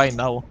doing fine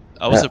now.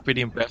 I was yeah.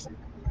 pretty impressed.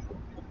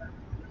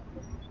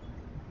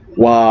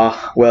 Wow.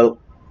 Well,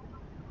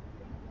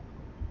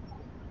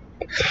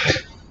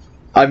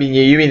 I mean,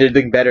 you mean they're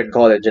doing better in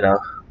college?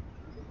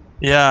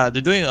 Yeah,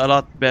 they're doing a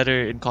lot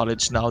better in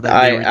college now than they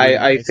I, were doing in I, I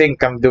high school.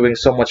 think I'm doing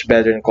so much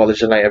better in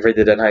college than I ever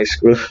did in high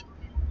school.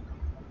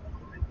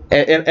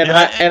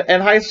 Yeah,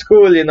 In high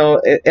school,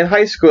 in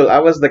high school, I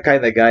was the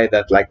kind of guy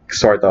that like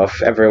sort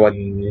of everyone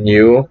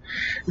knew.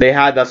 They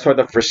had that sort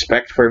of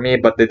respect for me,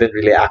 but they didn't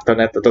really act on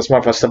it. It was more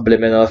of a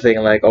subliminal thing,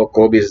 like, oh,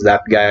 Kobe's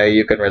that guy,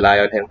 you can rely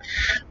on him.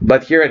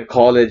 But here in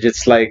college,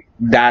 it's like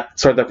that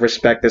sort of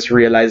respect is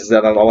realized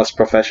in an almost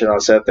professional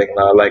setting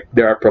now. Like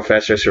there are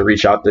professors who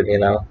reach out to me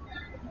now.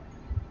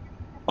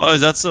 oh,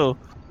 is that so?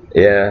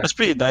 Yeah, That's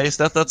pretty nice.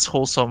 That's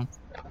wholesome.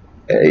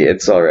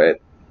 it's all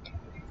right.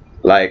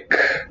 Like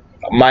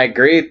my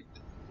grade,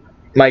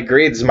 my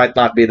grades might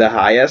not be the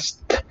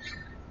highest,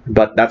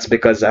 but that's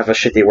because I have a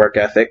shitty work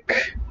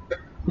ethic.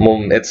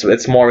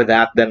 It's more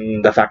that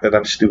than the fact that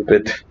I'm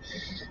stupid.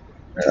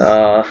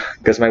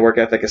 Because my work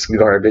ethic is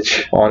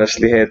garbage.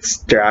 Honestly,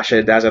 it's trash.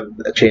 It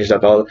hasn't changed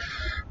at all.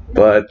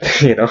 But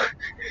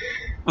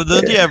But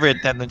don't you yeah. ever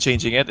intend on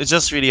changing it? It's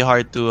just really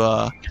hard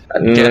to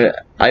get.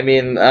 I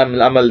mean,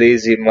 I'm a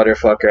lazy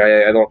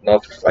motherfucker. I don't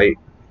know if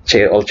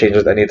I'll change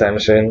it anytime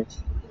soon.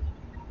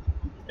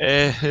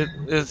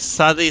 It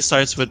sadly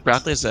starts with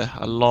practice.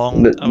 A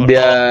long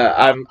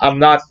Yeah, I'm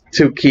not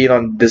too keen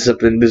on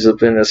discipline.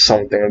 Discipline is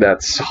something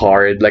that's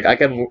hard. Like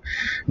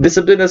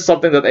discipline is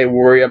something that I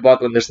worry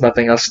about when there's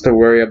nothing else to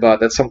worry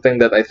about. That's something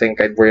that I think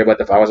I'd worry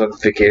about if I was on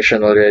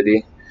vacation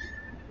already.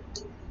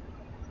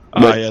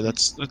 But yeah,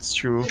 that's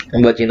true.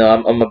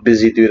 I'm a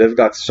busy dude. I've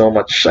got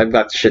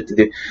shit to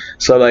do.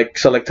 So like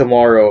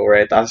tomorrow,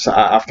 right?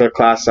 After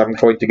class, I'm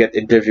going to get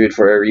interviewed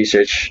for a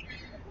research,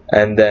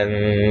 and Mm.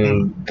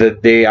 then the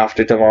day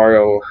after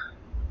tomorrow,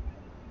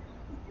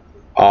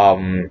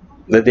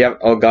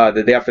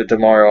 the day after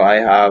tomorrow, I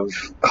have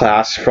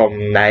class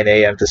from 9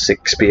 a.m. to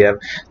 6 p.m.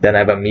 Then I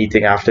have a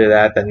meeting after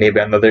that, then maybe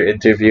another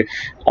interview.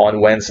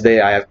 On Wednesday,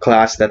 I have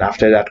class. Then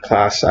after that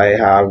class, I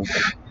have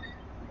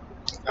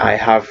I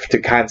have to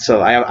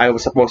cancel. I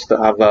was supposed to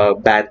have a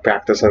bad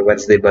practice on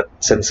Wednesday, but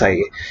since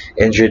I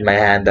injured my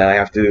hand, I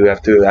have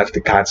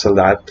to cancel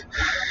that.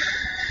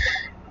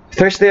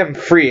 Thursday I'm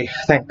free.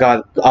 Thank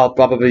God. I'll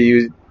probably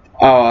use.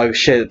 Oh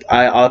shit!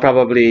 I'll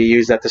probably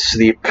use that to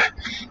sleep.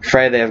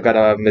 Friday I've got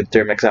a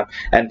midterm exam,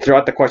 and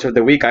throughout the course of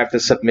the week I have to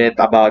submit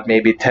about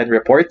maybe 10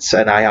 reports,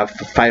 and I have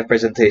 5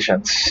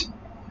 presentations.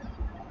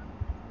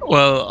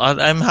 Well,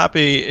 I'm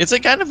happy. It's a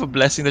kind of a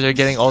blessing that you're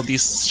getting all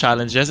these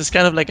challenges. It's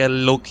kind of like a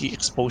low-key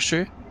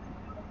exposure.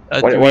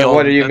 What We all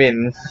what do need you that.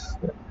 mean?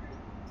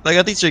 Like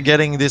at least you're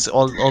getting this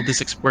all this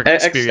work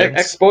experience.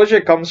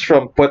 Exposure comes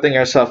from putting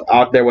yourself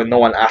out there when no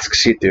one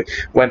asks you to.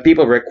 When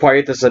people require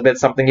you to submit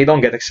something, you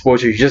don't get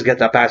exposure. You just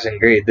get a passing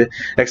grade.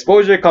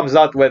 Exposure comes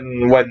out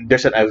when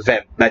there's an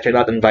event that you're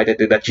not invited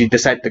to, that you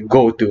decide to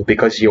go to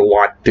because you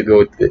want to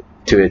go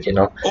to it. You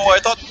know. Oh, I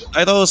thought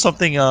it was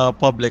something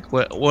public.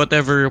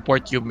 Whatever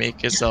report you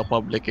make is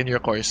public in your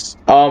course.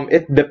 No.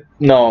 It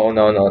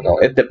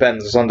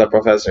depends on the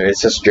professor.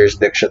 It's just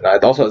jurisdiction.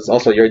 It's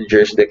also your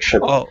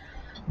jurisdiction. Oh,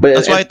 But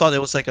that's why I thought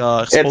it was like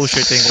a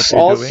exposure thing. What it's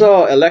you're doing.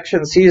 also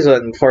election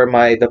season for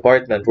my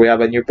department. We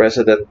have a new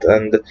president,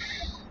 and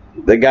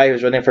the guy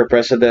who's running for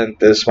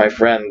president is my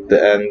friend,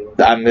 and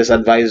I'm his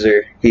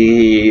advisor.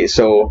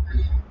 So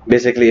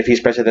basically, if he's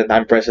president,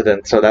 I'm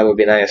president. So that would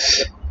be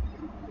nice.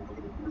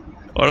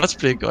 Oh, that's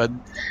pretty good.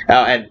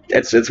 And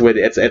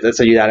it's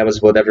a unanimous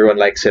vote. Everyone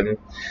likes him,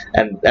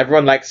 and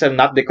everyone likes him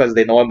not because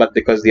they know him, but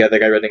because the other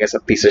guy running is a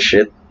piece of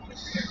shit.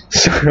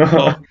 So.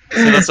 Oh,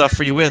 so that's a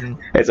free win.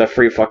 It's a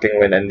free fucking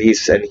win, and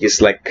he's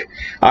like,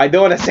 I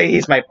don't want to say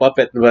he's my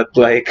puppet, but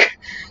like,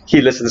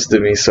 he listens to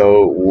me,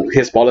 so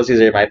his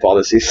policies are my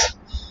policies.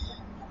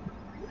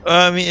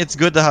 I mean, it's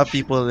good to have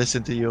people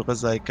listen to you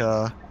because like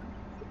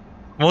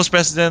most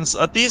presidents,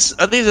 at least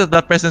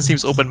that president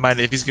seems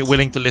open-minded if he's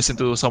willing to listen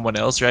to someone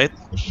else, right?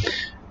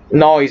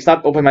 No, he's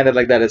not open-minded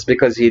like that. It's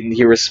because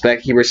he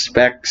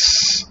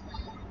respects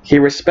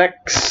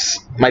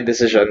my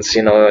decisions.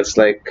 You know, it's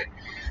like.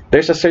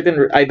 There's a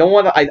certain. I don't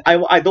want to.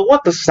 I don't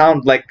want to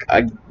sound like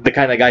the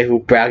kind of guy who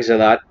brags a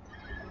lot,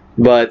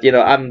 but you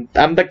know, I'm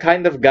the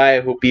kind of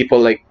guy who people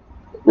like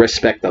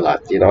respect a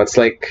lot. You know, it's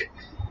like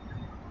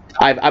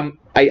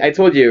I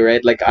told you,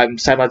 right? Like I'm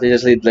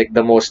simultaneously like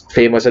the most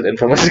famous and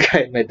infamous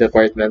guy in my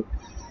department.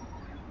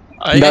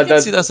 I can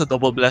see that's a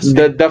double blessing.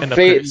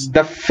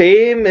 The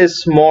fame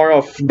is more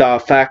of the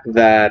fact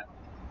that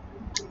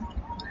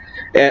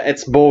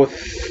it's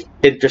both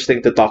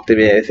interesting to talk to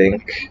me, I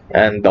think,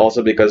 and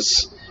also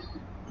because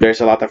there's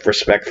a lot of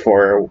respect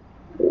for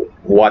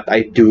what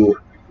I do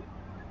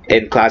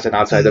in class and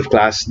outside of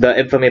class. The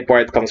infamy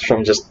part comes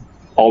from just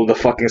all the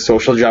fucking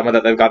social drama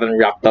that I've gotten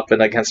wrapped up in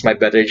against my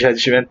better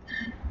judgment.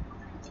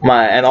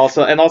 And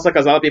also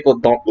because a lot of people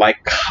don't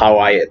like how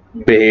I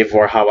behave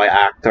or how I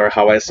act or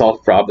how I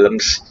solve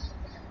problems.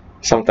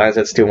 Sometimes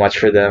it's too much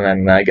for them,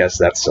 and I guess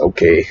that's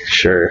okay.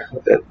 Sure,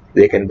 that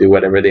they can do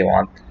whatever they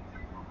want.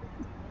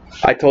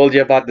 I told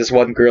you about this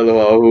one girl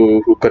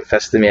who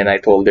confessed to me, and I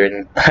told her,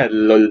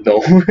 lol,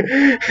 no.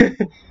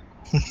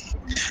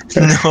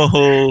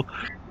 No.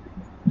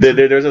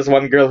 There's this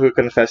one girl who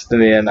confessed to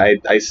me, and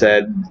I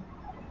said,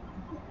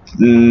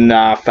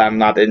 nah, fam,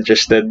 not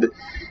interested.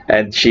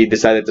 And she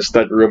decided to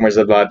start rumors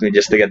about me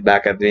just to get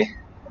back at me.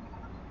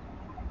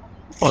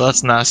 Oh,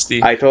 that's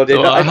nasty. I told you.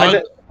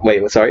 So,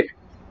 wait, sorry?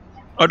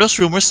 Are those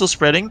rumors still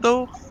spreading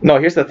though? No,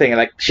 here's the thing.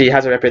 Like, she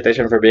has a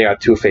reputation for being a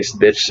two-faced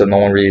bitch, so no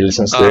one really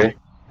listens to her.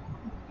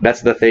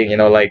 That's the thing, you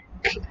know, like,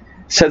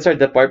 since our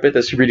department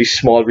is really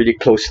small, really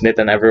close-knit,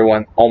 and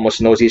everyone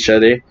almost knows each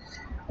other,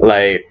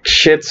 like,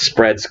 shit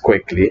spreads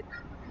quickly.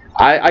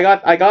 I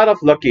got off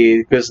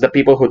lucky because the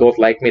people who don't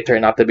like me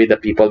turn out to be the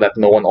people that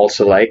no one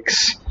also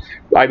likes.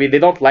 I mean, they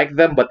don't like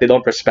them, but they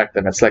don't respect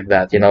them. It's like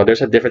that, you know.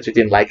 There's a difference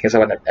between liking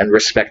someone and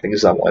respecting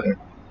someone.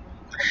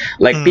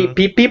 Like,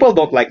 people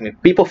don't like me.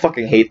 People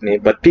fucking hate me,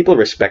 but people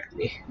respect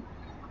me.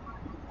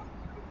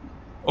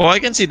 Oh, I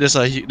can see there's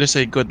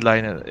a good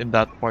line in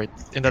that part,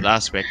 in that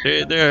aspect.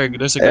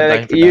 There's a good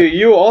line for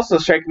you also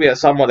strike me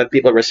as someone that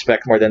people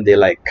respect more than they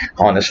like,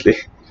 honestly.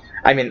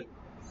 I mean,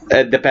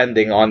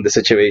 depending on the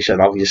situation,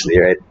 obviously,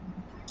 right?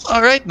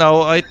 Right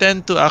now, I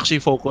tend to actually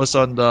focus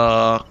on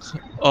the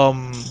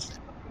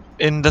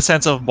in the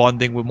sense of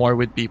bonding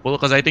with people,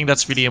 because I think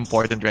that's really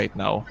important right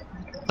now.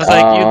 Because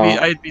like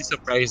I'd be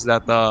surprised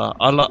that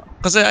a lot.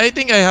 Because I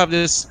think I have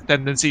this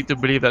tendency to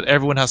believe that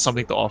everyone has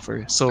something to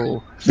offer.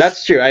 So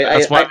that's true.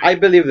 I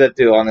believe that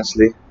too,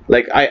 honestly.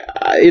 Like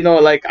I you know,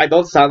 like I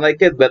don't sound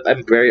like it, but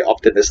I'm very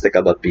optimistic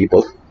about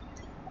people.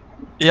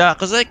 Yeah,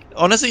 because like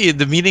honestly,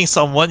 the meeting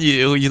someone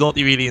you don't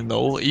really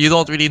know, you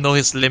don't really know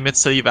his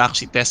limits till you've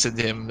actually tested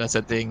him. That's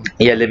a thing.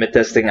 Yeah, limit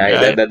testing.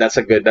 That's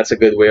a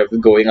good way of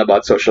going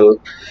about social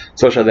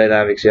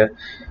dynamics. Yeah.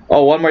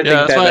 Oh, one more thing,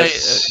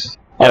 Teves.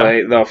 All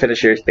right, no,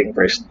 finish your thing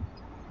first.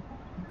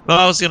 No,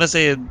 I was gonna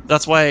say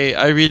that's why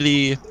I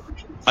really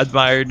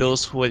admire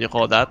those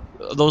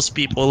those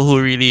people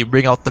who really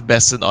bring out the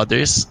best in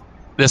others,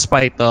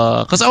 despite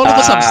because all of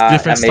us have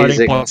different amazing.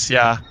 starting points.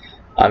 Yeah.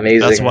 Amazing.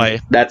 That's why.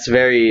 That's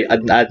very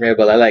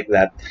admirable. I like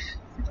that.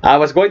 I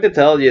was going to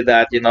tell you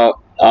that,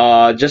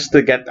 just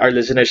to get our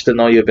listeners to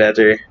know you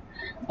better,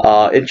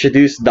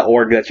 introduce the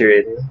org that you're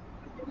in.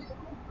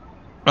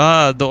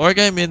 The org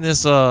I'm in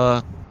is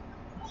called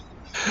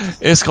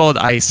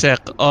ISEC.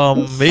 What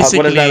does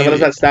Basically,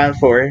 that stand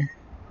for?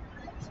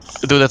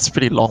 dude, that's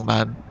pretty long,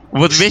 man.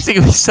 But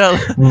basically, we sell.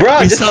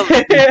 Bro, We just sell.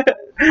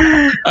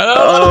 I don't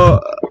want oh,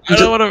 to. I just,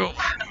 don't want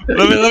to.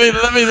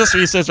 Let me just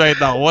research right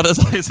now. What does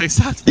ISEC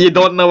stand for? you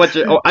don't know what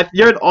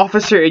you're an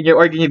officer in your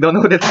org and you don't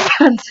know what it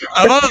stands for.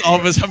 I'm not an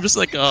office. I'm just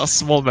like a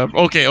small member.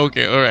 Okay, all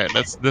right.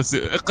 That's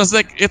it. Because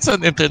like it's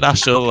an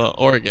international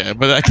org,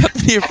 but I can't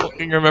really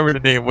fucking remember the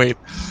name. Wait.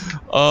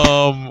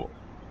 Um.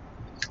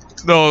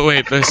 No,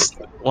 wait. There's.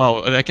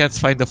 Wow, I can't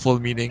find the full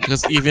meaning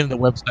because even the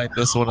website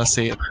doesn't want to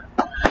say it.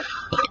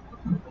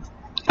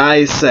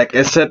 Isaac.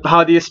 Is it,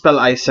 how do you spell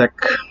Isaac?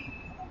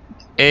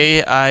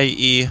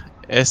 AIESEC.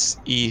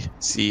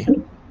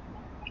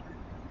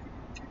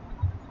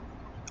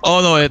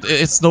 Oh no,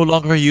 it's no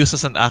longer used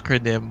as an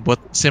acronym, but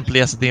simply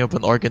as the name of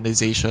an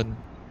organization.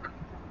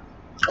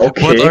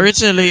 Okay. But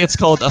originally, it's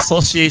called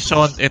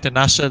Associación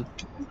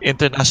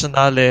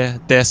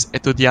Internacional des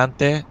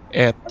Estudiantes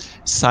et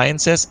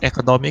Sciences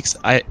Economics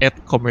et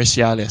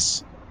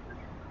Comerciales.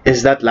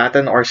 Is that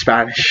Latin or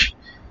Spanish?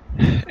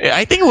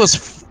 I think it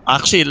was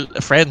actually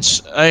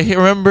French. I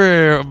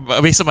remember,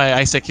 based on my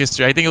ISEC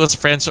history, I think it was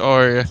French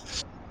or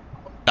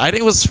I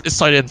think it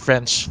started in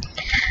French.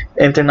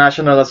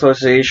 International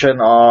Association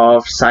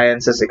of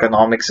Sciences,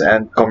 Economics,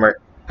 and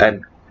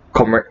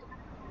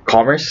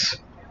Commerce.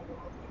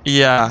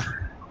 Yeah.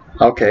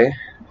 Okay.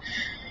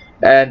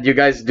 And you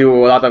guys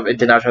do a lot of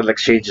international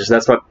exchanges.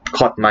 That's what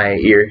caught my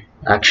ear,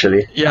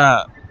 actually.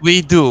 Yeah,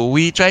 we do.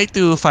 We try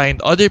to find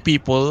other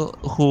people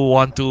who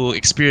want to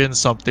experience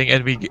something,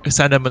 and we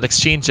send them on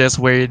exchanges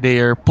where they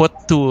are put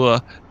to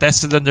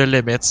test on their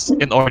limits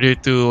in order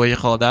to what you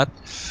call that,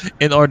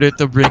 in order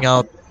to bring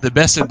out the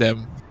best in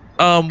them.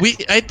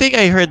 I think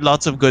I heard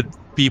lots of good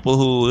people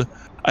who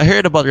I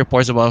heard about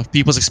reports about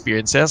people's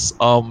experiences.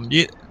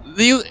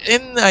 You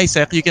in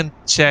ISEC you can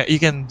check, you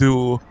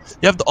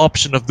have the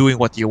option of doing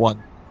what you want,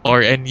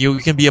 and you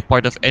can be a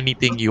part of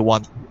anything you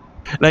want.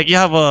 Like you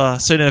have a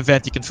certain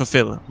event you can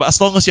fulfill, but as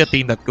long as you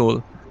attain that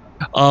goal.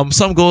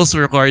 Some goals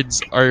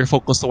regards are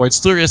focused towards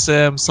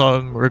tourism.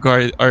 Some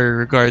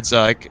regards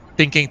like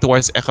thinking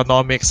towards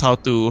economics, how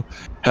to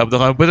help the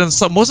country. But then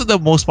most of the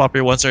most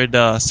popular ones are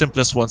the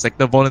simplest ones, like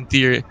the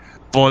volunteer.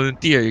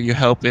 Volunteer, you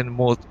help in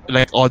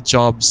like odd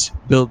jobs,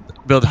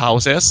 build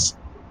houses.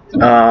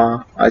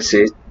 I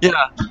see. Yeah,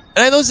 and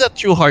I know it's that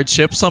through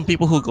hardship, some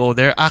people who go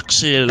there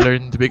actually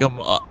learn to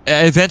become,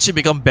 eventually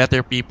become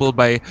better people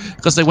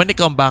because like when they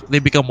come back, they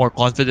become more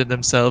confident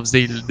themselves.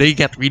 They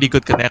get really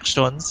good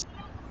connections,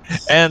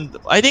 and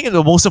I think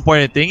the most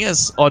important thing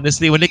is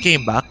honestly when they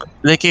came back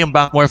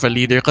more of a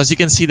leader because you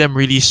can see them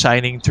really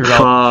shining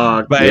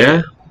throughout. Fuck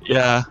yeah.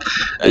 Yeah,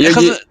 You,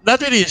 because that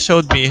really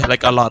showed me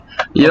like a lot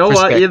you of know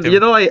what?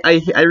 perspective.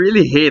 I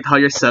really hate how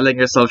you're selling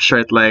yourself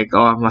short. Like,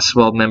 oh, I'm a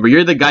small member.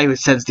 You're the guy who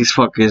sends these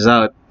fuckers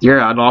out. You're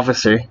an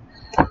officer.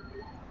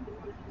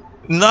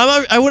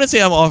 No, I wouldn't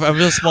say I'm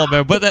just a small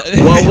member, but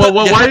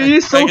Why are you I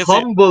so can say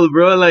humble,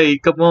 bro?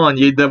 Like, come on,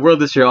 the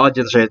world is your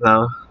audience right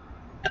now.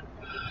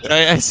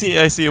 I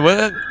see.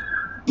 Well,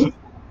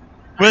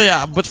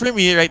 yeah, but for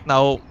me right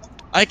now,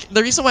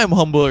 the reason why I'm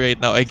humble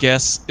right now, I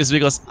guess, is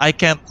because I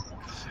can't.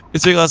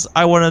 It's because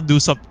I want to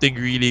do something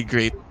really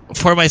great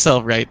for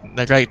myself right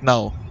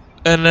now,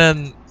 and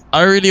then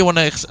I really want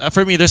to.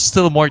 For me, there's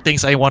still more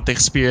things I want to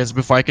experience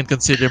before I can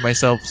consider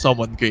myself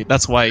someone great.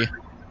 That's why.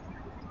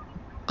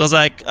 Because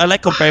like I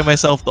like comparing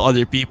myself to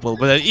other people,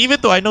 but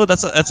even though I know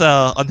that's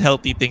a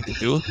unhealthy thing to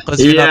do,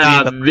 because you're not really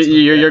Yeah, that person.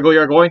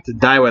 you're going to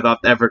die without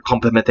ever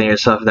complimenting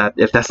yourself. That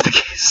if that's the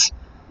case.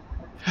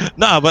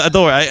 Nah, but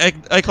don't worry.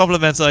 I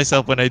compliment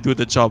myself when I do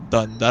the job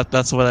done.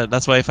 That's what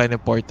I find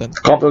important.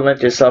 Compliment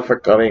yourself for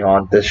coming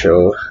on the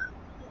show.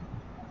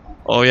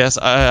 Oh yes,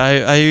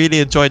 I really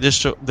enjoyed this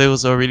show. There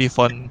was a really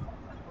fun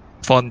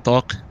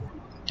talk.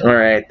 All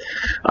right,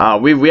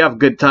 we have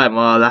good time.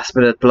 Last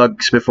minute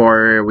plugs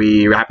before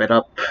we wrap it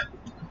up.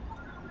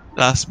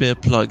 Last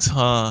minute plugs,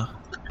 huh?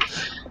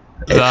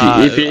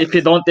 If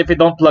you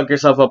don't plug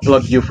yourself, I'll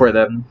plug you for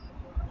them.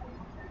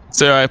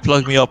 So I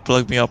plug me up.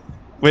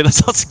 Wait, that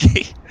sounds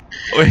gay.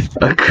 Wait.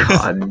 Oh,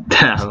 God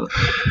damn.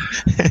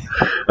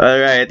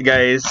 Alright,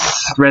 guys.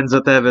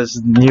 Renzo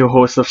Teves, new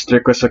host of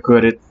Strico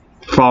Sakurit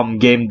from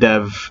Game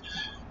Dev.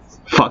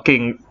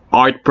 Fucking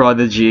art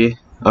prodigy.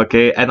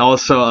 Okay, and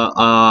also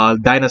a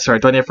dinosaur,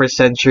 21st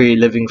century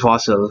living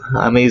fossil.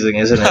 Amazing,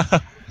 isn't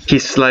it?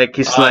 He's like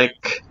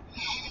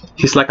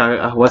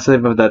what's the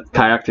name of that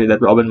character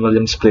that Robin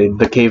Williams played?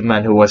 The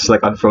caveman who was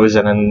like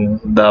unfrozen in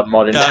the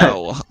modern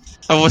time.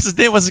 What's his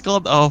name? What's it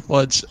called? Oh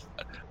fudge,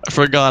 I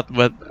forgot.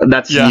 But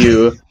That's yeah.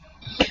 you.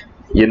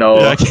 You know.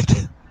 Yeah,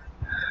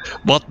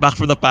 bought back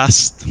from the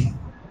past.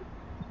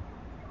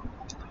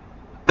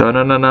 Get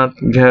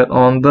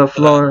on the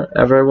floor,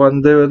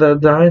 everyone do the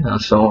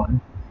dinosaur.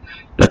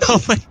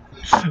 Oh my!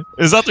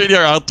 Is that really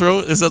our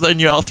outro? Is that our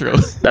new outro?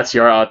 That's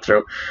your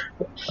outro.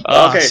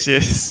 Ah, Okay.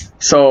 shit.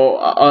 So,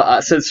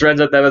 since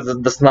Renzo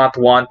Teves does not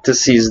want to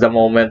seize the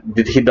moment,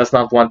 he does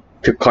not want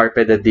to carpe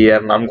the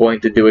diem, I'm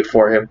going to do it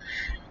for him.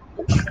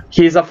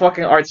 He's a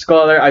fucking art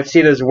scholar. I've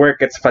seen his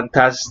work. It's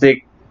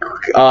fantastic.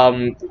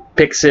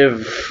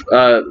 Pixiv.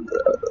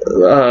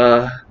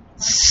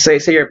 Say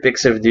you're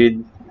Pixiv,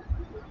 dude.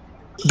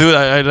 Dude,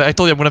 I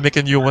told you I'm gonna make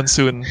a new one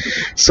soon.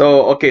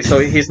 So, okay, so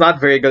he's not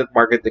very good at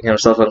marketing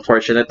himself,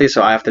 unfortunately,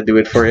 so I have to do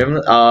it for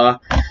him.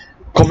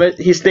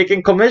 He's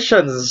taking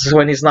commissions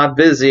when he's not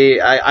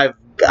busy. I've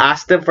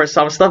asked him for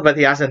some stuff, but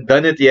he hasn't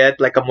done it yet,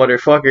 like a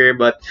motherfucker,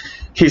 but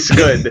he's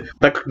good.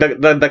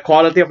 The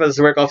quality of his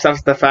work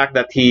offsets the fact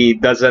that he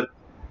doesn't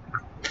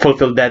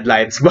fulfill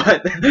deadlines,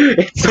 but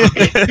it's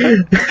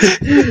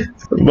okay.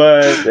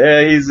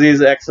 But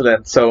he's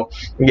excellent. So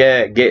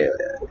yeah,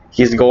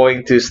 he's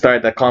going to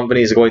start a company.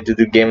 He's going to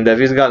do game dev.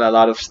 He's got a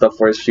lot of stuff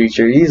for his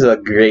future. He's a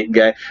great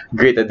guy,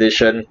 great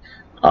addition.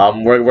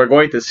 We're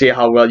going to see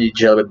how well you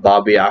gel with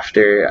Bobby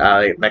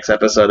after next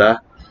episode.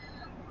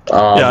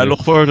 Yeah, I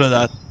look forward to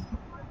that.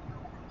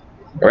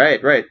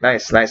 Right,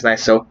 nice.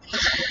 So,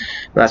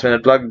 last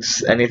minute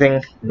plugs.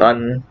 Anything?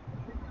 None.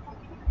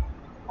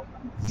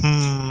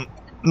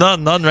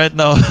 None right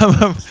now.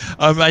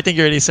 I think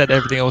you already said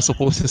everything I was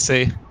supposed to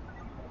say.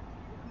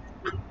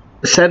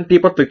 Send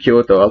people to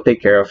Kyoto. I'll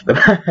take care of them.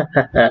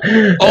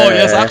 Oh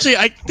yes, actually,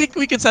 I think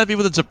we can send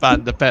people to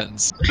Japan.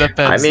 Depends.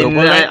 I mean,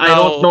 though. Right I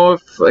don't know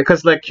if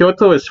because like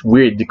Kyoto is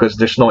weird because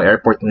there's no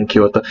airport in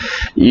Kyoto.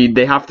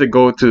 They have to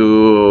go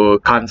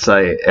to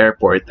Kansai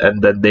Airport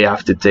and then they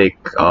have to take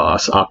a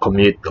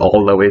commute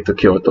all the way to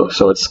Kyoto.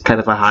 So it's kind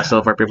of a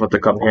hassle for people to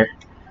come here.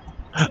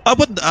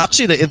 But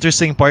actually, the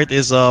interesting part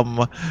is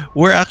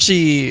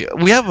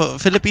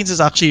Philippines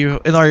is actually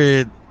in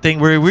our thing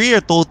where we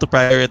are told to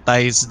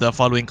prioritize the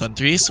following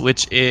countries,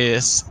 which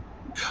is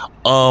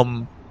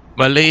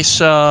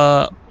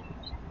Malaysia.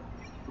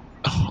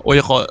 What do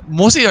you call it?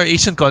 Mostly our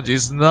Asian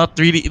countries, not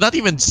really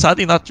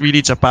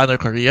Japan or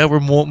Korea. We're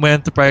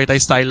meant to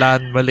prioritize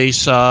Thailand,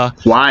 Malaysia.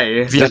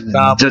 Why?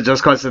 Vietnam.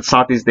 Just because it's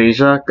Southeast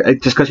Asia?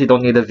 Just because you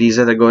don't need a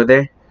visa to go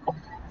there?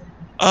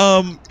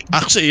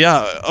 Actually,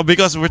 yeah,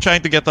 because we're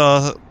trying to get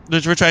them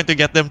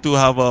to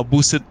have a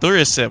boosted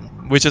tourism,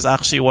 which is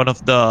actually one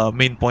of the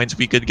main points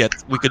we could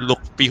look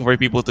for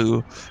people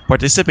to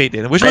participate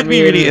in, which would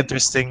be really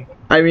interesting.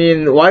 I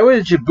mean, why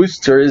would you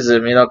boost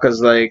tourism? You know, because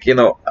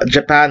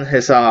Japan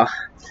has I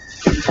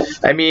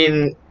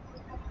mean,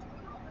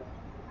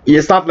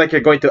 it's not like you're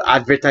going to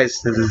advertise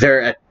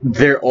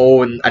their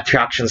own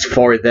attractions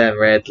for them,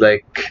 right?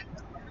 Like,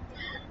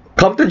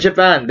 come to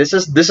Japan. This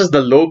is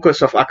the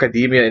locus of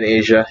academia in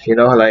Asia. You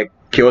know, like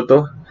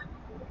Kyoto.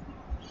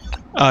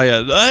 Oh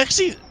yeah,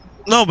 actually,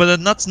 no, but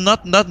not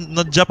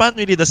Japan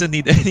really doesn't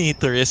need any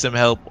tourism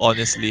help,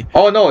 honestly.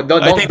 Oh no,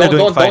 don't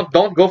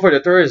go for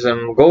the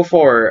tourism. Go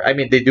for. I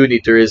mean, they do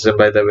need tourism,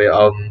 by the way.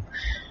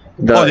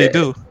 They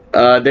do.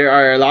 There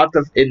are a lot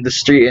of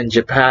industry in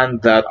Japan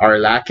that are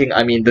lacking.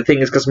 I mean, the thing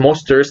is, because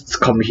most tourists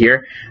come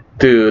here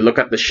to look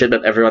at the shit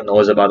that everyone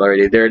knows about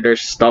already.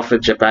 There's stuff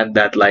in Japan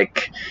that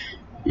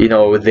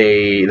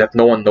that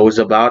no one knows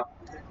about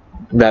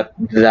that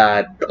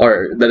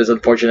is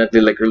unfortunately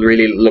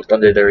really looked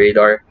under the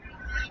radar.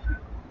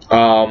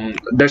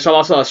 There's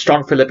also a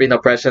strong Filipino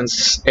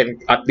presence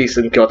at least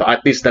in Kyoto.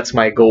 At least that's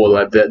my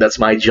goal. That's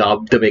my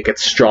job to make it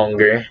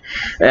stronger.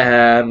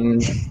 So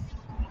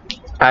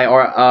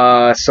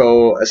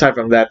aside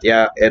from that,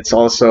 yeah, it's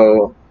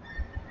also.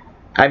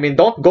 I mean,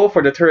 don't go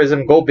for the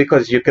tourism. Go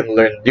because you can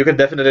learn. You can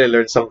definitely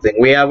learn something.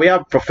 We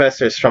have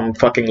professors from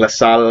fucking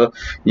LaSalle,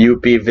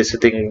 UP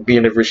visiting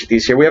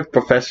universities here. We have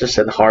professors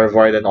at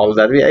Harvard and all of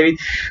that. I mean,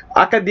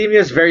 academia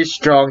is very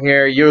strong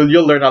here.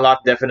 You'll learn a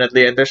lot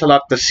definitely, and there's a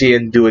lot to see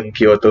and do in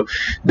Kyoto.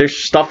 There's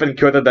stuff in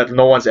Kyoto that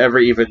no one's ever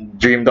even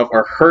dreamed of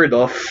or heard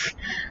of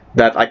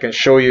that I can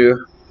show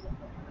you.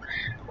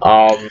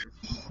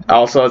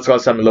 Also, it's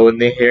because I'm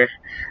lonely here.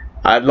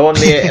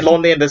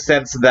 Lonely in the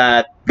sense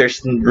that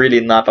there's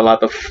really not a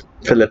lot of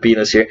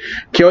Filipinos here.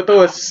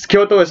 Kyoto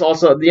is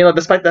also,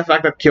 despite the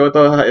fact that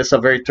Kyoto is a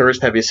very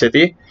tourist heavy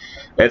city,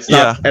 it's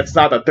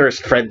not a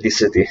tourist friendly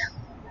city.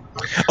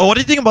 Oh, what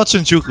do you think about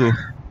Shinjuku?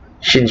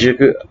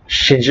 Shinjuku.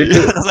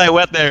 Because I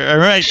went there. I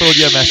remember I told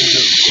you a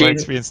message of my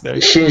experience there.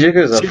 Shinjuku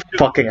is a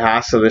fucking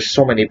hassle. There's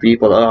so many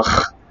people.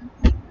 Ugh.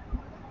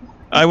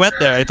 I went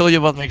there. I told you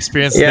about my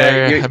experience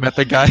there. I met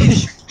the guy.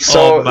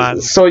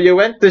 So you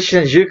went to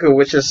Shinjuku,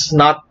 which is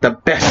not the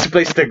best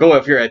place to go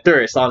if you're a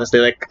tourist. Honestly,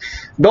 like,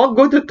 don't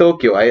go to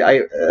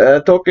Tokyo.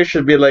 Tokyo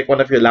should be like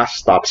one of your last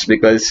stops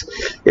because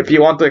if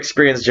you want to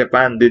experience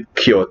Japan, dude,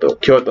 Kyoto.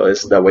 Kyoto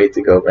is the way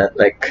to go, man.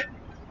 Like,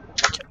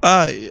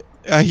 I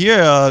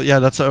hear.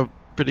 That's a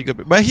pretty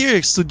good. But I hear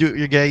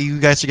you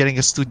guys are getting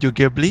a Studio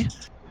Ghibli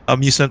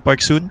amusement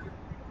park soon.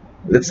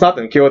 It's not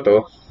in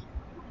Kyoto.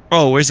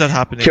 Oh, where's that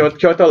happening?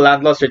 Kyoto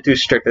land laws are too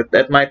strict.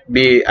 It might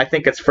be. I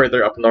think it's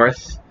further up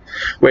north.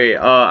 Wait,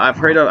 I've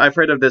heard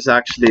of this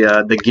actually.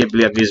 The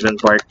Ghibli amusement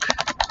park.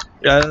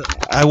 Yeah,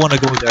 I want to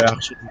go there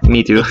actually.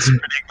 Me too. It's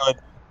pretty good.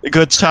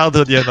 Good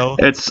childhood,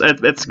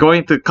 It's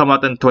going to come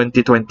out in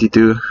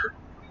 2022.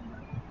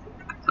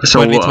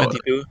 So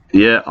 2022.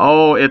 yeah.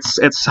 Oh,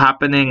 it's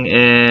happening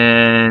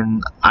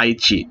in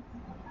Aichi.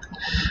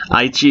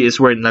 Aichi is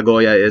where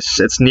Nagoya is.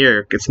 It's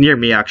near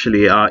me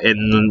actually.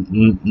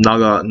 In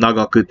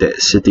Nagakute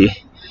city.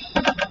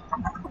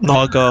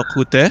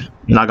 Nagakute.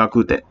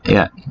 Nagakute.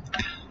 Yeah.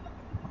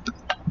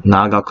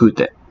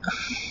 Nagakute.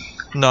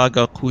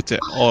 Nagakute.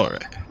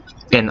 Alright.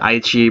 In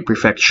Aichi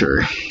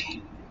Prefecture.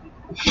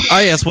 Ah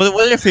yes, what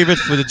are your favorite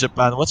food in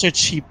Japan? What's your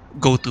cheap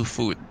go-to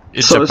food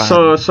in So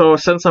Japan?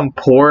 since I'm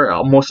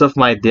poor, most of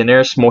my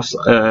dinners,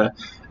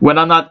 when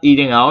I'm not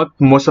eating out,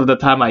 most of the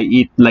time I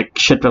eat like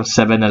shit from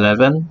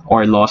 7-Eleven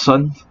or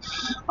Lawson.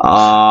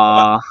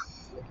 Uh,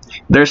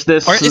 there's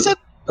this. Or is it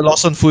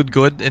Lawson food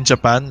good in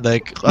Japan?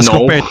 Like as No.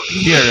 compared to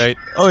here, right?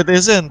 Oh, it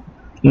isn't.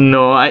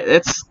 No,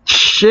 it's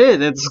shit.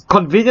 It's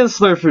convenience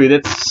store food.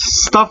 It's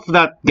stuff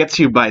that gets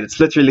you by. It's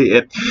literally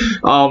it.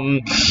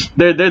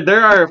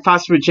 There are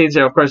fast food chains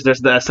here. Of course, there's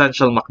the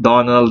essential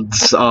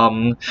McDonald's.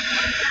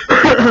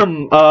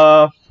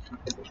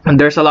 And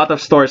there's a lot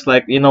of stores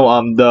like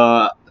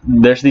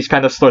there's these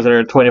kind of stores that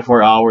are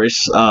 24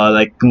 hours.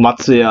 Like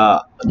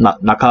Matsuya,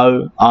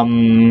 Nakao,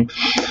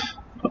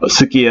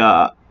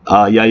 Sukiya,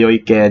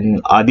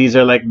 Yayoi-ken. These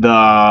are like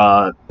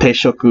the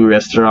Teishoku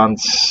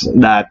restaurants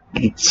that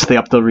stay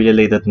up till really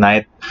late at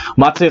night.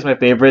 Matsuya is my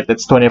favorite.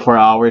 It's 24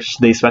 hours.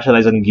 They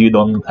specialize in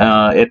gyudon.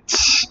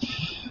 It's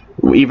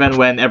even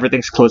when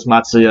everything's closed,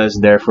 Matsuya is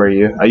there for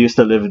you. I used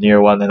to live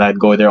near one, and I'd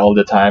go there all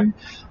the time.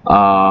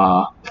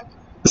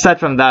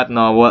 Aside from that,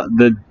 no, what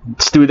the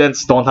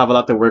students don't have a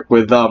lot to work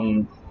with.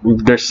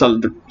 There's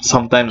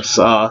sometimes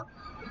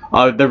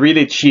the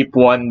really cheap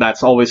one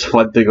that's always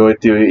fun to go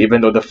to,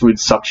 even though the food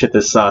sucks shit,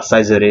 is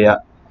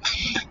Saizeriya.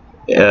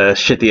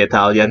 Shitty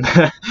Italian.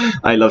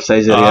 I love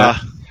Saizeriya.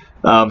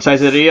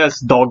 Saizeriya's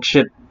dog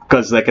shit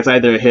because like it's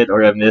either a hit or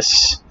a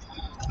miss.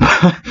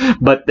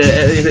 but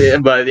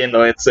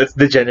it's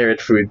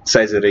degenerate food,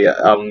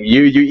 Saizeriya.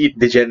 You eat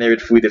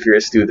degenerate food if you're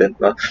a student.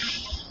 No?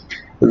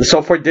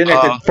 So for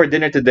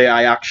dinner today,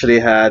 I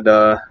actually had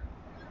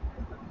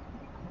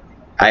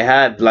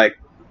like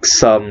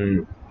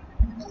some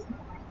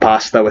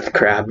pasta with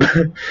crab.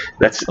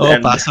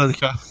 Pasta with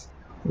crab.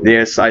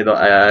 Yes, I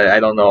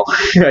don't know.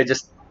 I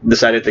just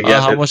decided to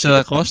get How it. much did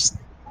that cost?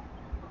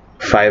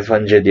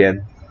 500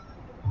 yen.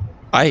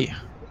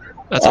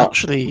 That's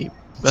actually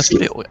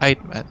really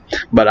aight, man.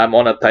 But I'm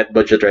on a tight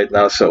budget right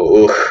now,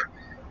 so ugh.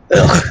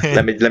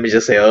 let me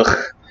just say ugh.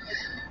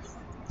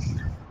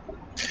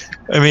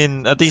 I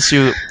mean, at least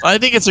I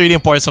think it's really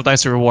important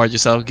sometimes to reward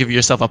yourself, give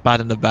yourself a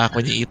pat on the back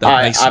when you eat that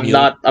nice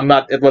meal. I'm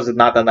not. It was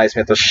not a nice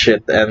meal. It was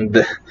shit,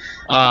 and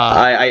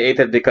I ate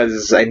it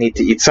because I need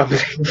to eat something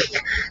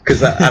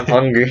because I'm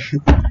hungry.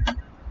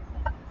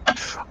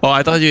 Oh,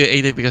 I thought you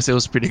ate it because it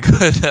was pretty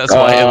good. That's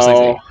why I was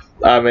like.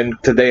 I mean,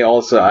 today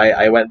also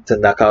I went to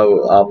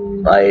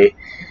Nakao.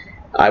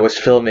 I was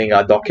filming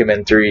a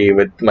documentary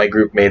with my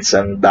group mates,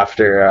 and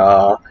after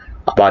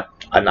about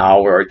an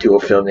hour or two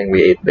of filming,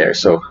 we ate there.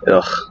 So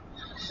ugh.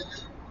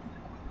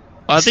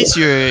 At least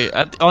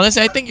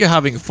honestly, I think you're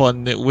having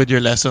fun with your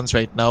lessons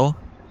right now.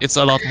 It's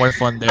a lot more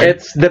fun there.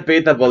 It's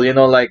debatable,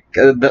 like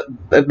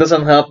it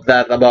doesn't help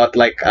that it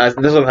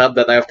doesn't help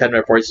that I have 10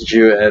 reports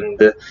due,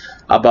 and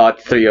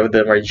about 3 of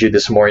them are due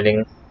this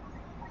morning.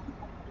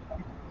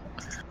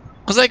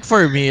 Cause like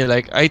for me,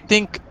 like I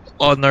think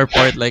on our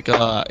part, like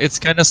it's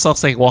kind of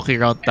sucks like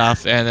walking around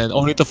TAF and then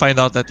only to find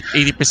out that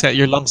 80%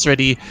 your lungs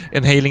already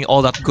inhaling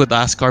all that good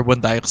ass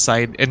carbon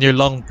dioxide, and your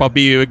lung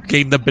probably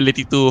gain the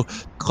ability to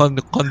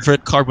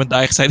convert carbon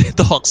dioxide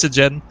into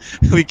oxygen.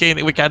 We kind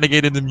of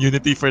gain an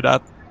immunity for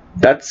that.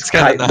 That's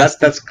kind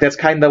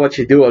of what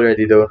you do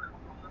already, though.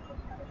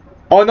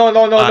 Oh no!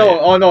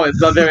 Oh no! It's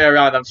the other way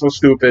around. I'm so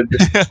stupid.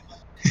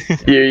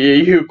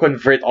 you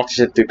convert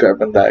oxygen to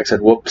carbon dioxide.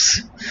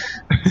 Whoops.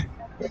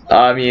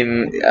 I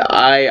mean,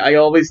 I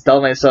always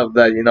tell myself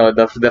that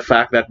the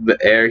fact that the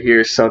air here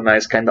is so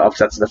nice kind of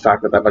offsets the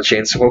fact that I'm a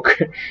chain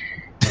smoker.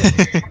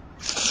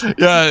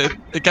 Yeah,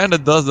 it kind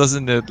of does,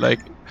 doesn't it? Like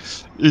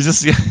you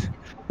just get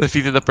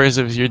defeated the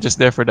person if you're just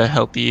there for the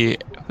healthier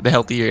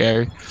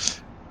air.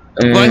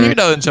 Well, I hear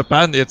that in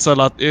Japan, it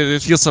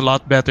feels a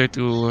lot better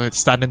to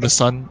stand in the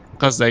sun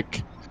because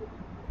like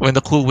when the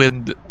cool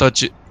wind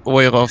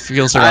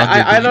feels around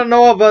you. I don't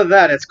know about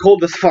that. It's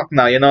cold as fuck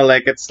now.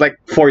 Like it's like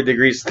 4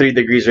 degrees, 3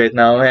 degrees right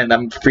now, and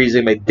I'm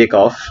freezing my dick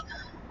off.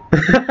 I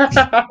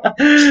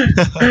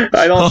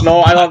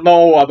don't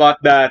know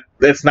about that.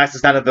 It's nice to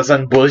stand in the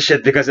sun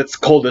bullshit because it's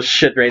cold as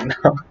shit right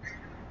now.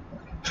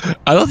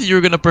 I thought you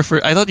were gonna prefer.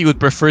 I thought you would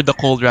prefer the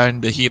cold rather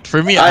than the heat.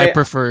 For me, I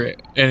prefer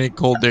any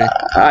colder.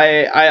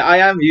 I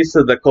am used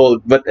to the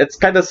cold, but it's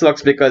kind of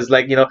sucks because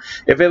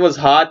if it was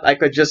hot, I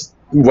could just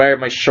wear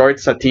my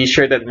shorts, a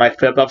t-shirt, and my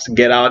flip-flops,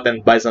 get out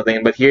and buy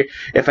something. But here,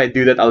 if I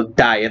do that, I'll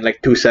die in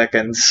like 2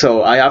 seconds.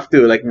 So I have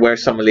to wear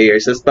some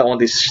layers. It's the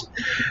only.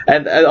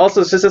 And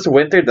also, since it's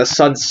winter, the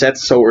sun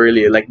sets so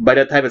early. Like by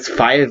the time it's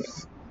 5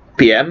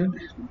 p.m.,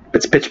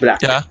 it's pitch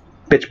black. Yeah.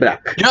 pitch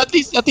black. At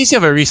least you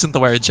have a reason to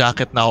wear a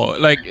jacket now.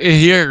 Like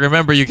here,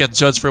 remember you get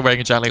judged for wearing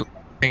a jacket, like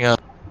wearing a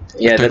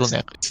Yeah,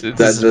 turtleneck.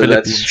 that's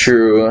Philippines.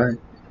 true.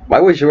 Why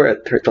would you wear a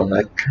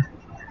turtleneck?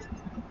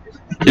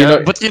 Yeah,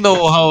 but you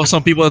know how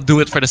some people do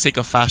it for the sake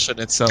of fashion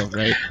itself,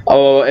 right?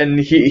 Oh, and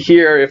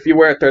here, if you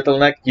wear a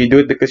turtleneck, you do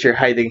it because you're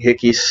hiding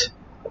hickeys.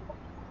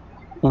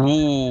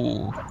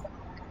 Ooh.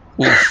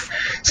 Oof.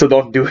 So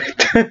don't do it.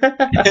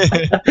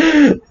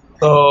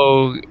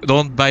 So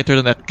don't buy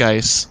turtleneck,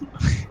 guys.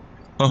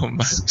 Oh man.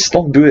 Just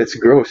don't do it. It's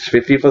gross.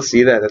 If people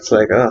see that, it's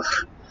like, ugh.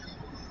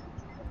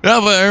 Yeah,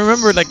 but I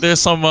remember like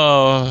there's some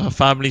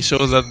family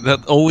shows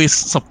that always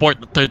support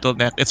the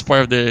turtleneck. It's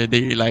part of their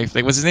daily life.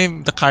 Like what's his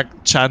name? The character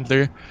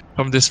Chandler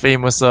from this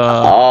famous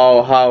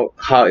Oh,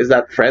 how is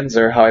that Friends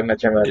or How I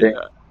Met Your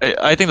Mother?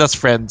 I think that's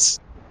Friends.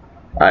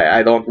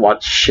 I don't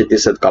watch shitty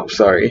sitcoms.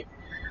 Sorry.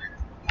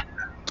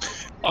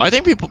 I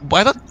think people.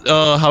 I thought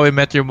How I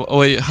Met Your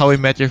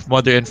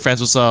Mother and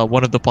Friends was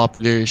one of the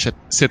popular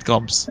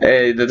sitcoms.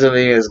 Hey, that doesn't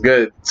mean it's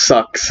good. It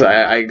sucks.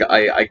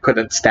 I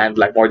couldn't stand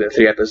like more than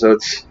 3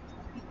 episodes.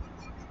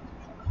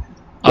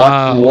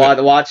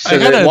 Watch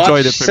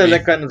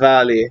Silicon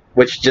Valley,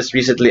 which just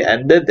recently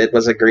ended. It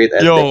was a great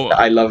ending. Yo,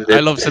 I loved it.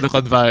 I love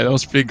Silicon Valley. That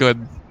was pretty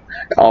good.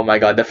 Oh my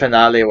god, the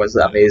finale was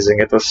amazing.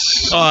 It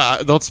was.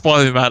 Don't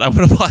spoil it, man. I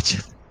want to watch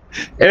it.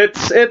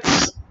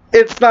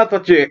 It's not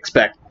what you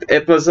expect.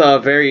 It was a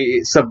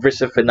very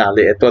subversive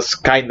finale. It was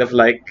kind of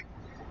like.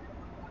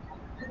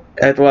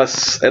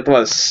 It's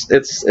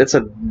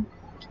a.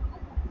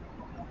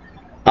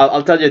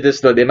 I'll tell you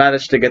this though. They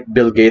managed to get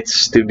Bill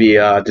Gates to be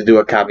to do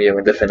a cameo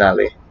in the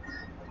finale.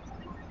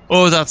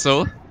 Oh, is that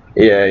so?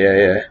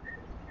 Yeah.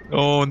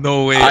 Oh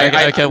no way!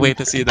 I can't wait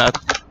to see that.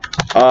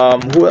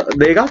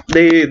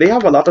 They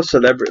have a lot of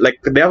celebrity, like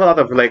they have a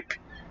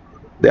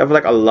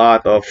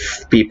lot of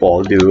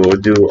people do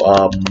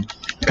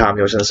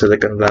cameos in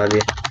Silicon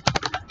Valley.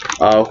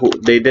 Who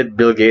they did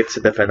Bill Gates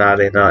in the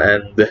finale now,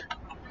 and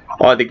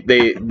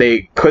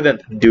they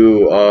couldn't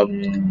do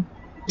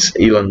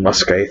Elon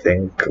Musk, I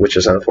think, which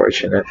is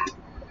unfortunate.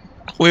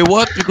 Wait,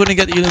 what? We couldn't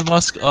get Elon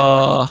Musk?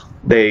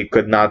 They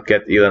could not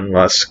get Elon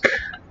Musk.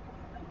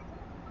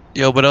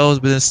 Yo, but that was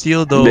been a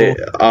steal though.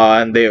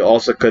 And they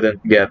also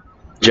couldn't get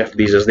Jeff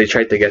Bezos. They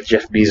tried to get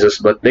Jeff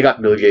Bezos, but they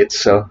got Bill Gates,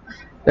 so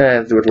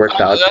it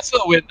worked out. That's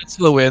still a win. That's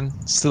still a win.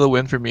 Still a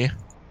win for me.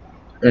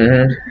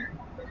 Mm-hmm.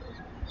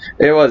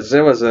 It was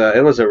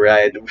a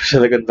ride.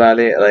 Silicon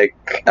Valley.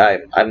 Like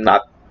I'm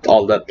not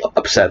all that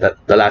upset at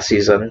the last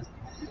season.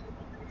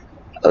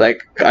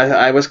 Like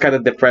I was kind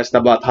of depressed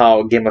about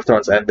how Game of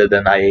Thrones ended,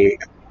 and I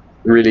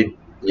really,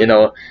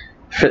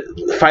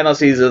 final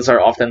seasons are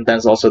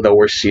oftentimes also the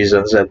worst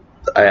seasons, and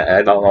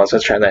I don't know, it's a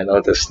trend I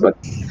noticed. But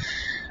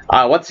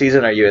what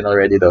season are you in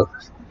already though?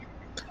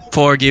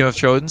 For Game of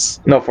Thrones?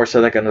 No, for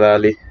Silicon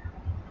Valley.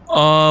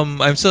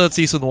 I'm still at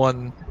season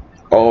 1.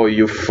 Oh,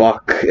 you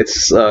fuck!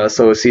 It's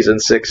so season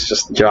 6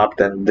 just dropped,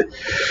 and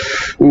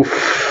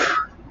oof,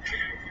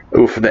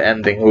 the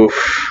ending,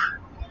 oof.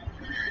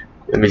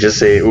 Let me just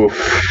say, oof.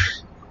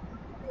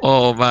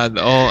 Oh man,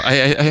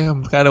 I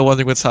am kind of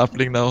wondering what's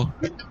happening now.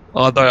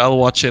 Oh, darn, I'll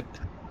watch it.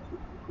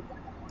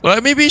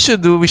 Well, maybe we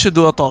should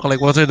do a talk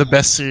like what are the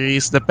best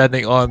series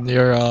depending on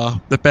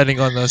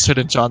a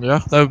certain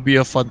genre. That would be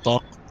a fun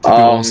talk to do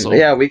also.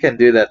 Yeah, we can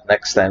do that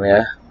next time.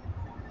 Yeah.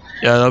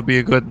 Yeah, that would be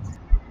a good.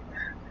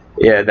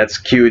 Yeah, that's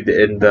queued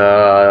in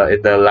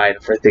the line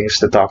for things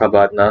to talk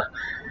about now.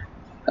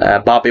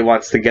 Bobby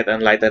wants to get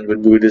enlightened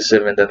with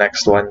Buddhism in the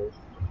next one.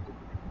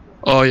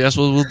 Oh yes,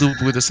 we'll do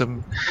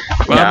Buddhism.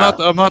 Well, Yeah.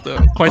 I'm not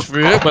quite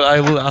familiar, but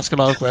I will ask a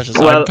lot of questions.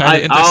 Well, I'm kind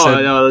of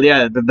interested.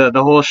 yeah,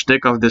 the whole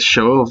shtick of this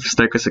show of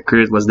Circus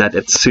Secret was that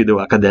it's pseudo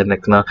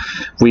academic. Now,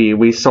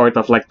 we sort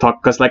of like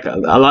talk because like a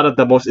lot of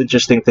the most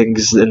interesting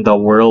things in the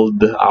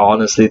world are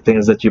honestly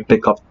things that you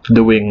pick up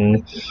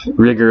doing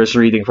rigorous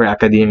reading for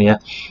academia.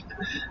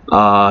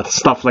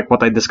 Stuff like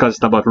what I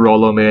discussed about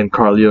Rollo May and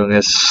Carl Jung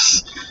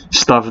is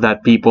stuff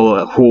that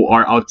people who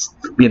are out,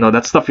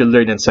 that stuff you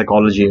learn in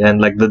psychology and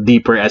like the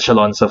deeper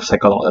echelons of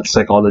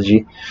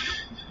psychology.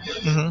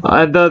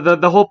 Mm-hmm.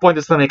 The whole point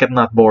is to make it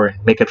not boring,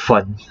 make it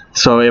fun.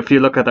 So if you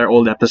look at our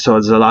old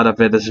episodes, a lot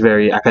of it is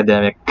very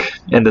academic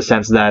in the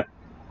sense that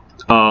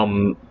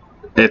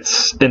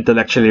it's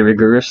intellectually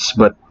rigorous,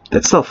 but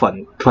it's still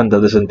fun to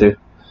listen to.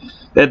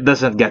 It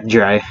doesn't get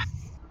dry.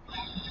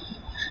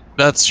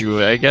 That's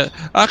true.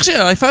 Actually,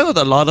 I found out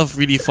a lot of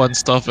really fun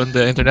stuff on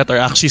the internet are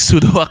actually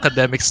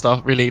pseudo-academic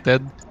stuff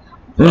related.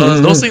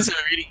 Those things are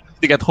really easy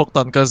to get hooked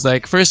on because,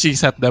 like, first you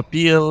set the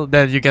appeal,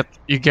 then you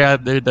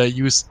gather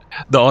the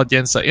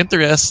audience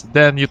interest,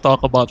 then you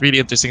talk about really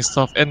interesting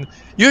stuff, and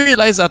you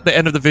realize at the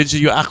end of the video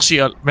you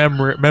actually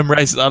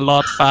memorize it a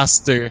lot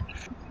faster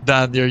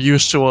than your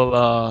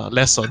usual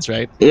lessons,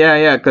 right?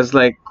 Yeah, because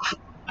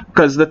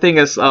the thing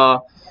is,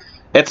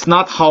 it's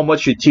not how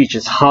much you teach,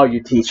 it's how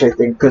you teach, I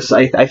think. Because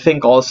I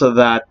think also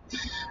that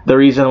the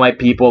reason why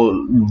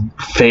people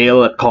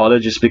fail at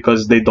college is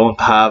because they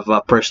don't have a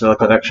personal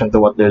connection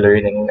to what they're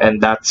learning. And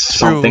that's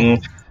True.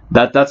 something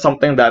That's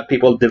something that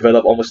people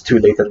develop almost too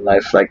late in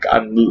life. Like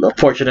I'm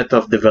fortunate to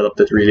have developed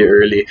it really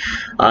early.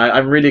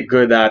 I'm really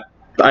good at.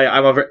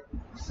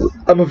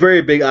 I'm a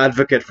very big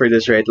advocate for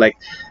this, right? Like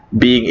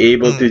being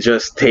able to Mm.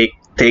 just take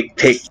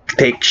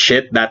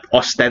shit that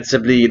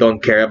ostensibly you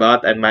don't care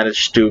about and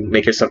manage to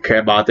make yourself care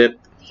about it.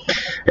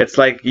 It's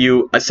like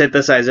you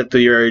synthesize it to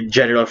your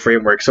general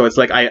framework. So it's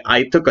like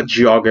I took a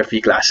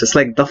geography class. It's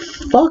like the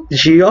fuck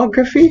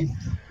geography?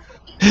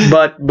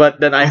 But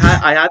then I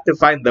had to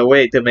find the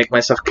way to make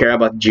myself care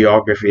about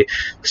geography.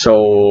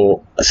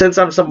 So since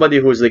I'm somebody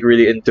who's like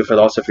really into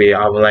philosophy,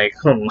 I'm like,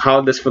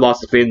 how does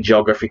philosophy and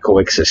geography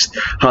coexist?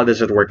 How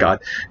does it work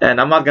out?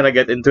 And I'm not gonna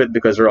get into it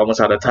because we're almost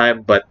out of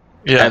time. But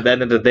Yeah. at the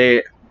end of the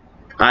day,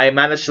 I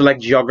managed to like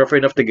geography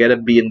enough to get a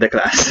B in the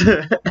class.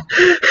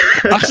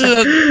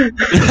 Actually,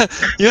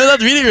 that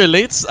really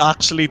relates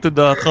actually to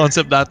the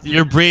concept that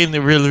your brain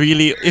will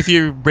really, if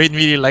your brain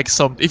really likes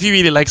if you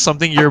really like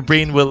something, your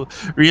brain will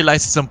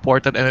realize it's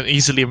important and then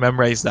easily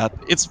memorize that.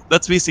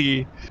 That's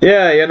basically,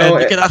 Yeah, you know,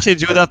 and you can actually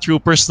do that through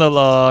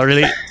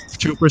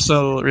through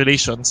personal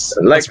relations.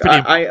 That's like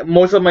pretty.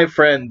 most of my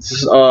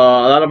friends, a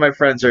lot of my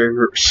friends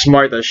are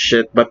smart as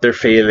shit, but they're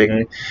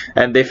failing,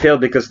 and they fail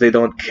because they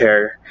don't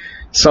care.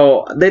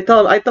 So I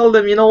tell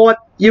them, you know what,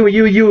 you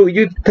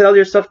tell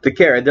yourself to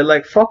care, and they're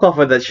like, fuck off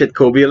with that shit,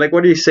 Kobe. Like,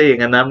 what are you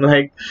saying? And I'm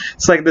like,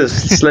 it's like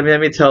this. Just let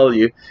me tell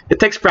you, it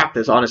takes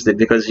practice, honestly,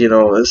 because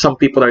some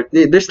people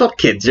they're still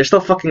kids, they're still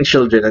fucking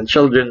children, and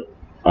children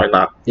are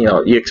not.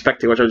 You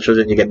expect to watch other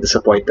children, you get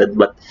disappointed.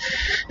 But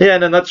yeah,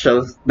 in a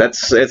nutshell,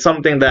 it's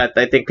something that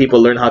I think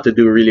people learn how to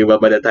do really well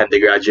by the time they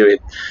graduate.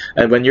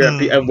 And when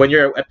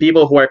you're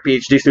people who are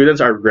PhD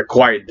students are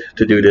required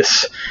to do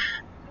this.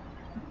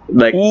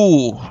 Like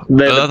Ooh,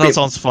 that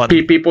sounds fun.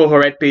 people who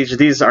write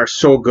PhDs are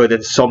so good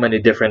in so many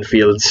different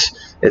fields.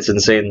 It's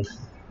insane.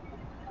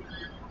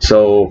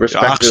 So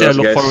respect to Actually, I those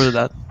look guys. forward to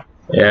that.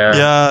 Yeah.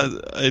 Yeah,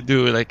 I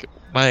do. Like,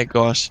 my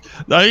gosh,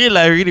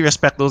 I really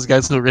respect those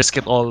guys who risk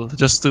it all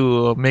just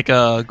to make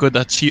a good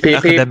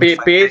academic.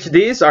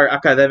 PhDs are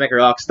academic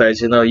rock stars.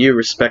 You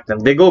respect them.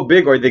 They go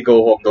big or they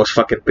go home. Those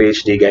fucking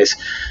PhD guys,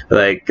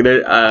 like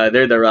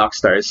they're the rock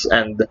stars,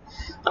 and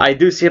I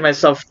do see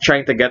myself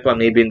trying to get one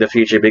maybe in the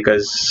future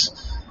because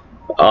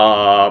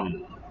I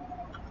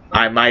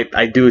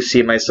do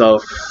see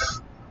myself.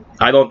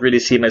 I don't really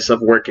see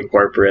myself working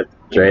corporate,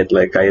 right?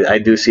 Like I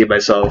do see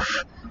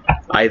myself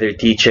either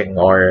teaching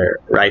or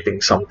writing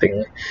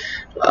something.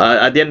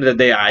 At the end of the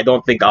day, I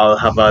don't think I'll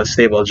have a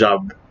stable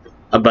job,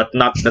 but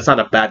that's not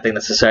a bad thing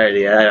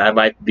necessarily. I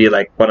might be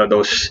like one of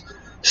those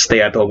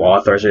stay-at-home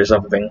authors or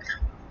something.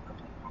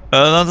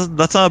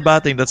 That's not a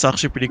bad thing. That's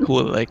actually pretty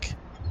cool. Like,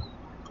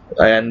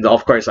 And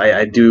of course,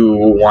 I do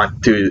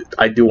want to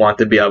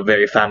be a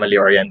very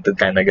family-oriented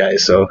kind of guy.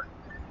 So,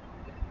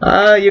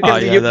 you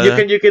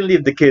can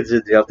leave the kids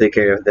with me. I'll take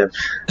care of them.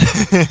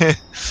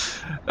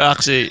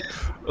 actually,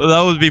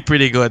 that would be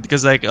pretty good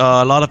because like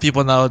a lot of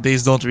people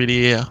nowadays don't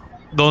really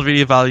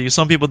value.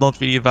 Some people don't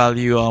really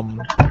value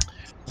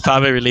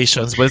family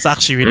relations, but it's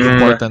actually really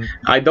important.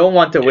 I don't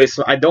want to waste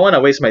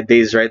my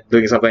days, right,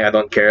 doing something I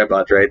don't care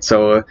about, right?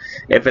 So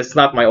if it's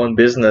not my own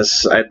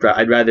business,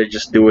 I'd rather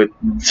just do it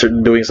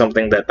doing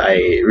something that I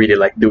really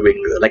like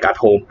doing, like at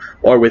home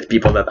or with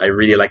people that I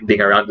really like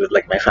being around with,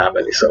 like my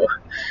family. So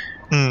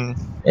Hmm.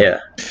 yeah.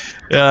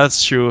 Yeah,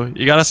 that's true.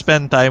 You gotta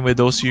spend time with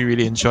those you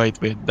really enjoy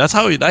it with.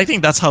 I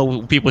think that's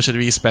how people should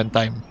really spend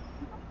time.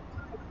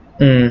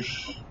 Mm,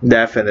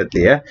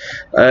 definitely, yeah.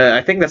 I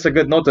think that's a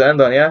good note to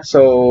end on, yeah.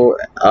 So,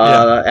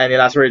 Yeah. any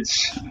last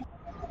words?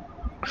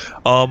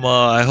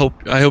 I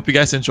hope you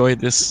guys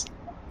enjoyed this.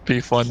 Pretty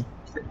fun.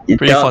 You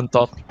Pretty fun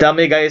talk. Tell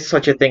me, guys,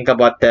 what you think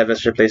about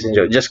Teves replacing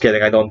Joe. Just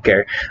kidding, I don't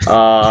care.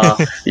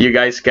 You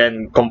guys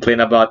can complain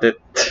about it.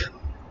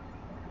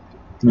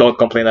 Don't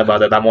complain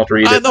about it. I won't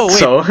read it. No, wait.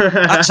 So,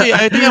 Actually,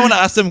 I think I want to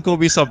ask them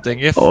Kobe something.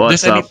 If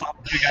What's there's any up?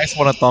 topic you guys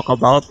want to talk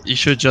about, you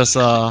should just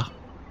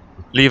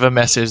leave a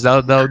message.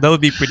 That would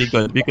be pretty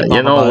good. We can talk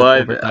you know about it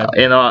what? over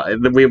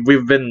time.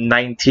 We've been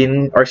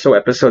 19 or so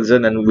episodes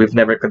in, and we've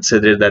never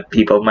considered that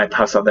people might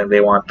have something they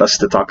want us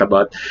to talk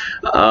about.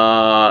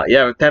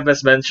 Yeah,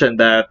 Teves mentioned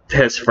that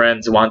his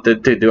friends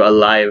wanted to do a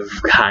live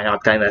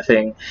hangout kind of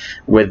thing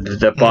with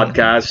the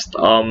podcast.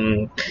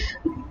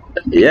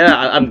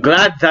 Yeah, I'm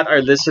glad that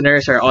our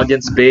listeners, our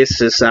audience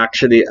base, is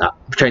actually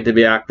trying to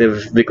be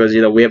active because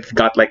we have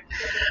got like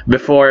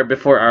before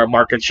our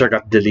market share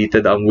got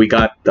deleted. We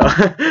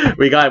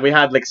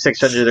had like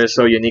 600 or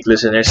so unique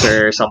listeners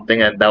or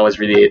something, and that was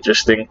really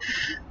interesting.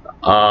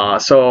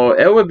 So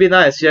it would be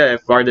nice, yeah,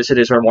 if our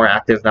listeners were more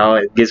active now.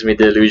 It gives me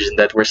the illusion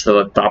that we're still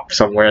on top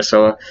somewhere.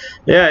 So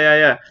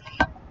yeah.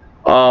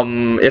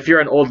 If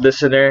you're an old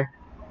listener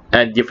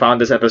and you found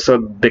this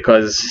episode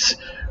because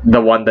the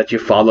one that you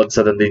followed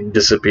suddenly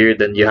disappeared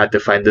and you had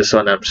to find this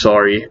one, I'm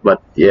sorry, but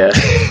yeah.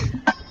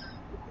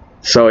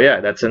 So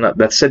yeah, that's enough.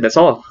 That's it. That's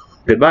all.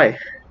 Goodbye.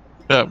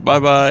 Yeah. Bye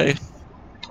bye.